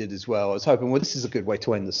really did as well. I was hoping, well, this is a good way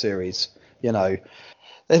to end the series, And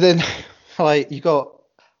then, like, you got,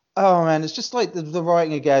 oh man, it's just like the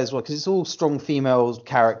writing again as well, because it's all strong female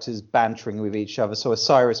characters bantering with each other. So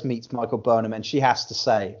Osiris meets Michael Burnham, and she has to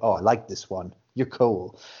say, "Oh, I like this one. You're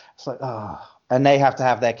cool." It's like, and they have to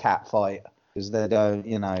have their cat fight because they don't,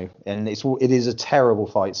 and it is a terrible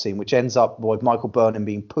fight scene, which ends up with Michael Burnham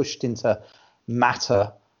being pushed into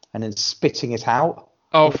matter and then spitting it out.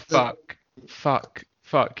 Oh, fuck.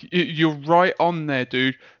 You're right on there,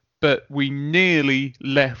 dude. But we nearly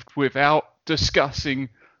left without discussing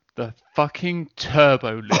the fucking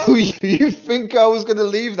turbo lift. Oh, you think I was going to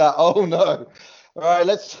leave that? Oh, no. All right,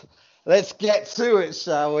 let's get to it,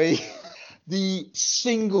 shall we? The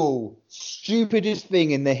single stupidest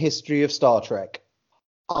thing in the history of Star Trek.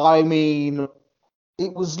 I mean,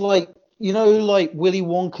 it was like, like Willy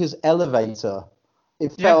Wonka's elevator.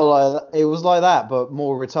 It felt like it was like that, but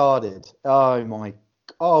more retarded. Oh my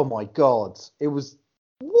god! It was.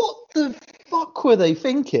 What the fuck were they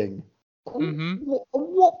thinking? Mm-hmm. At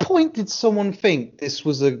what point did someone think this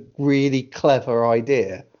was a really clever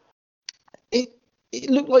idea? It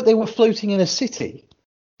looked like they were floating in a city.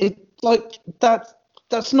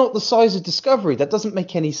 That's not the size of Discovery. That doesn't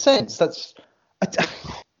make any sense. That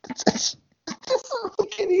doesn't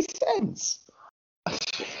make any sense.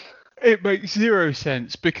 It makes zero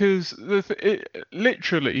sense because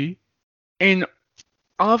literally in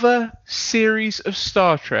other series of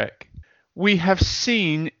Star Trek, we have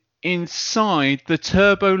seen inside the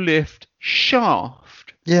turbo lift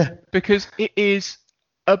shaft. Yeah. Because it is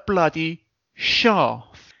a bloody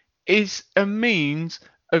shaft. It's a means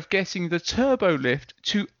of getting the turbo lift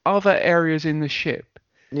to other areas in the ship.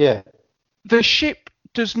 Yeah. The ship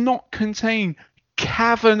does not contain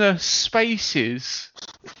cavernous spaces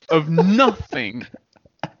of nothing.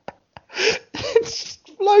 It's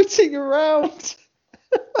floating around.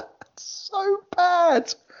 So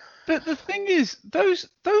bad. But the thing is, those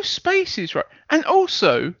spaces, right? And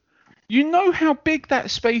also, you know how big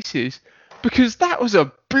that space is because that was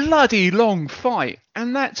a bloody long fight,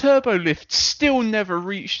 and that turbo lift still never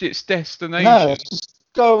reached its destination. No, it's just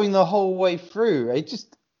going the whole way through. It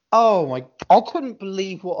just, oh my! I couldn't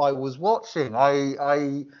believe what I was watching.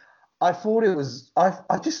 I thought it was. I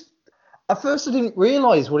just. At first, I didn't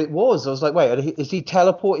realize what it was. I was like, "Wait, is he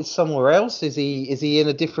teleported somewhere else? Is he in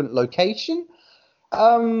a different location?"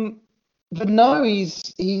 But no,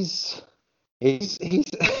 he's it's in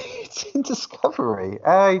Discovery.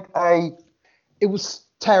 It was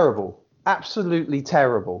terrible, absolutely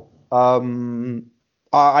terrible.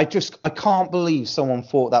 I can't believe someone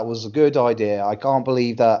thought that was a good idea. I can't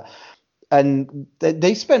believe that. And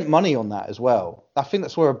they spent money on that as well. I think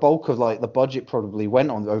that's where a bulk of like the budget probably went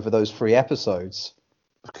on over those 3 episodes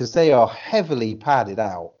because they are heavily padded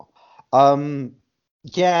out.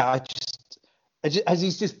 Yeah, as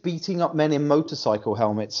he's just beating up men in motorcycle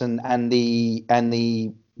helmets and the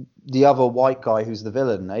other white guy who's the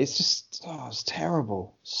villain. It's just it's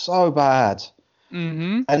terrible, so bad.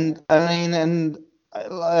 Mm-hmm. And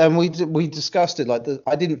we discussed it. Like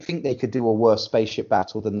I didn't think they could do a worse spaceship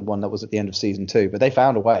battle than the one that was at the end of season 2, but they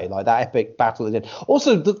found a way. Like that epic battle they did.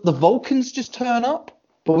 Also, the Vulcans just turn up,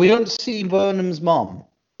 but we don't see Burnham's mom.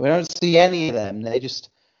 We don't see any of them. They just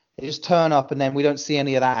turn up, and then we don't see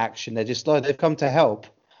any of that action. They're just like they've come to help,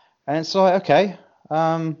 and it's like okay,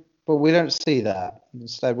 but we don't see that.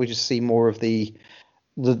 Instead, we just see more of the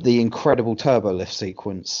incredible turbo lift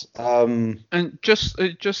sequence. And just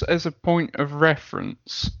as a point of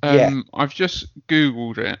reference, I've just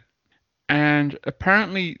Googled it, and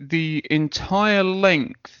apparently the entire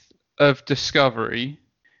length of Discovery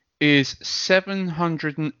is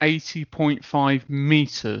 780.5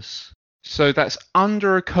 meters. So that's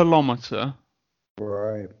under a kilometer.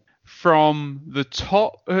 Right. From the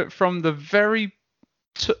top, from the very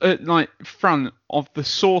front of the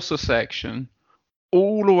saucer section,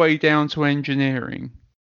 all the way down to engineering.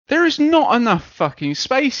 There is not enough fucking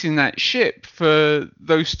space in that ship for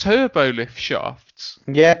those turbo lift shafts.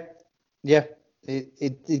 Yeah.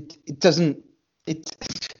 It doesn't.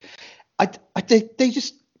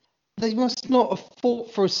 They must not have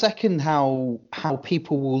thought for a second how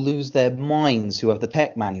people will lose their minds who have the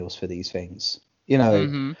tech manuals for these things.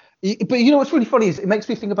 Mm-hmm. But what's really funny is it makes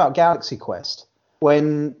me think about Galaxy Quest.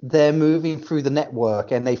 When they're moving through the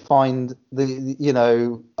network and they find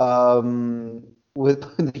when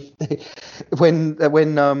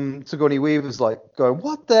Sigourney Weaver's like going,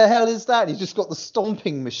 what the hell is that? He's just got the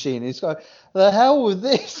stomping machine. And he's going, the hell with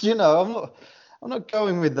this? I'm not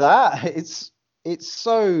going with that. It's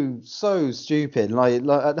so stupid.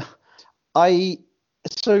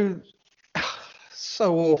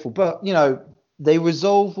 So awful. But they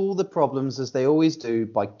resolve all the problems as they always do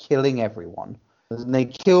by killing everyone. And they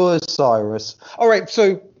kill Osiris. All right,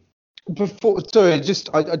 so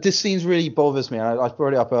this scene really bothers me. I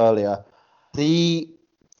brought it up earlier. The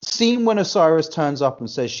scene when Osiris turns up and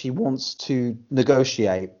says she wants to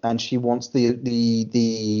negotiate and she wants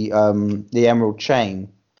the Emerald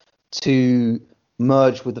Chain to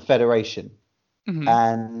merge with the Federation. Mm-hmm.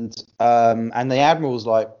 And the Admiral's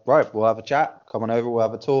like, right, we'll have a chat. Come on over, we'll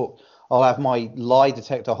have a talk. I'll have my lie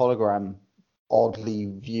detector hologram oddly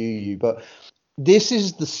view you. But this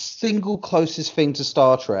is the single closest thing to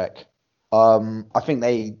Star Trek I think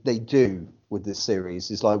they do with this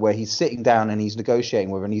series. Is like where he's sitting down and he's negotiating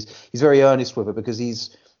with her, and he's very earnest with her because he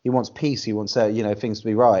wants peace. He wants things to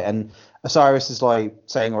be right. And Osiris is like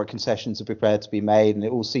saying, all right, concessions are prepared to be made, and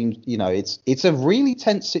it all seems it's a really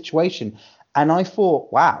tense situation. And I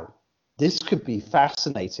thought, wow, this could be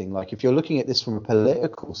fascinating. Like if you're looking at this from a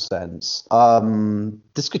political sense,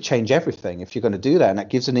 this could change everything if you're going to do that. And that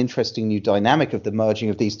gives an interesting new dynamic of the merging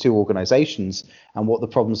of these two organizations and what the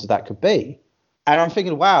problems of that could be. And I'm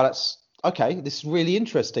thinking, wow, that's okay. This is really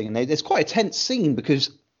interesting. And it's quite a tense scene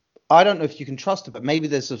because I don't know if you can trust her, but maybe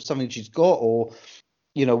there's something she's got, or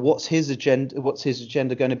what's his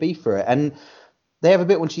agenda going to be for it. And they have a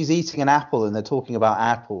bit when she's eating an apple and they're talking about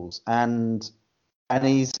apples, and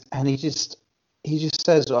he just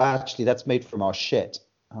says, well, actually that's made from our shit.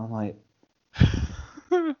 And I'm like,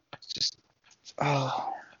 just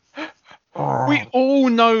we all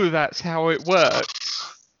know that's how it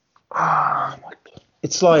works. Oh my God.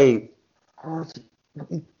 It's like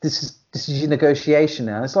this is your negotiation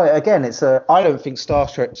now. It's like, again, I don't think Star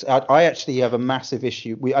Trek. I actually have a massive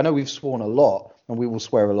issue. I know we've sworn a lot and we will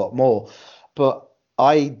swear a lot more, but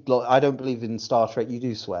I don't believe in Star Trek. You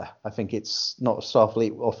do swear. I think it's not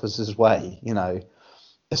Starfleet officers' way,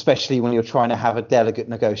 especially when you're trying to have a delicate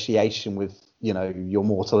negotiation with, your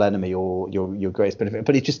mortal enemy or your greatest benefit.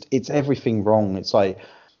 But it's everything wrong. It's like,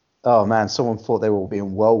 oh man, someone thought they were all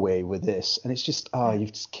being well with this, and it's just,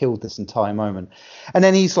 you've just killed this entire moment. And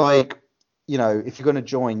then he's like, if you're going to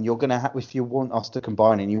join, you're going to have, if you want us to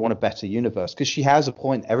combine and you want a better universe, because she has a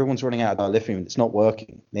point. Everyone's running out of dilithium. It's not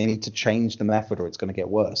working. They need to change the method or it's going to get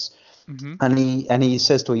worse. Mm-hmm. And he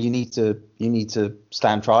says to her, you need to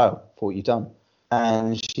stand trial for what you've done.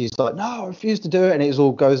 And she's like, no, I refuse to do it. And it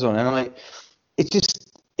all goes on. And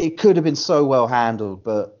it could have been so well handled,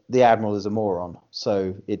 but the Admiral is a moron,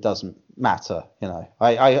 so it doesn't matter.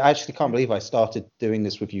 I actually can't believe I started doing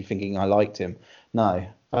this with you thinking I liked him. No,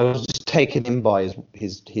 I was just taken in by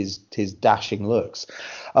his dashing looks.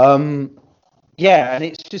 And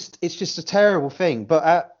it's just a terrible thing.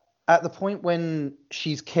 But at the point when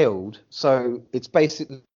she's killed, so it's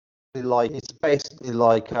basically like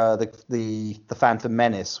the Phantom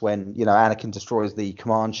Menace when Anakin destroys the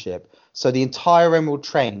command ship. So the entire Emerald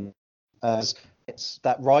Chain, it's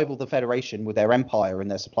that rival the Federation with their empire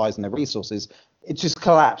and their supplies and their resources, it just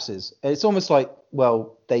collapses. It's almost like,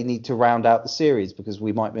 well, they need to round out the series because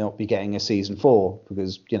we might not be getting a season 4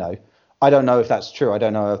 because, I don't know if that's true. I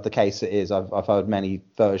don't know if the case it is. I've heard many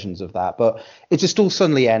versions of that, but it just all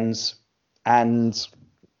suddenly ends and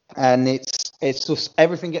it's just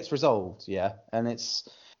everything gets resolved. Yeah. And that's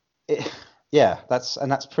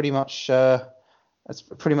pretty much, that's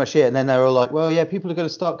pretty much it. And then they're all like, well, yeah, people are going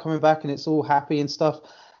to start coming back and it's all happy and stuff.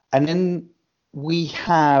 And then we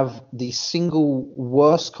have the single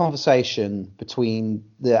worst conversation between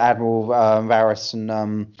the Admiral Varys and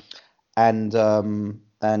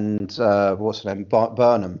what's her name,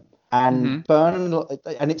 Burnham. And mm-hmm. Burnham,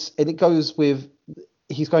 and it goes with,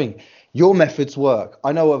 he's going, your methods work.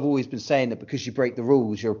 I know I've always been saying that because you break the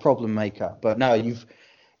rules, you're a problem maker. But no,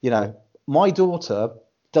 my daughter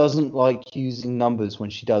doesn't like using numbers when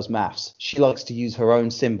she does maths. She likes to use her own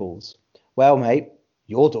symbols. Well, mate,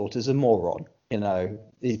 your daughter's a moron.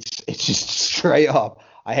 It's just straight up.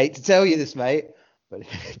 I hate to tell you this, mate, but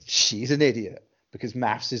she's an idiot because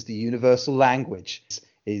maths is the universal language.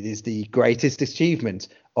 It is the greatest achievement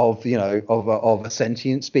of a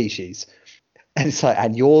sentient species. And it's like,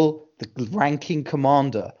 and you're the ranking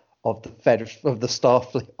commander of the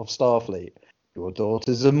Starfleet. Your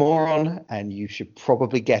daughter's a moron, and you should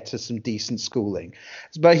probably get her some decent schooling.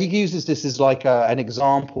 But he uses this as like an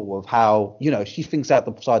example of how, she thinks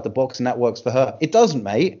outside the box, and that works for her. It doesn't,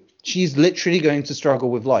 mate. She's literally going to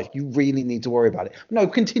struggle with life. You really need to worry about it. No,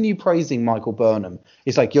 continue praising Michael Burnham.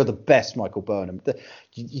 It's like, you're the best, Michael Burnham.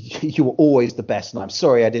 You were always the best, and I'm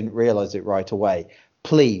sorry I didn't realize it right away.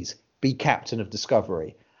 Please be captain of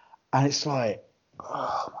Discovery. And it's like,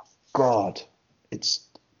 oh my God, it's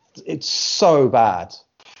so bad.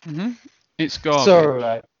 Mm-hmm. It's garbage. So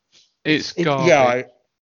like, it's garbage.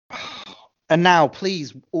 And now,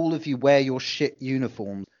 please, all of you, wear your shit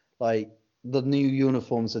uniforms. Like, the new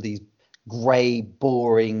uniforms are these grey,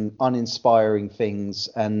 boring, uninspiring things,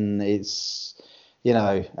 and it's, you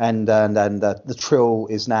know, and the Trill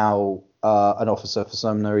is now an officer for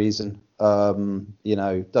some reason. You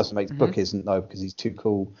know, doesn't make the book isn't though, because he's too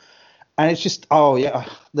cool. And it's just,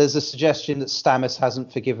 there's a suggestion that Stamets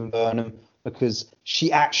hasn't forgiven Burnham because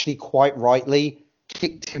she actually quite rightly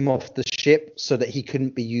kicked him off the ship so that he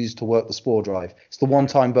couldn't be used to work the spore drive. It's the one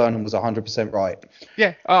time Burnham was 100% right.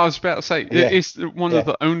 Yeah, I was about to say, it's one of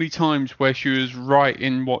the only times where she was right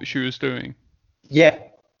in what she was doing. Yeah,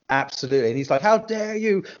 absolutely. And he's like, how dare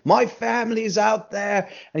you? My family's out there.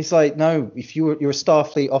 And he's like, no, if you're a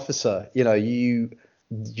Starfleet officer, you know, you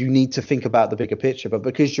need to think about the bigger picture. But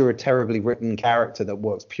because you're a terribly written character that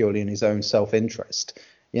works purely in his own self-interest,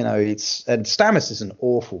 you know, and Stamets is an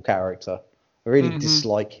awful character. I really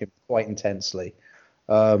dislike him quite intensely.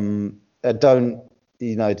 I found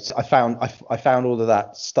all of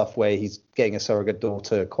that stuff where he's getting a surrogate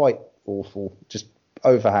daughter quite awful, just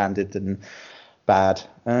overhanded and bad.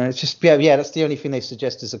 It's just that's the only thing they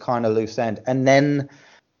suggest is a kind of loose end. And then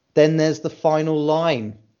there's the final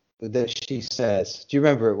line that she says. Do you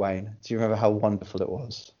remember it, Wayne? Do you remember how wonderful it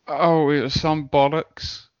was? Oh, it was some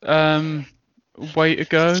bollocks. Way to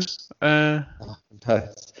go.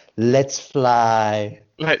 Let's fly.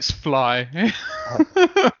 Let's fly.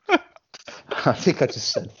 I think I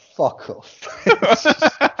just said fuck off.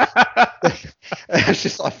 It's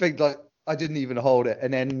just, I think, like, I didn't even hold it.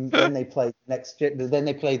 And then they played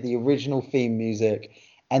the original theme music,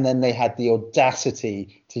 and then they had the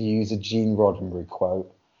audacity to use a Gene Roddenberry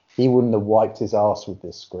quote. He wouldn't have wiped his ass with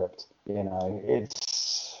this script. You know,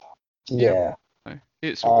 it's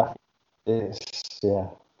it's awful.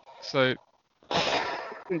 So.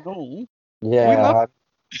 Yeah.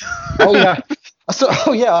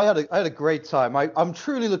 I had a great time. I'm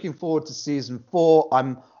truly looking forward to season 4.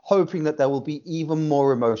 I'm hoping that there will be even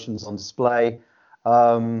more emotions on display.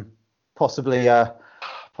 Possibly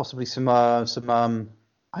some I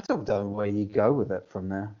don't know where you go with it from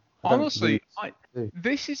there. Honestly,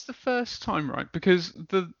 this is the first time, right? Because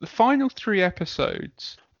the final 3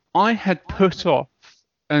 episodes I had put off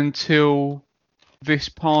until this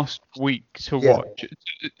past week to watch,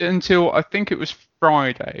 until I think it was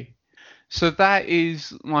Friday. So that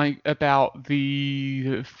is like about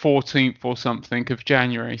the 14th or something of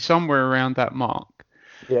January, somewhere around that mark.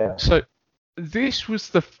 Yeah. So this was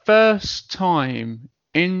the first time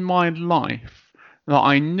in my life that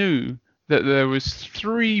I knew that there was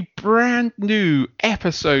 3 brand new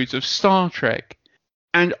episodes of Star Trek,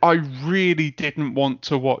 and I really didn't want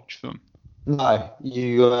to watch them. No,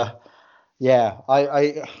 you.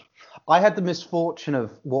 I had the misfortune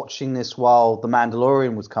of watching this while The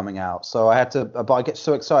Mandalorian was coming out, so I had to. But I get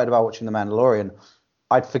so excited about watching The Mandalorian,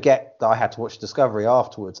 I'd forget that I had to watch Discovery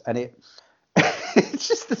afterwards, and it's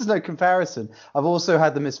just, there's no comparison. I've also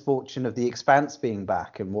had the misfortune of The Expanse being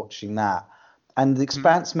back and watching that, and The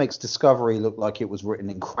Expanse makes Discovery look like it was written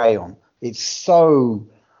in crayon. It's so,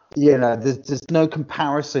 you know, there's no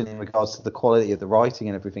comparison in regards to the quality of the writing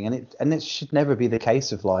and everything, and it should never be the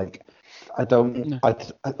case of like.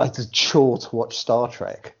 It's a chore to watch Star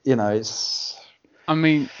Trek. You know, it's. I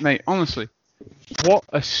mean, mate, honestly, what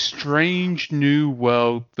a strange new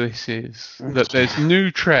world this is. That there's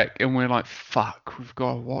new Trek, and we're like, fuck, we've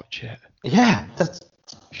got to watch it. Yeah, that's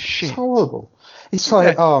shit. It's horrible. It's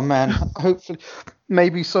like, oh man, hopefully,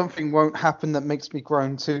 maybe something won't happen that makes me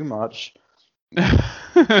groan too much. I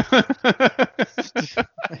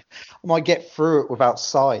might get through it without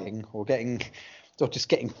sighing or just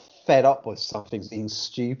getting fed up with something being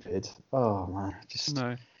stupid. Oh man, just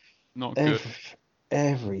no, not good.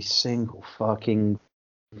 Every single fucking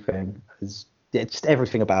thing is just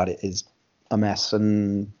everything about it is a mess.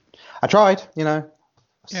 And I tried, you know,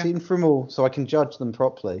 I've seen through them all so I can judge them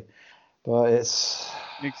properly. But it's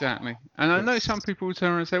exactly. And I know some people will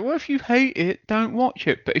turn around and say, well, if you hate it, don't watch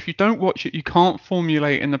it. But if you don't watch it, you can't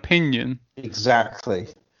formulate an opinion. Exactly.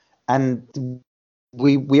 And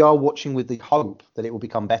we are watching with the hope that it will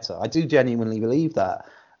become better. I do genuinely believe that,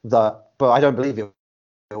 but I don't believe it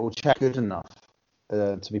will check good enough,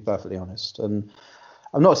 to be perfectly honest. And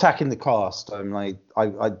I'm not attacking the cast. I'm like,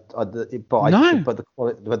 but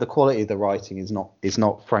the quality of the writing is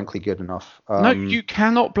not frankly good enough. No, you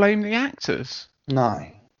cannot blame the actors. No,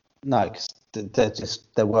 because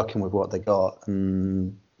they're working with what they got,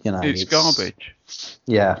 and it's garbage.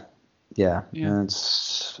 Yeah. And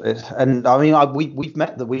I mean, we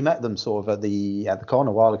met them sort of at the con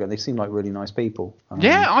a while ago, and they seem like really nice people.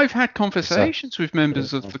 I've had conversations with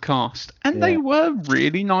members of the cast, and they were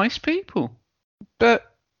really nice people.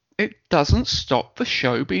 But it doesn't stop the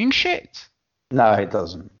show being shit. No, it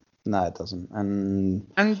doesn't. And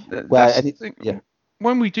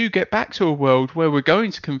when we do get back to a world where we're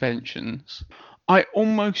going to conventions, I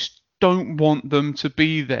almost don't want them to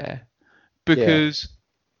be there, because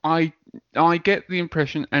I get the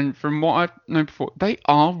impression, and from what I've known before, they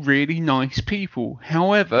are really nice people.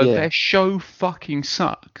 However, their show fucking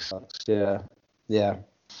sucks. Yeah.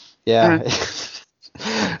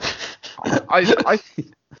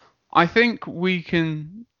 I think we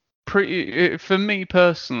can for me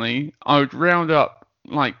personally, I would round up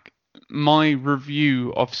like my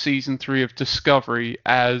review of season 3 of Discovery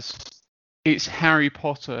as it's Harry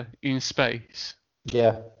Potter in space.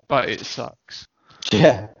 Yeah. But it sucks.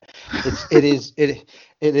 Yeah. It is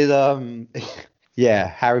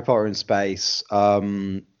Harry Potter in space.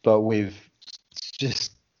 But with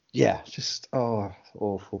just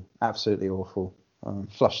awful. Absolutely awful.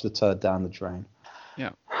 Flush the turd down the drain.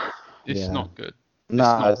 Yeah. It's not good.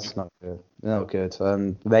 It's not good. Not good.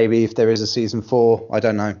 Maybe if there is a season 4, I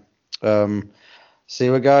don't know. See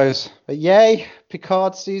what goes. But yay,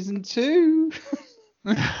 Picard season 2.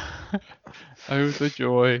 Oh, the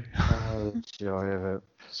joy. Oh, the joy of it.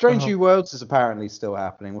 Strange New Worlds is apparently still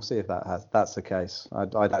happening. We'll see if that's the case.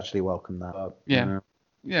 I'd actually welcome that.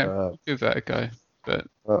 We'll give that a go. But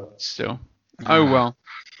still. Oh, well.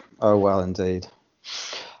 Oh, well, indeed.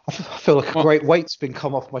 I feel like a great weight's been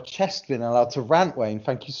come off my chest being allowed to rant, Wayne.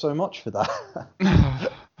 Thank you so much for that.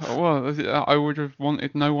 Well, I would have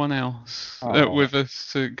wanted no one else with us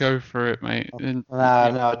to go for it, mate.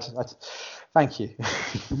 Thank you.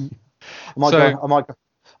 I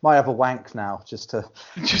might have a wank now just to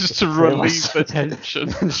relieve the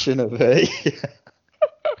tension of it.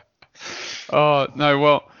 Oh no,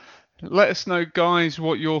 well, let us know, guys,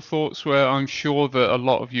 what your thoughts were. I'm sure that a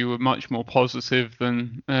lot of you were much more positive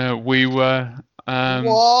than we were.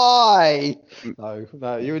 Why? No,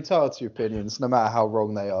 you're entitled to your opinions, no matter how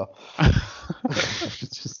wrong they are.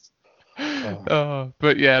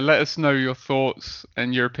 But yeah, let us know your thoughts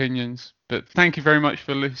and your opinions. But thank you very much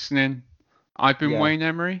for listening. I've been Wayne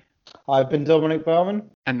Emery. I've been Dominic Bowman.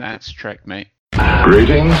 And that's Trek, mate.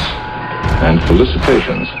 Greetings and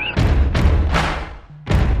felicitations.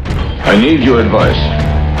 I need your advice.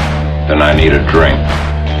 Then I need a drink.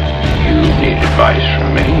 You need advice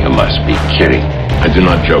from me? You must be kidding. I do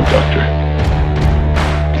not joke, Doctor.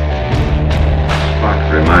 Spock,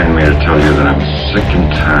 remind me to tell you that I'm sick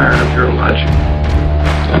and tired of your logic.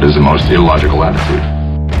 That is the most illogical attitude.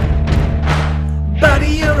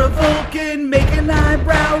 Buddy, you're a Vulcan, making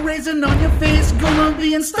eyebrow raising on your face. Gonna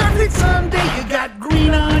be in Starfleet someday. You got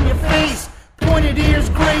green on your face, pointed ears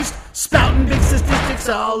graced, spouting big statistics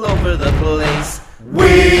all over the place.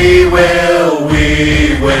 We will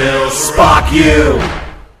Spock you.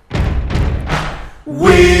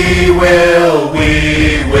 We will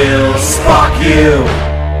Spock you.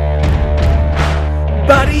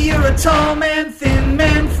 Buddy, you're a tall man, thin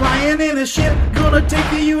man, flying in a ship, gonna take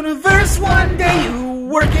the universe one day. You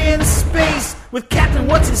work in space with Captain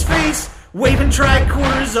What's-His-Face, waving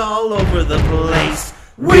tricorders all over the place.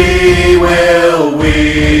 We will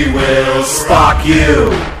Spock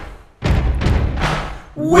you.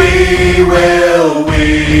 We will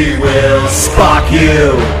Spock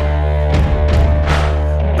you.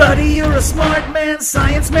 Buddy, you're a smart man,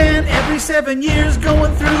 science man, every 7 years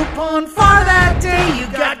going through Pon Farr that day. You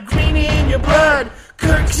got green in your blood,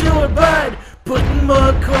 Kirk's your bud, putting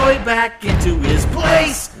McCoy back into his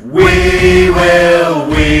place. We will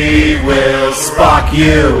Spock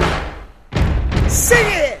you. Sing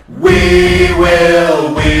it! We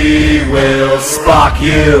will Spock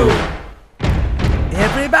you.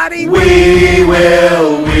 Everybody, we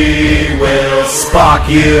will Spock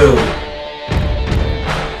you.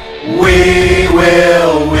 We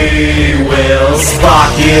will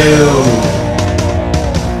Spock you.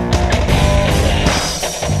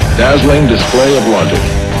 Dazzling display of logic.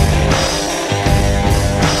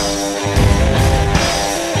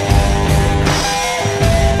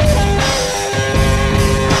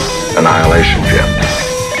 Annihilation, Jim.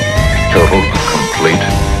 Total, complete,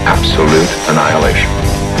 absolute annihilation.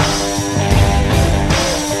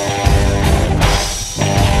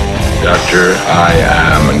 Doctor, I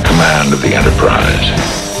am in command of the Enterprise.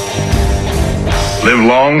 Live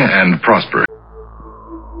long and prosper.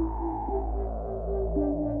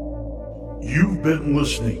 You've been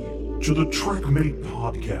listening to the TrekMate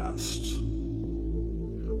Podcast.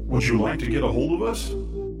 Would you like to get a hold of us?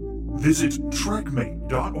 Visit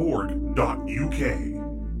trekmate.org.uk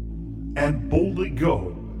and boldly go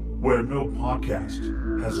where no podcast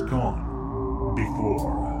has gone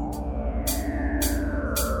before.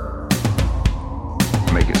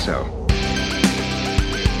 Make it so.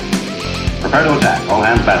 Prepare to attack. All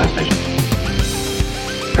hands battle station.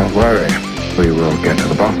 Don't worry. We will get to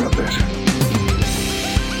the bottom of this.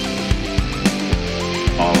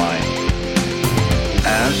 All right.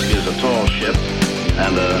 Ask is a tall ship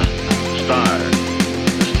and a star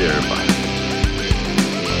to steer by.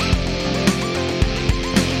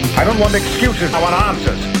 I don't want excuses. I want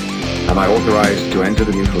answers. Am I authorized to enter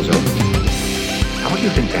the neutral zone? How much do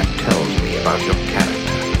you think that tells me about your character?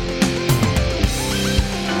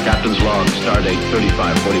 Captain's log, stardate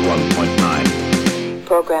 3541.9.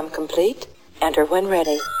 Program complete. Enter when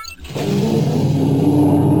ready.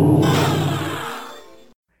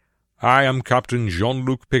 I am Captain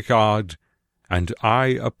Jean-Luc Picard, and I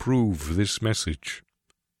approve this message.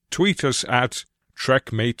 Tweet us at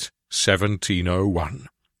TrekMate1701.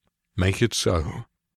 Make it so.